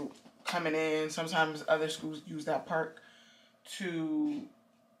school is coming in, sometimes other schools use that park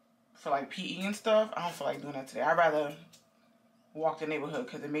for like PE and stuff. I don't feel like doing that today. I'd rather walk the neighborhood,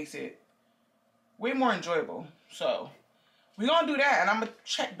 because it makes it way more enjoyable. So we're going to do that, and I'm going to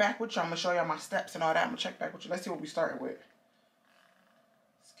check back with you. I'm going to show y'all my steps and all that. I'm going to check back with you. Let's see what we started with.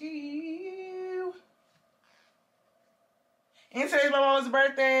 Skew. And today's my mama's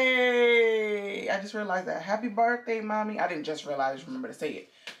birthday. I just realized that. Happy birthday, mommy. I didn't just realize, just remember to say it.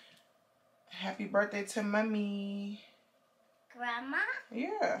 Happy birthday to mommy. Grandma?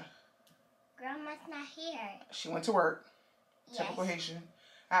 Yeah. Grandma's not here. She went to work. Yes. Typical Haitian.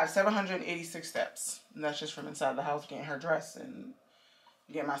 I have 786 steps. And that's just from inside the house, getting her dressed and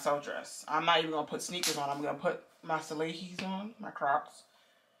getting myself dressed. I'm not even going to put sneakers on. I'm going to put my Salehis on, my Crocs.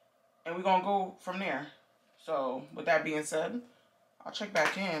 And we're going to go from there. So, with that being said, I'll check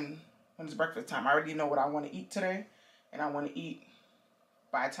back in when it's breakfast time. I already know what I want to eat today. And I want to eat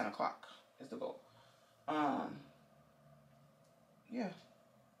by 10 o'clock is the goal. Yeah.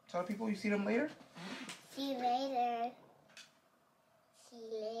 Tell people you see them later. See you later. See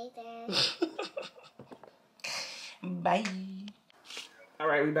you later. Bye.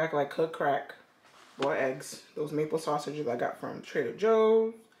 Alright, we back like cooked crack. Boiled eggs. Those maple sausages I got from Trader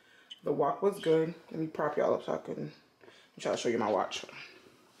Joe's. The walk was good. Let me prop y'all up so I can try to show you my watch.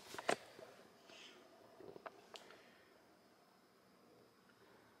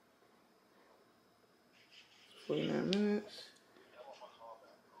 49 minutes.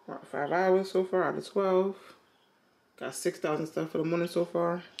 About 5 hours so far out of 12. Got 6,000 stuff for the morning so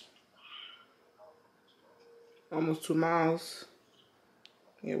far. Almost 2 miles.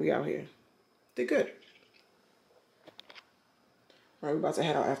 Yeah, we out here. Did good. Alright, we're about to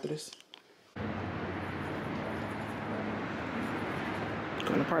head out after this.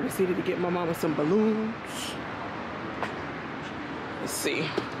 Going to Party City to get my mama some balloons. Let's see.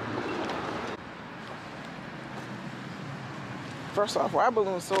 First off, why are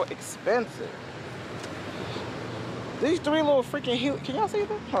balloons so expensive? These 3 little freaking helium. Can y'all see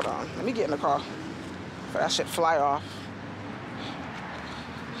them? Hold on. Let me get in the car before that shit fly off.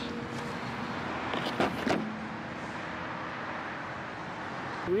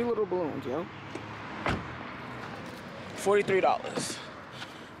 Three little balloons, yo. $43.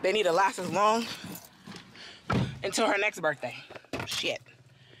 They need to last as long until her next birthday. Shit.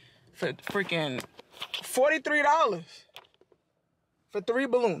 For freaking $43 for 3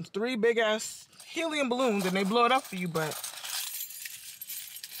 balloons. 3 big ass helium balloons, and they blow it up for you, but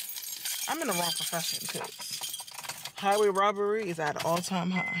I'm in the wrong profession because highway robbery is at an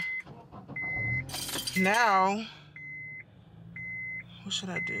all-time high. Now, what should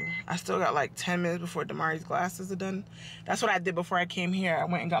I do? I still got like 10 minutes before Damari's glasses are done. That's what I did before I came here. I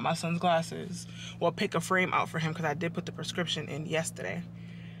went and got my son's glasses. Well, pick a frame out for him because I did put the prescription in yesterday.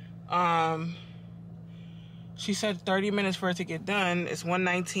 She said 30 minutes for it to get done. It's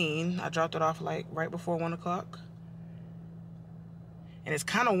 1:19. I dropped it off like right before 1 o'clock. And it's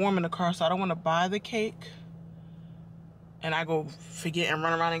kind of warm in the car, so I don't want to buy the cake. And I go forget and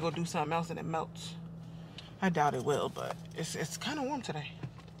run around and go do something else and it melts. I doubt it will, but it's kind of warm today.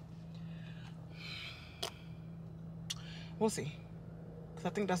 We'll see. Because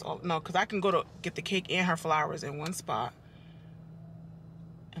I think that's all. No, because I can go to get the cake and her flowers in one spot.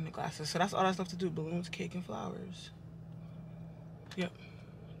 And the glasses. So that's all that's left to do. Balloons, cake, and flowers. Yep.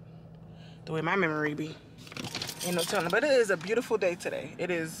 The way my memory be. Ain't no telling. But it is a beautiful day today. It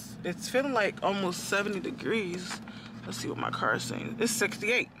is. It's feeling like almost 70 degrees. Let's see what my car is saying. It's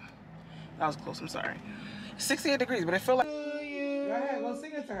 68. That was close. I'm sorry. 68 degrees, but it feel like. To you. Go ahead. Go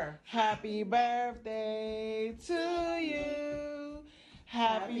sing it to her. Happy birthday to you.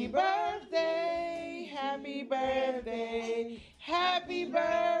 Happy birthday. Happy birthday. Happy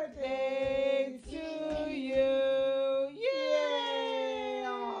birthday to you. Yeah.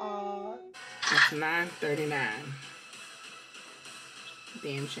 Aww. It's 9:39.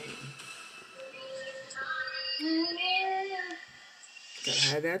 Damn shame. Gotta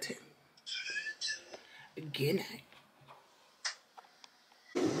have that too. Good night.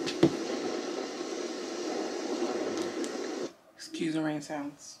 Excuse the rain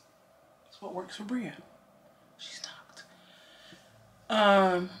sounds. That's what works for Bria. She's knocked.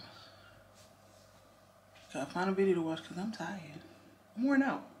 Gotta find a video to watch because I'm tired. I'm worn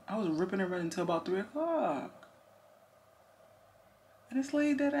out. I was ripping and running until about 3 o'clock. And this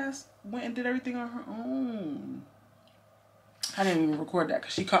lady dead ass went and did everything on her own. I didn't even record that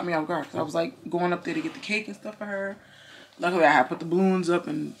because she caught me off guard. Cause I was like going up there to get the cake and stuff for her. Luckily, I had put the balloons up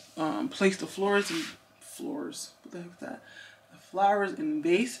and placed the floors. What the heck is that? The flowers in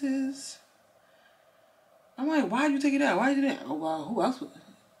vases. I'm like, why'd you take it out? Why did you do that? Oh, well, who else would?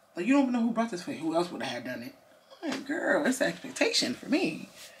 Like, you don't even know who brought this for you. Who else would have done it? I'm like, girl, it's an expectation for me.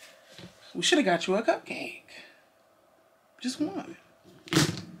 We should have got you a cupcake. Just one.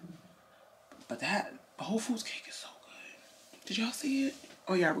 But that Whole Foods cake is so good. Did y'all see it?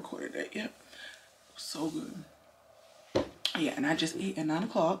 Oh yeah, I recorded it. Yep. So good. Yeah, and I just ate at 9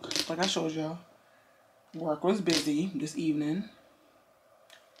 o'clock, like I showed y'all. Work was busy this evening.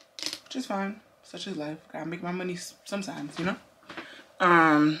 Which is fine. Such is life. Gotta make my money sometimes, you know?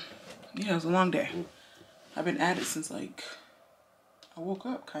 Yeah, it was a long day. I've been at it since like I woke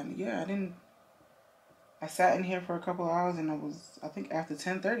up kinda. Yeah, I sat in here for a couple of hours and I think after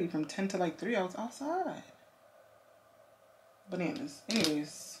 10:30, from 10 to like 3, I was outside. Bananas.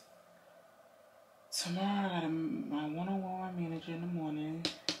 Anyways, tomorrow I got my one-on-one manager in the morning.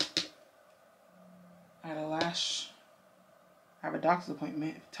 I have a doctor's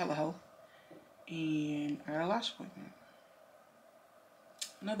appointment, telehealth, and I got a lash appointment.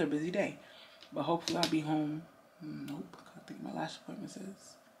 Another busy day, but hopefully I'll be home. Nope, I think my lash appointment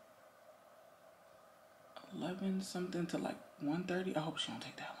says 11 something to like 1:30. I hope she don't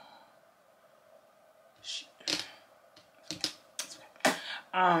take that long. Shit. It's okay.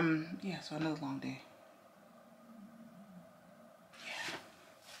 Yeah, so another long day. Yeah.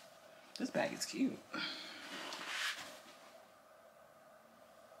 This bag is cute.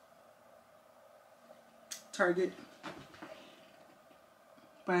 Target.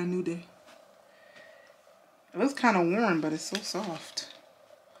 Buy a new day. It looks kind of warm, but it's so soft.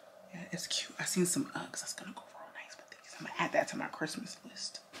 Yeah, it's cute. I seen some Uggs. That's gonna go real nice with these. I'm gonna add that to my Christmas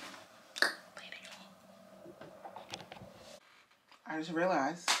list. Later, y'all. I just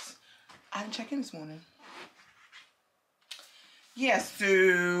realized I didn't check in this morning. Yes,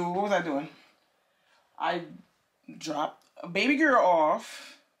 so what was I doing? I dropped a baby girl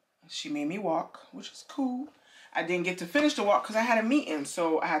off. She made me walk, which is cool. I didn't get to finish the walk because I had a meeting,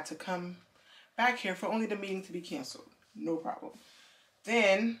 so I had to come back here for only the meeting to be canceled. No problem.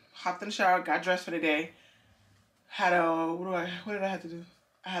 Then hopped in the shower, got dressed for the day. Had a what did I have to do?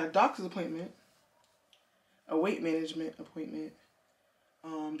 I had a doctor's appointment, a weight management appointment,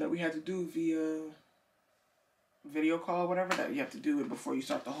 that we had to do via video call or whatever, that you have to do it before you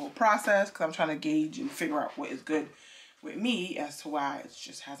start the whole process, because I'm trying to gauge and figure out what is good with me as to why it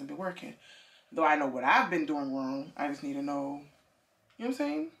just hasn't been working. Though I know what I've been doing wrong, I just need to know, you know what I'm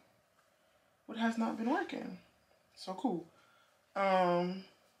saying? What has not been working. So cool.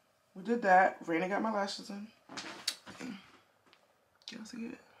 We did that. Raina got my lashes in. Y'all see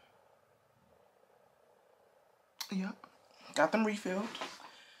it? Yep. Got them refilled.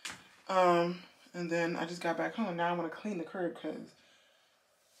 And then I just got back home. Now I want to clean the curb because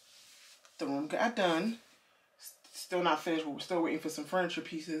the room got done. Still not finished. We're still waiting for some furniture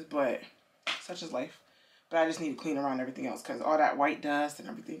pieces, but such is life. But I just need to clean around everything else because all that white dust and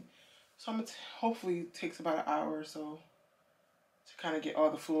everything. So I'm gonna hopefully it takes about an hour or so to kind of get all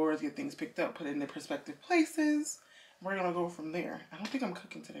the floors, get things picked up, put it in their prospective places. We're gonna go from there. I don't think I'm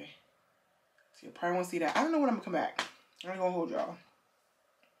cooking today. So you probably won't see that. I don't know when I'm gonna come back. I ain't gonna hold y'all.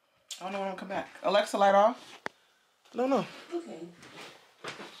 I don't know when I'm gonna come back. Alexa, light off. I don't know. Okay.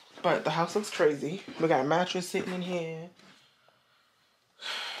 But the house looks crazy. We got a mattress sitting in here.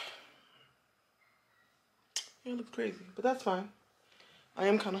 It looks crazy, but that's fine. I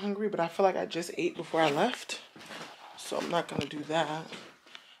am kind of hungry, but I feel like I just ate before I left. So I'm not gonna do that.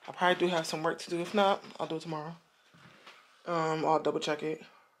 I probably do have some work to do. If not, I'll do it tomorrow. I'll double check it.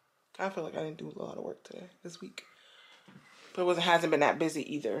 I feel like I didn't do a lot of work today, this week. But it hasn't been that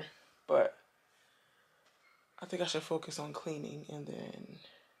busy either. But I think I should focus on cleaning and then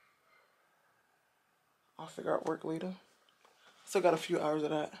I'll figure out work later. Still got a few hours of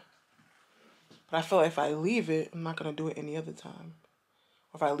that. But I feel like if I leave it, I'm not gonna do it any other time.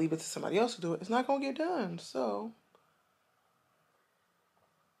 Or if I leave it to somebody else to do it, it's not gonna get done. So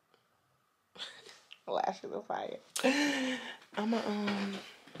lashes are fire. I'm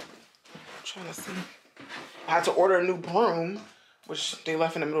trying to see. I had to order a new broom, which they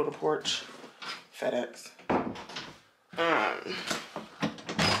left in the middle of the porch. FedEx.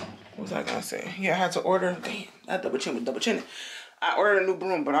 What was I gonna say? Yeah, I had to order. Damn, that double chin was double chinning. I ordered a new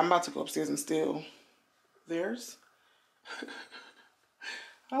broom, but I'm about to go upstairs and steal theirs.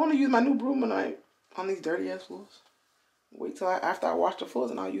 I want to use my new broom tonight on these dirty ass floors. Wait till after I wash the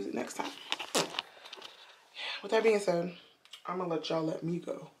floors and I'll use it next time. Yeah. With that being said, I'm gonna let y'all let me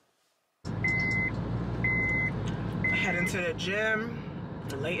go. Heading to the gym.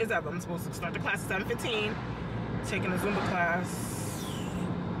 Late as ever. I'm supposed to start the class at 7:15. Taking a Zumba class.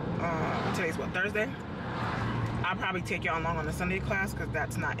 Today's what, Thursday? I'll probably take y'all along on the Sunday class because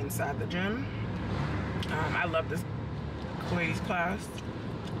that's not inside the gym. I love this Chloe's class.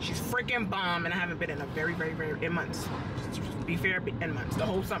 She's freaking bomb, and I haven't been in a very in months. Just to be fair, in months. The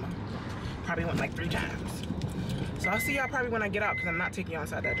whole summer. Probably went like 3 times. So I'll see y'all probably when I get out because I'm not taking y'all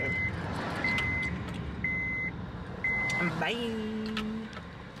inside that gym. Bye.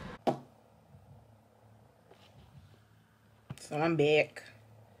 So I'm back.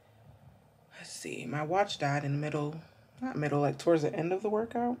 Let's see. My watch died in the middle. Not middle, like towards the end of the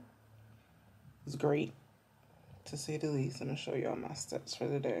workout. It was great, to say the least. I'm going to show y'all my steps for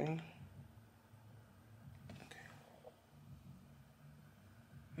the day. Okay.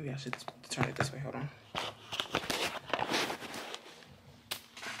 Maybe I should turn it this way. Hold on.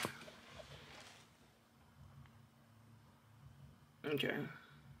 Okay.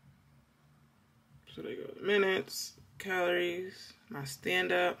 So there you go. Minutes, calories, my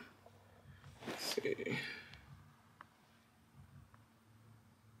stand up. Let's see.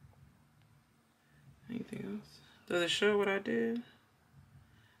 Anything else? Does it show what I did?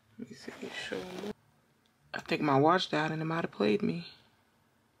 Let me see. Show more. I think my watch died and it might have played me.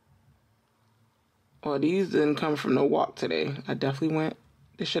 Well, these didn't come from no walk today. I definitely went.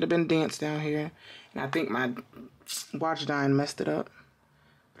 There should have been dance down here. And I think my watch dying messed it up.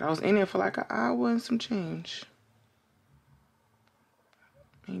 But I was in there for like an hour and some change.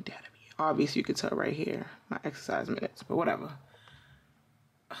 Ain't that obvious? You can tell right here. My exercise minutes. But whatever.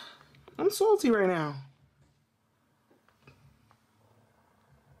 I'm salty right now.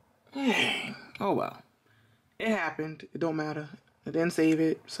 Dang. Oh well. It happened. It don't matter. I didn't save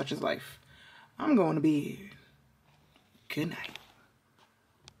it. Such is life. I'm going to bed. Good night.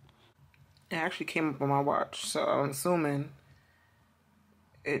 It actually came up on my watch, so I'm assuming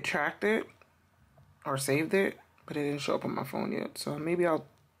it tracked it or saved it, but it didn't show up on my phone yet. So maybe I'll...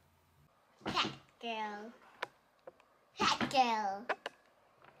 Fat girl. Fat girl.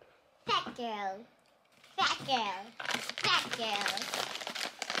 Fat girl. Fat girl. Fat girl.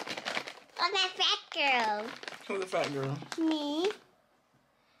 Oh, that fat girl. Who's the fat girl? Me.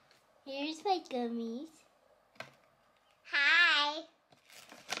 Here's my gummies. Hi.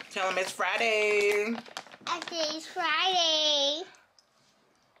 Tell him it's Friday. Today's Friday.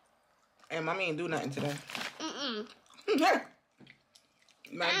 Hey, mommy ain't do nothing today. Mm-mm.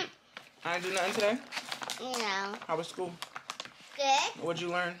 I didn't do nothing today? No. How was school? Good. What'd you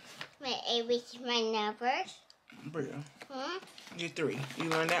learn? My ABCs, my numbers. Bria. Hmm? You're 3. You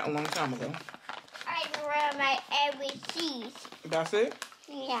learned that a long time ago. I learned my ABCs. That's it?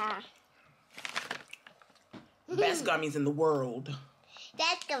 Yeah. Best gummies in the world.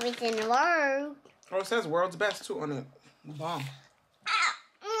 That's gummies in the world. Oh, it says world's best too on it. Bomb. Ah.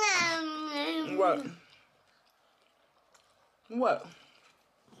 What? What?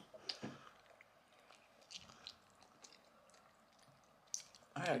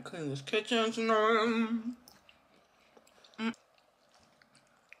 I gotta clean this kitchen tonight.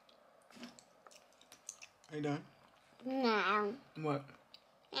 Are you done? No. What?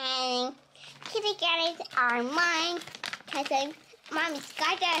 And kindergartens are mine because Mommy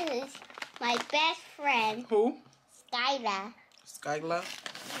Skylar is my best friend. Who? Skylar. Skylar?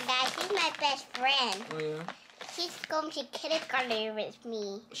 Yeah, she's my best friend. Oh, yeah. She's going to kindergarten with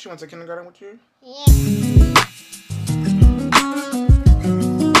me. She went to kindergarten with you? Yeah.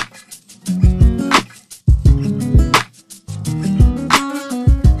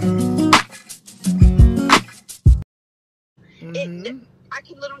 I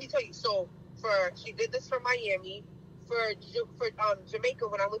can literally tell you. So she did this for Miami, for Jamaica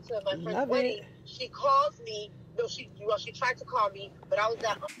when I went to my friend's wedding. She calls me. No, she tried to call me, but I was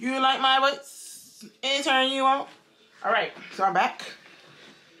at. You like my voice? Intern, you want? All right, so I'm back.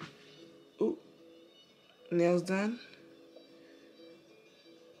 Ooh, nails done.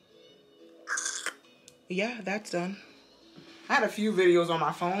 Yeah, that's done. I had a few videos on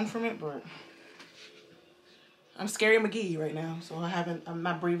my phone from it, but I'm Scary McGee right now, so I'm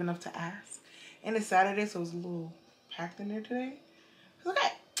not brave enough to ask. And it's Saturday, so it's a little packed in there today. It's okay.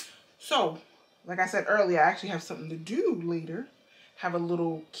 So, like I said earlier, I actually have something to do later. Have a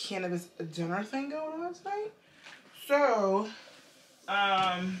little cannabis dinner thing going on tonight. So,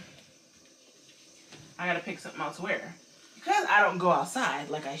 I gotta pick something else to wear. Because I don't go outside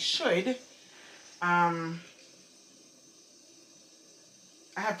like I should, I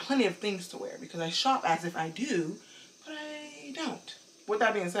have plenty of things to wear because I shop as if I do, but I don't. With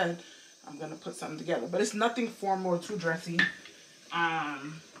that being said, I'm gonna put something together, but it's nothing formal or too dressy. I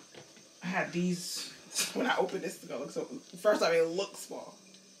had these when I opened this to go look so. First off, it looks small.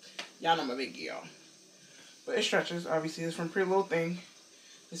 Y'all know I'm a big girl, but it stretches. Obviously, it's from Pretty Little Thing.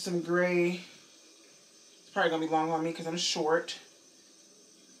 It's some gray. It's probably gonna be long on me because I'm short.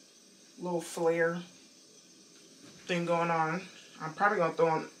 Little flare thing going on. I'm probably going to throw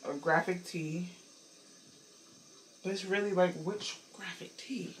on a graphic tee. But it's really like, which graphic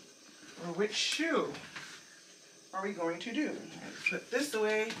tee or which shoe are we going to do? Put this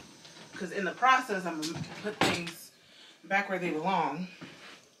away because in the process, I'm going to put things back where they belong.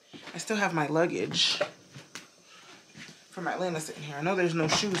 I still have my luggage from Atlanta sitting here. I know there's no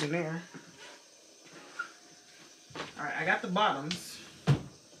shoes in there. Alright, I got the bottoms.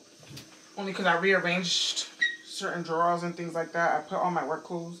 Only because I rearranged certain drawers and things like that. I put all my work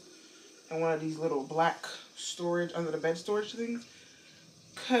clothes in one of these little black storage, under the bed storage things.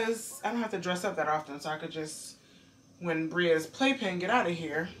 Because I don't have to dress up that often. So I could just, when Bria's playpen get out of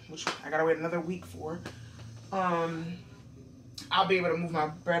here, which I gotta wait another week for, I'll be able to move my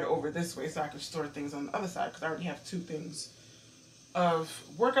bed over this way so I can store things on the other side. Because I already have two things of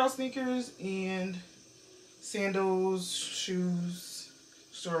workout sneakers and sandals, shoes,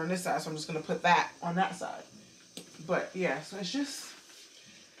 store on this side. So I'm just going to put that on that side. But yeah, so it's just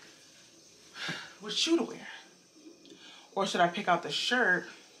what shoe to wear. Or should I pick out the shirt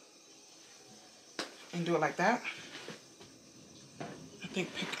and do it like that? I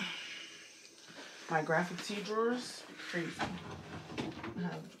think pick my graphic tee drawers. Crazy.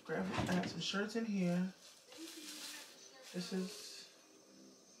 I have some shirts in here. This is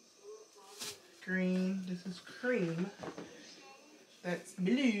green. This is cream. That's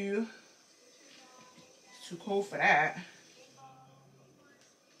blue. It's too cold for that.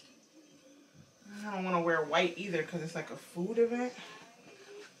 I don't want to wear white either because it's like a food event.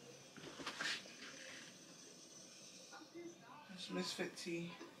 It's Misfit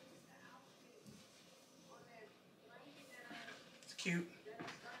tee. It's cute.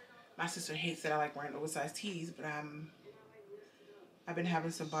 My sister hates that I like wearing oversized tees, but I've been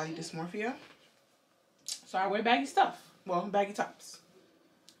having some body dysmorphia. So I wear baggy stuff. Well, baggy tops.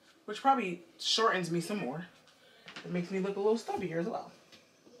 Which probably shortens me some more. It makes me look a little stubbier as well.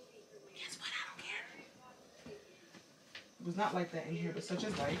 Guess what? I don't care. It was not like that in here, but such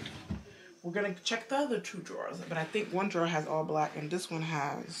is life. We're going to check the other two drawers. But I think one drawer has all black and this one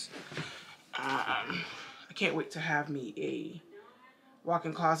has... I can't wait to have me a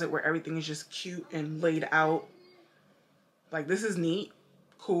walk-in closet where everything is just cute and laid out. Like, this is neat,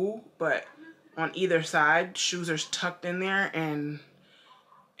 cool, but on either side, shoes are tucked in there, and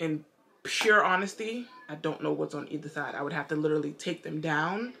in pure honesty, I don't know what's on either side. I would have to literally take them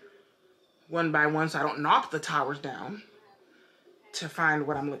down one by one so I don't knock the towers down to find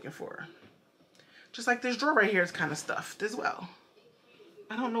what I'm looking for. Just like this drawer right here is kind of stuffed as well.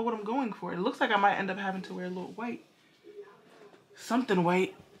 I don't know what I'm going for. It looks like I might end up having to wear a little white. Something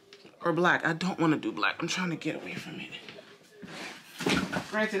white or black. I don't want to do black. I'm trying to get away from it.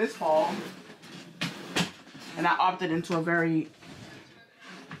 Granted, it's fall. And I opted into a very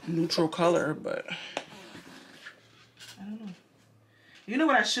neutral color, but I don't know. You know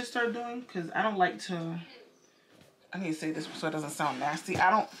what I should start doing? Because I don't like to I need to say this so it doesn't sound nasty.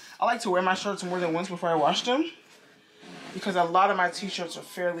 I like to wear my shirts more than once before I wash them. Because a lot of my t-shirts are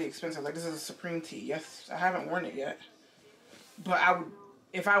fairly expensive. Like this is a Supreme tee. Yes, I haven't worn it yet. But I would,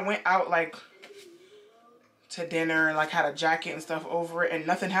 if I went out like to dinner and like had a jacket and stuff over it and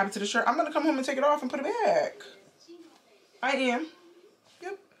nothing happened to the shirt, I'm going to come home and take it off and put it back. I am.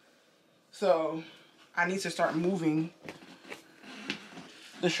 Yep. So I need to start moving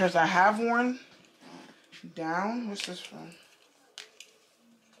the shirts I have worn down. What's this from?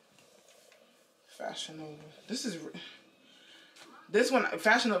 Fashion Nova. This one,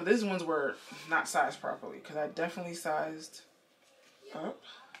 Fashion Nova, these ones were not sized properly because I definitely sized up.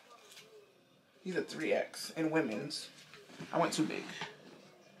 These are 3X in women's. I went too big.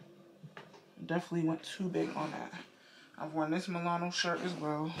 Definitely went too big on that. I've worn this Milano shirt as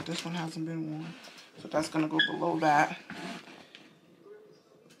well. This one hasn't been worn. So that's going to go below that.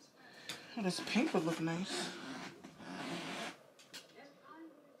 Oh, this pink would look nice.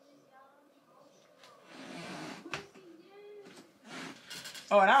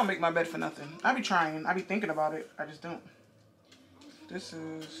 Oh, and I don't make my bed for nothing. I be trying. I be thinking about it. I just don't. This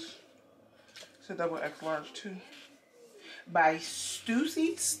is... It's a double X large too. By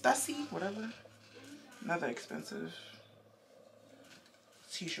Stussy, whatever. Another expensive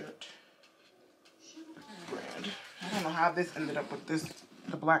t-shirt brand. I don't know how this ended up with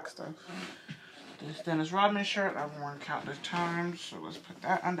the black stuff. This Dennis Rodman shirt I've worn countless times. So let's put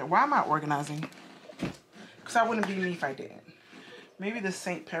that under. Why am I organizing? Because I wouldn't be me if I didn't. Maybe the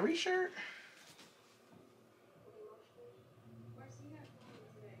St. Perry shirt.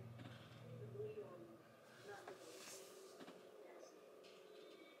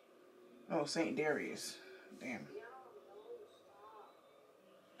 Oh, St. Darius. Damn.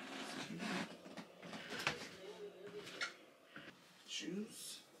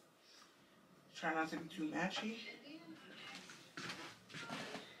 Shoes. Try not to be too matchy.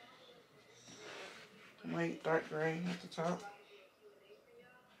 White, dark gray at the top.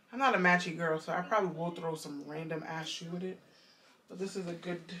 I'm not a matchy girl, so I probably will throw some random ass shoe with it. But this is a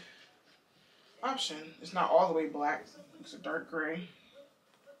good option. It's not all the way black. It's a dark gray.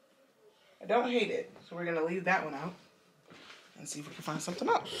 I don't hate it, so we're going to leave that one out and see if we can find something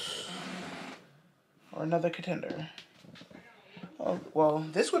else. Or another contender. Oh, well,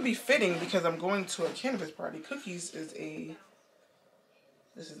 this would be fitting because I'm going to a cannabis party. Cookies is a...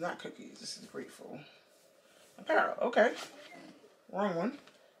 This is not Cookies. This is Grateful. Apparel. Okay. Wrong one.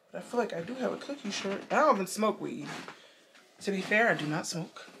 But I feel like I do have a cookie shirt. I don't even smoke weed. To be fair, I do not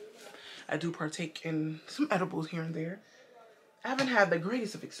smoke. I do partake in some edibles here and there. I haven't had the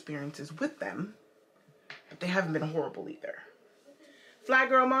greatest of experiences with them, but they haven't been horrible either. Fly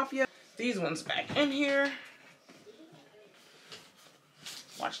Girl Mafia. These ones back in here.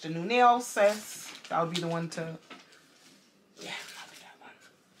 Watch the new nails, sis. That would be the one to... Yeah, not that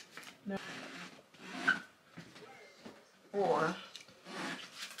one. No. Or...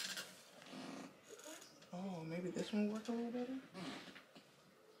 Oh, maybe this one works a little better?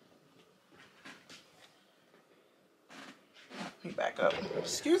 Let me back up.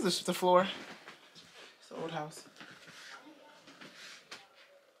 Excuse the floor. It's the old house.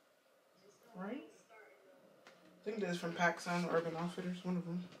 Right? I think this is from PacSun, Urban Outfitters, one of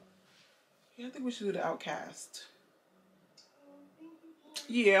them. Yeah, I think we should do the Outcast.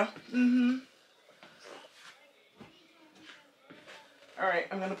 Yeah. Alright,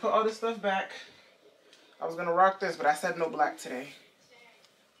 I'm going to put all this stuff back. I was going to rock this, but I said no black today.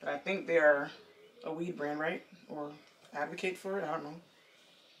 But I think they're a weed brand, right? Or advocate for it, I don't know.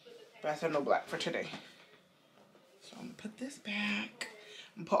 But I said no black for today. So I'm going to put this back.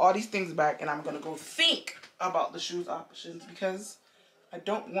 I'm going to put all these things back, and I'm going to go think about the shoes options because I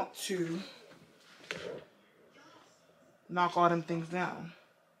don't want to knock all them things down.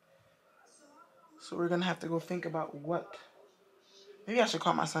 So we're going to have to go think about what. Maybe I should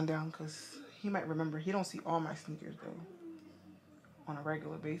call my son down because he might remember. He don't see all my sneakers, though, on a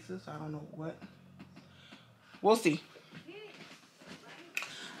regular basis. I don't know what. We'll see.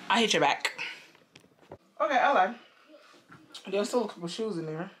 I hit your back. Okay, I lied. There's still a couple shoes in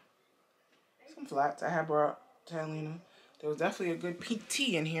there. Some flats I had brought to Helena. There was definitely a good pink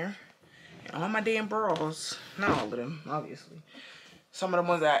tee in here. And all my damn bras. Not all of them, obviously. Some of the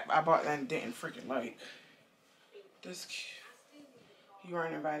ones that I bought and didn't freaking like. This cute. You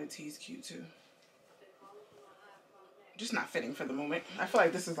Aren't Invited tee is cute too. Just not fitting for the moment. I feel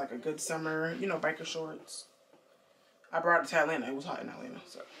like this is like a good summer, you know, biker shorts. I brought it to Atlanta. It was hot in Atlanta,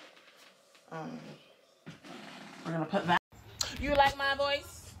 so. We're gonna put that. You like my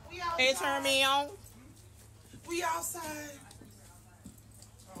voice? It turn me on. We outside.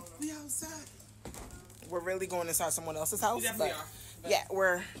 We outside. we're really going inside someone else's house. We definitely but yeah,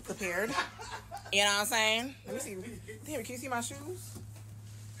 we're prepared. You know what I'm saying? Let me see. Damn, can you see my shoes?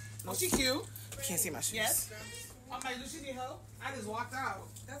 Oh, she cute. Can't see my shoes. Yes. I'm like, do she need help? I just walked out.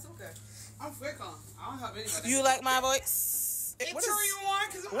 That's okay. I'm quick on. I don't help anybody. You like my voice? What is you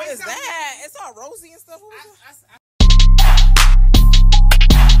want? What is that? It's all rosy and stuff. What was that?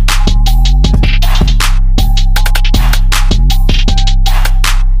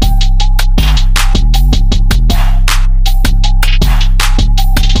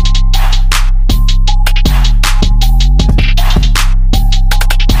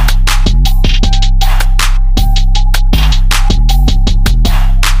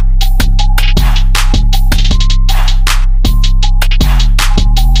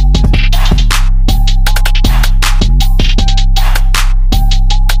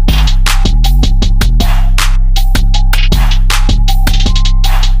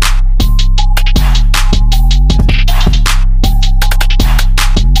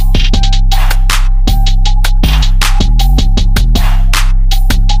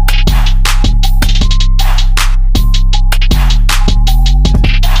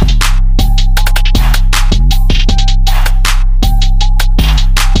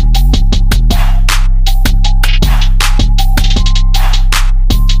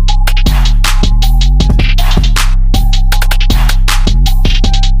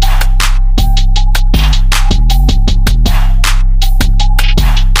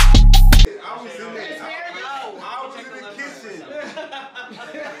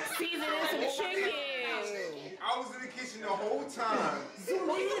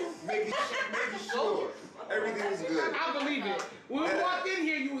 Making sure everything was good. I believe it. When we walked in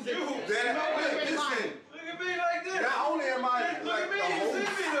here, you was in listen, look at me like this. Not only am I look at me, you see me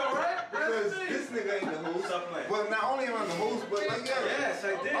though, right? Because this nigga ain't the host. But not only am I the host, but like yes,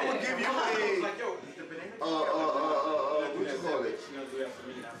 I did. I'm gonna give you what you call it?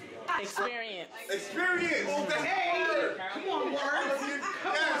 Experience. Experience. Hey, come on, words.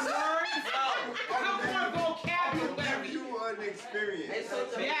 Come on, words. Come on, vocabulary. You an experience.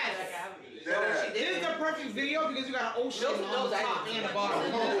 Yes. This is the perfect video because you got an ocean on the top and the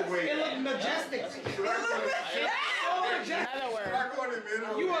bottom. It looks majestic. Another word.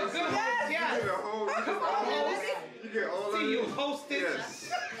 You are good host, yes. You get all of it. You hostess.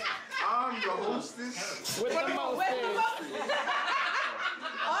 Yes. I'm the hostess. With the mostest.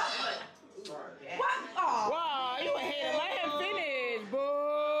 What? Oh. Wow, you a hater. Let him finish, boo.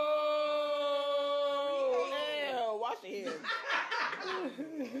 Ew, wash your hands.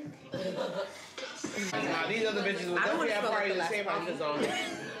 Nah, these other bitches will definitely have parties the same outfits on.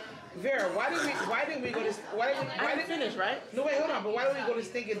 Vera, why did we go to why did finish, right? No wait, hold on, but why did we go to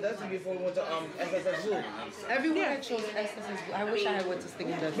Stinking Dusty before we went to SSS Zoo? Everyone had chose SSS. I wish I had went to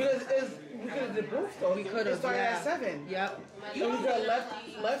Stinking Dusty. Because we could have did both though. We could have. It started at 7. Yep. So we could have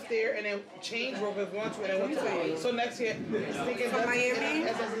left there and then changed real quick if we want to, and then went to so next year Stinking From Dusty Miami?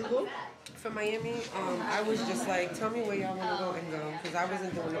 SSS Zoo. For Miami, I was just like, tell me where y'all want to go and go, because I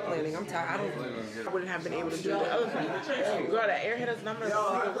wasn't doing the planning. I'm tired. I wouldn't have been able to do the other thing. Girl, that airhead has number.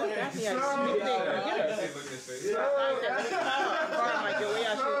 Daphne had a I'm like, yo,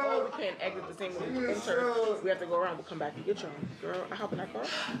 we can't exit the same way we enter. We have to go around. We'll come back and get y'all. Girl, I hop in that car.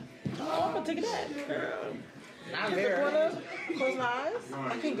 Oh, I'm gonna take it back. Girl. Not there. Close my eyes.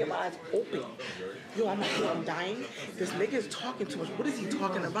 I can't get my eyes open. Yo, I'm like, yo, I'm dying. This nigga is talking too much. What is he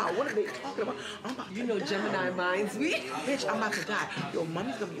talking about? What are they talking about? I'm about to die. Gemini minds me. Bitch, I'm about to die. Yo,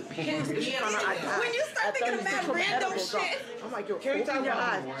 mommy's gonna be pissed. When you start thinking of that random shit. I'm like, yo, Can we open your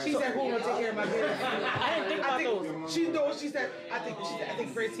eyes. She said, who will take care of my baby? I didn't think about those. She knows. She said, I think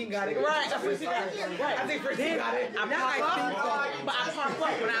Francine got it. Right. I think Francine got it. I pop up, but I pop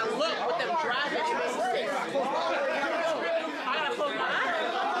up when I look with them driving. It makes sense. I gotta close my eyes.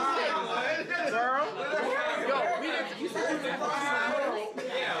 Girl. Yo, you said you were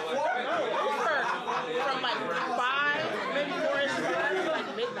from like 5, maybe 4-ish to like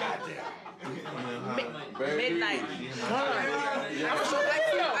midnight. Midnight.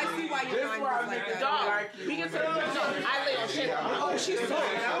 I see why your mind was like that. Dog, we get to the I lay that shit. Oh, she's so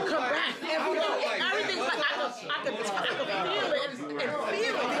come back. Everything's like I can feel it and feel it.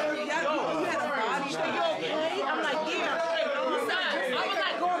 You had a body. She's like, you okay? I'm like, yeah. I'm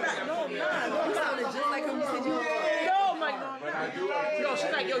not going back. No, I'm not. You sounded just like him. You said you were. No, I'm like, no, I'm not. No,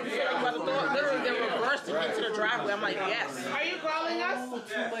 she's like, yo, you feel like you about to throw it? Literally, they reversed to get to the driveway. I'm like, yes. Are you calling us?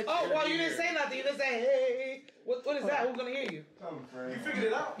 Oh, well, you didn't say nothing. You didn't say, hey. What is that? Who's gonna hear you? You figured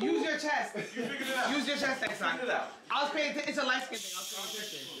it out. Use your chest. You figured it out. Use your chest next time. Figured it out. I was paying attention. It's a light skin thing. I was paying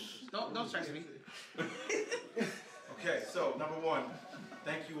attention. Don't stress me. Okay, so number one,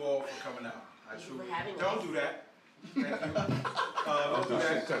 thank you all for coming out. I truly don't do that. Thank you. Don't do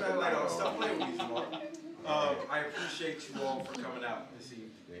that. Stop playing with me tomorrow. I appreciate you all for coming out this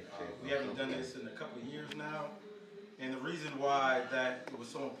evening. We haven't done this in a couple of years now, and the reason why that it was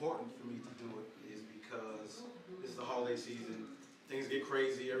so important for me to do it is because it's the holiday season. Things get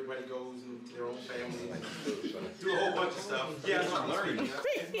crazy. Everybody goes into their own families and do a whole bunch of stuff. Yeah, I'm learning.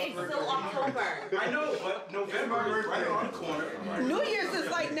 It's still October. I know, but November is right around the corner. New Year's is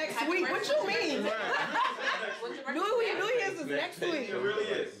like next week. What you mean? New Year's is next week. It really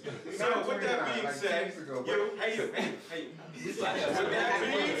is. So with that being said, hey. With that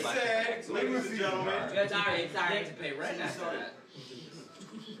being said, ladies and gentlemen. Sorry. To pay rent after that.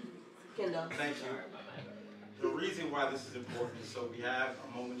 Kendall. Thank you. The reason why this is important is so we have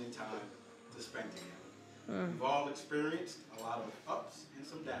a moment in time to spend together. We've all experienced a lot of ups and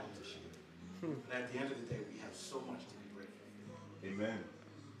some downs this year. And at the end of the day, we have so much to be grateful for. Amen.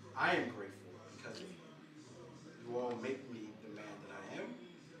 I am grateful because of you. You all make me the man that I am.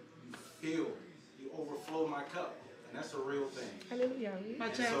 You overflow my cup. And that's a real thing. Hallelujah.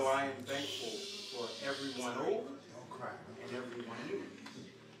 And so I am thankful for everyone old and everyone new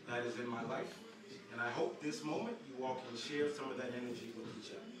that is in my life. And I hope this moment you all can share some of that energy with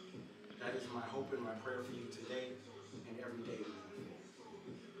each other. That is my hope and my prayer for you today and every day moving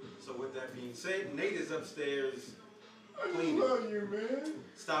forward. So with that being said, Nate is upstairs cleaning. I love you, man.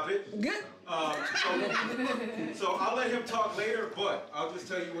 Stop it. Good. So I'll let him talk later, but I'll just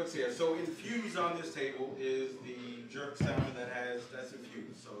tell you what's here. So infused on this table is the jerk salmon that's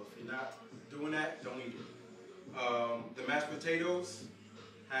infused. So if you're not doing that, don't eat it. The mashed potatoes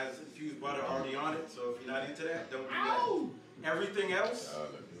has infused butter already on it, so if you're not into that, don't do that. Everything else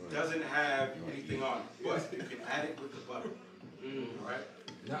doesn't have anything on it, but you can add it with the butter. Alright?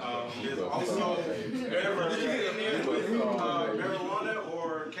 There's also whatever is in there with marijuana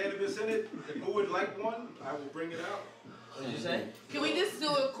or cannabis in it. Who would like one? I will bring it out. What did you say? Can we just do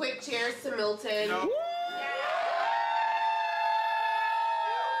a quick cheers to Milton? No.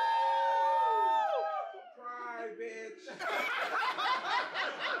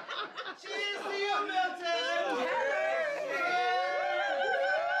 Cheers to you, Milton!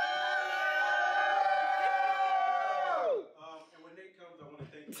 And when Nate comes, I want to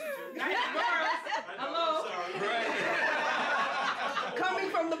thank you too. Hello. Coming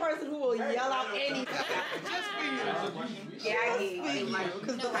from the person who will yell out anything. Just for you.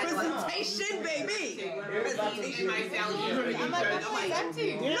 Because the presentation, baby. Presentation. I'm like, my plate's empty.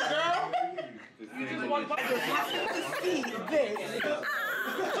 Yeah, girl. You just want to see this.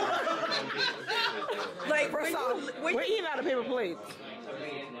 Like, we're eating out of paper plates.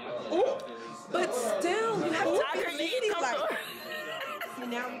 Ooh, but still, you have to eat like. See,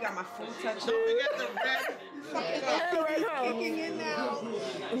 now we got my food touch. Don't forget the red. Kicking in now.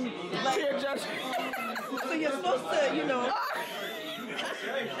 Like, so you're supposed to, you know.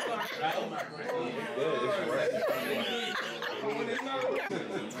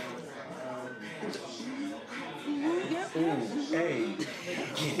 Ooh, hey,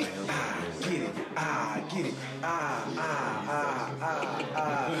 get it, get it,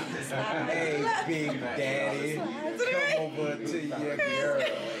 Hey, Big Daddy, come over to your girl.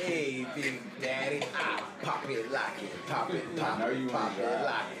 Hey, Big Daddy, pop it, lock it, pop it, lock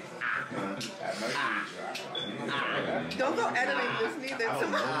it. Don't go editing this neither. I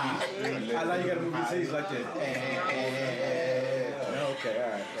know you gotta move your titties like this. Okay,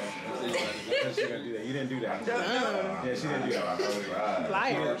 alright. She gonna do that. You didn't do that. Yeah, she didn't do that.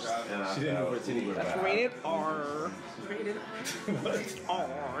 Flyers. She didn't move her titties. That's rated R. Rated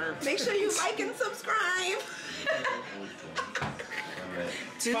R. Make sure you like and subscribe.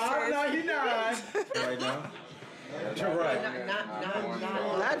 $5.99 right now. You're right.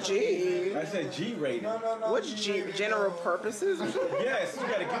 Not G. I said G rated. What's G? General purposes? Yes, you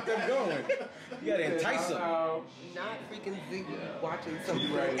gotta get them going. You gotta entice them. Not freaking Ziggy watching something.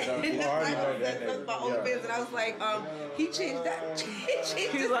 You right, though. You already know that nigga. My own biz, and I was like, he changed that. He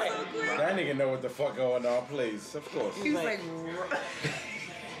changed it like, so quick. That nigga know what the fuck going on, please. Of course. He was like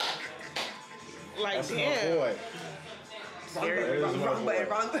that's damn. my boy.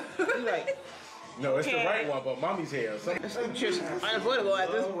 Wrong. Like. No, it's the right one, but mommy's hair. It's just unavoidable at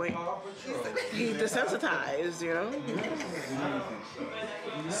this point. He's desensitized, you know?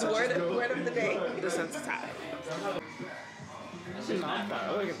 So word of the day, desensitized.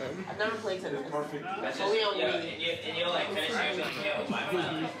 Look at them. I've never played tennis. Perfect. That's only on me. And you'll like finish it and you'll my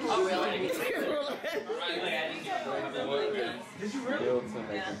phone. Oh, really? Did you really?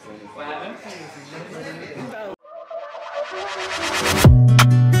 What happened?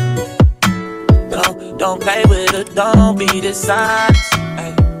 Don't play with it, don't be dishonest.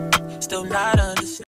 Ay. still not understand.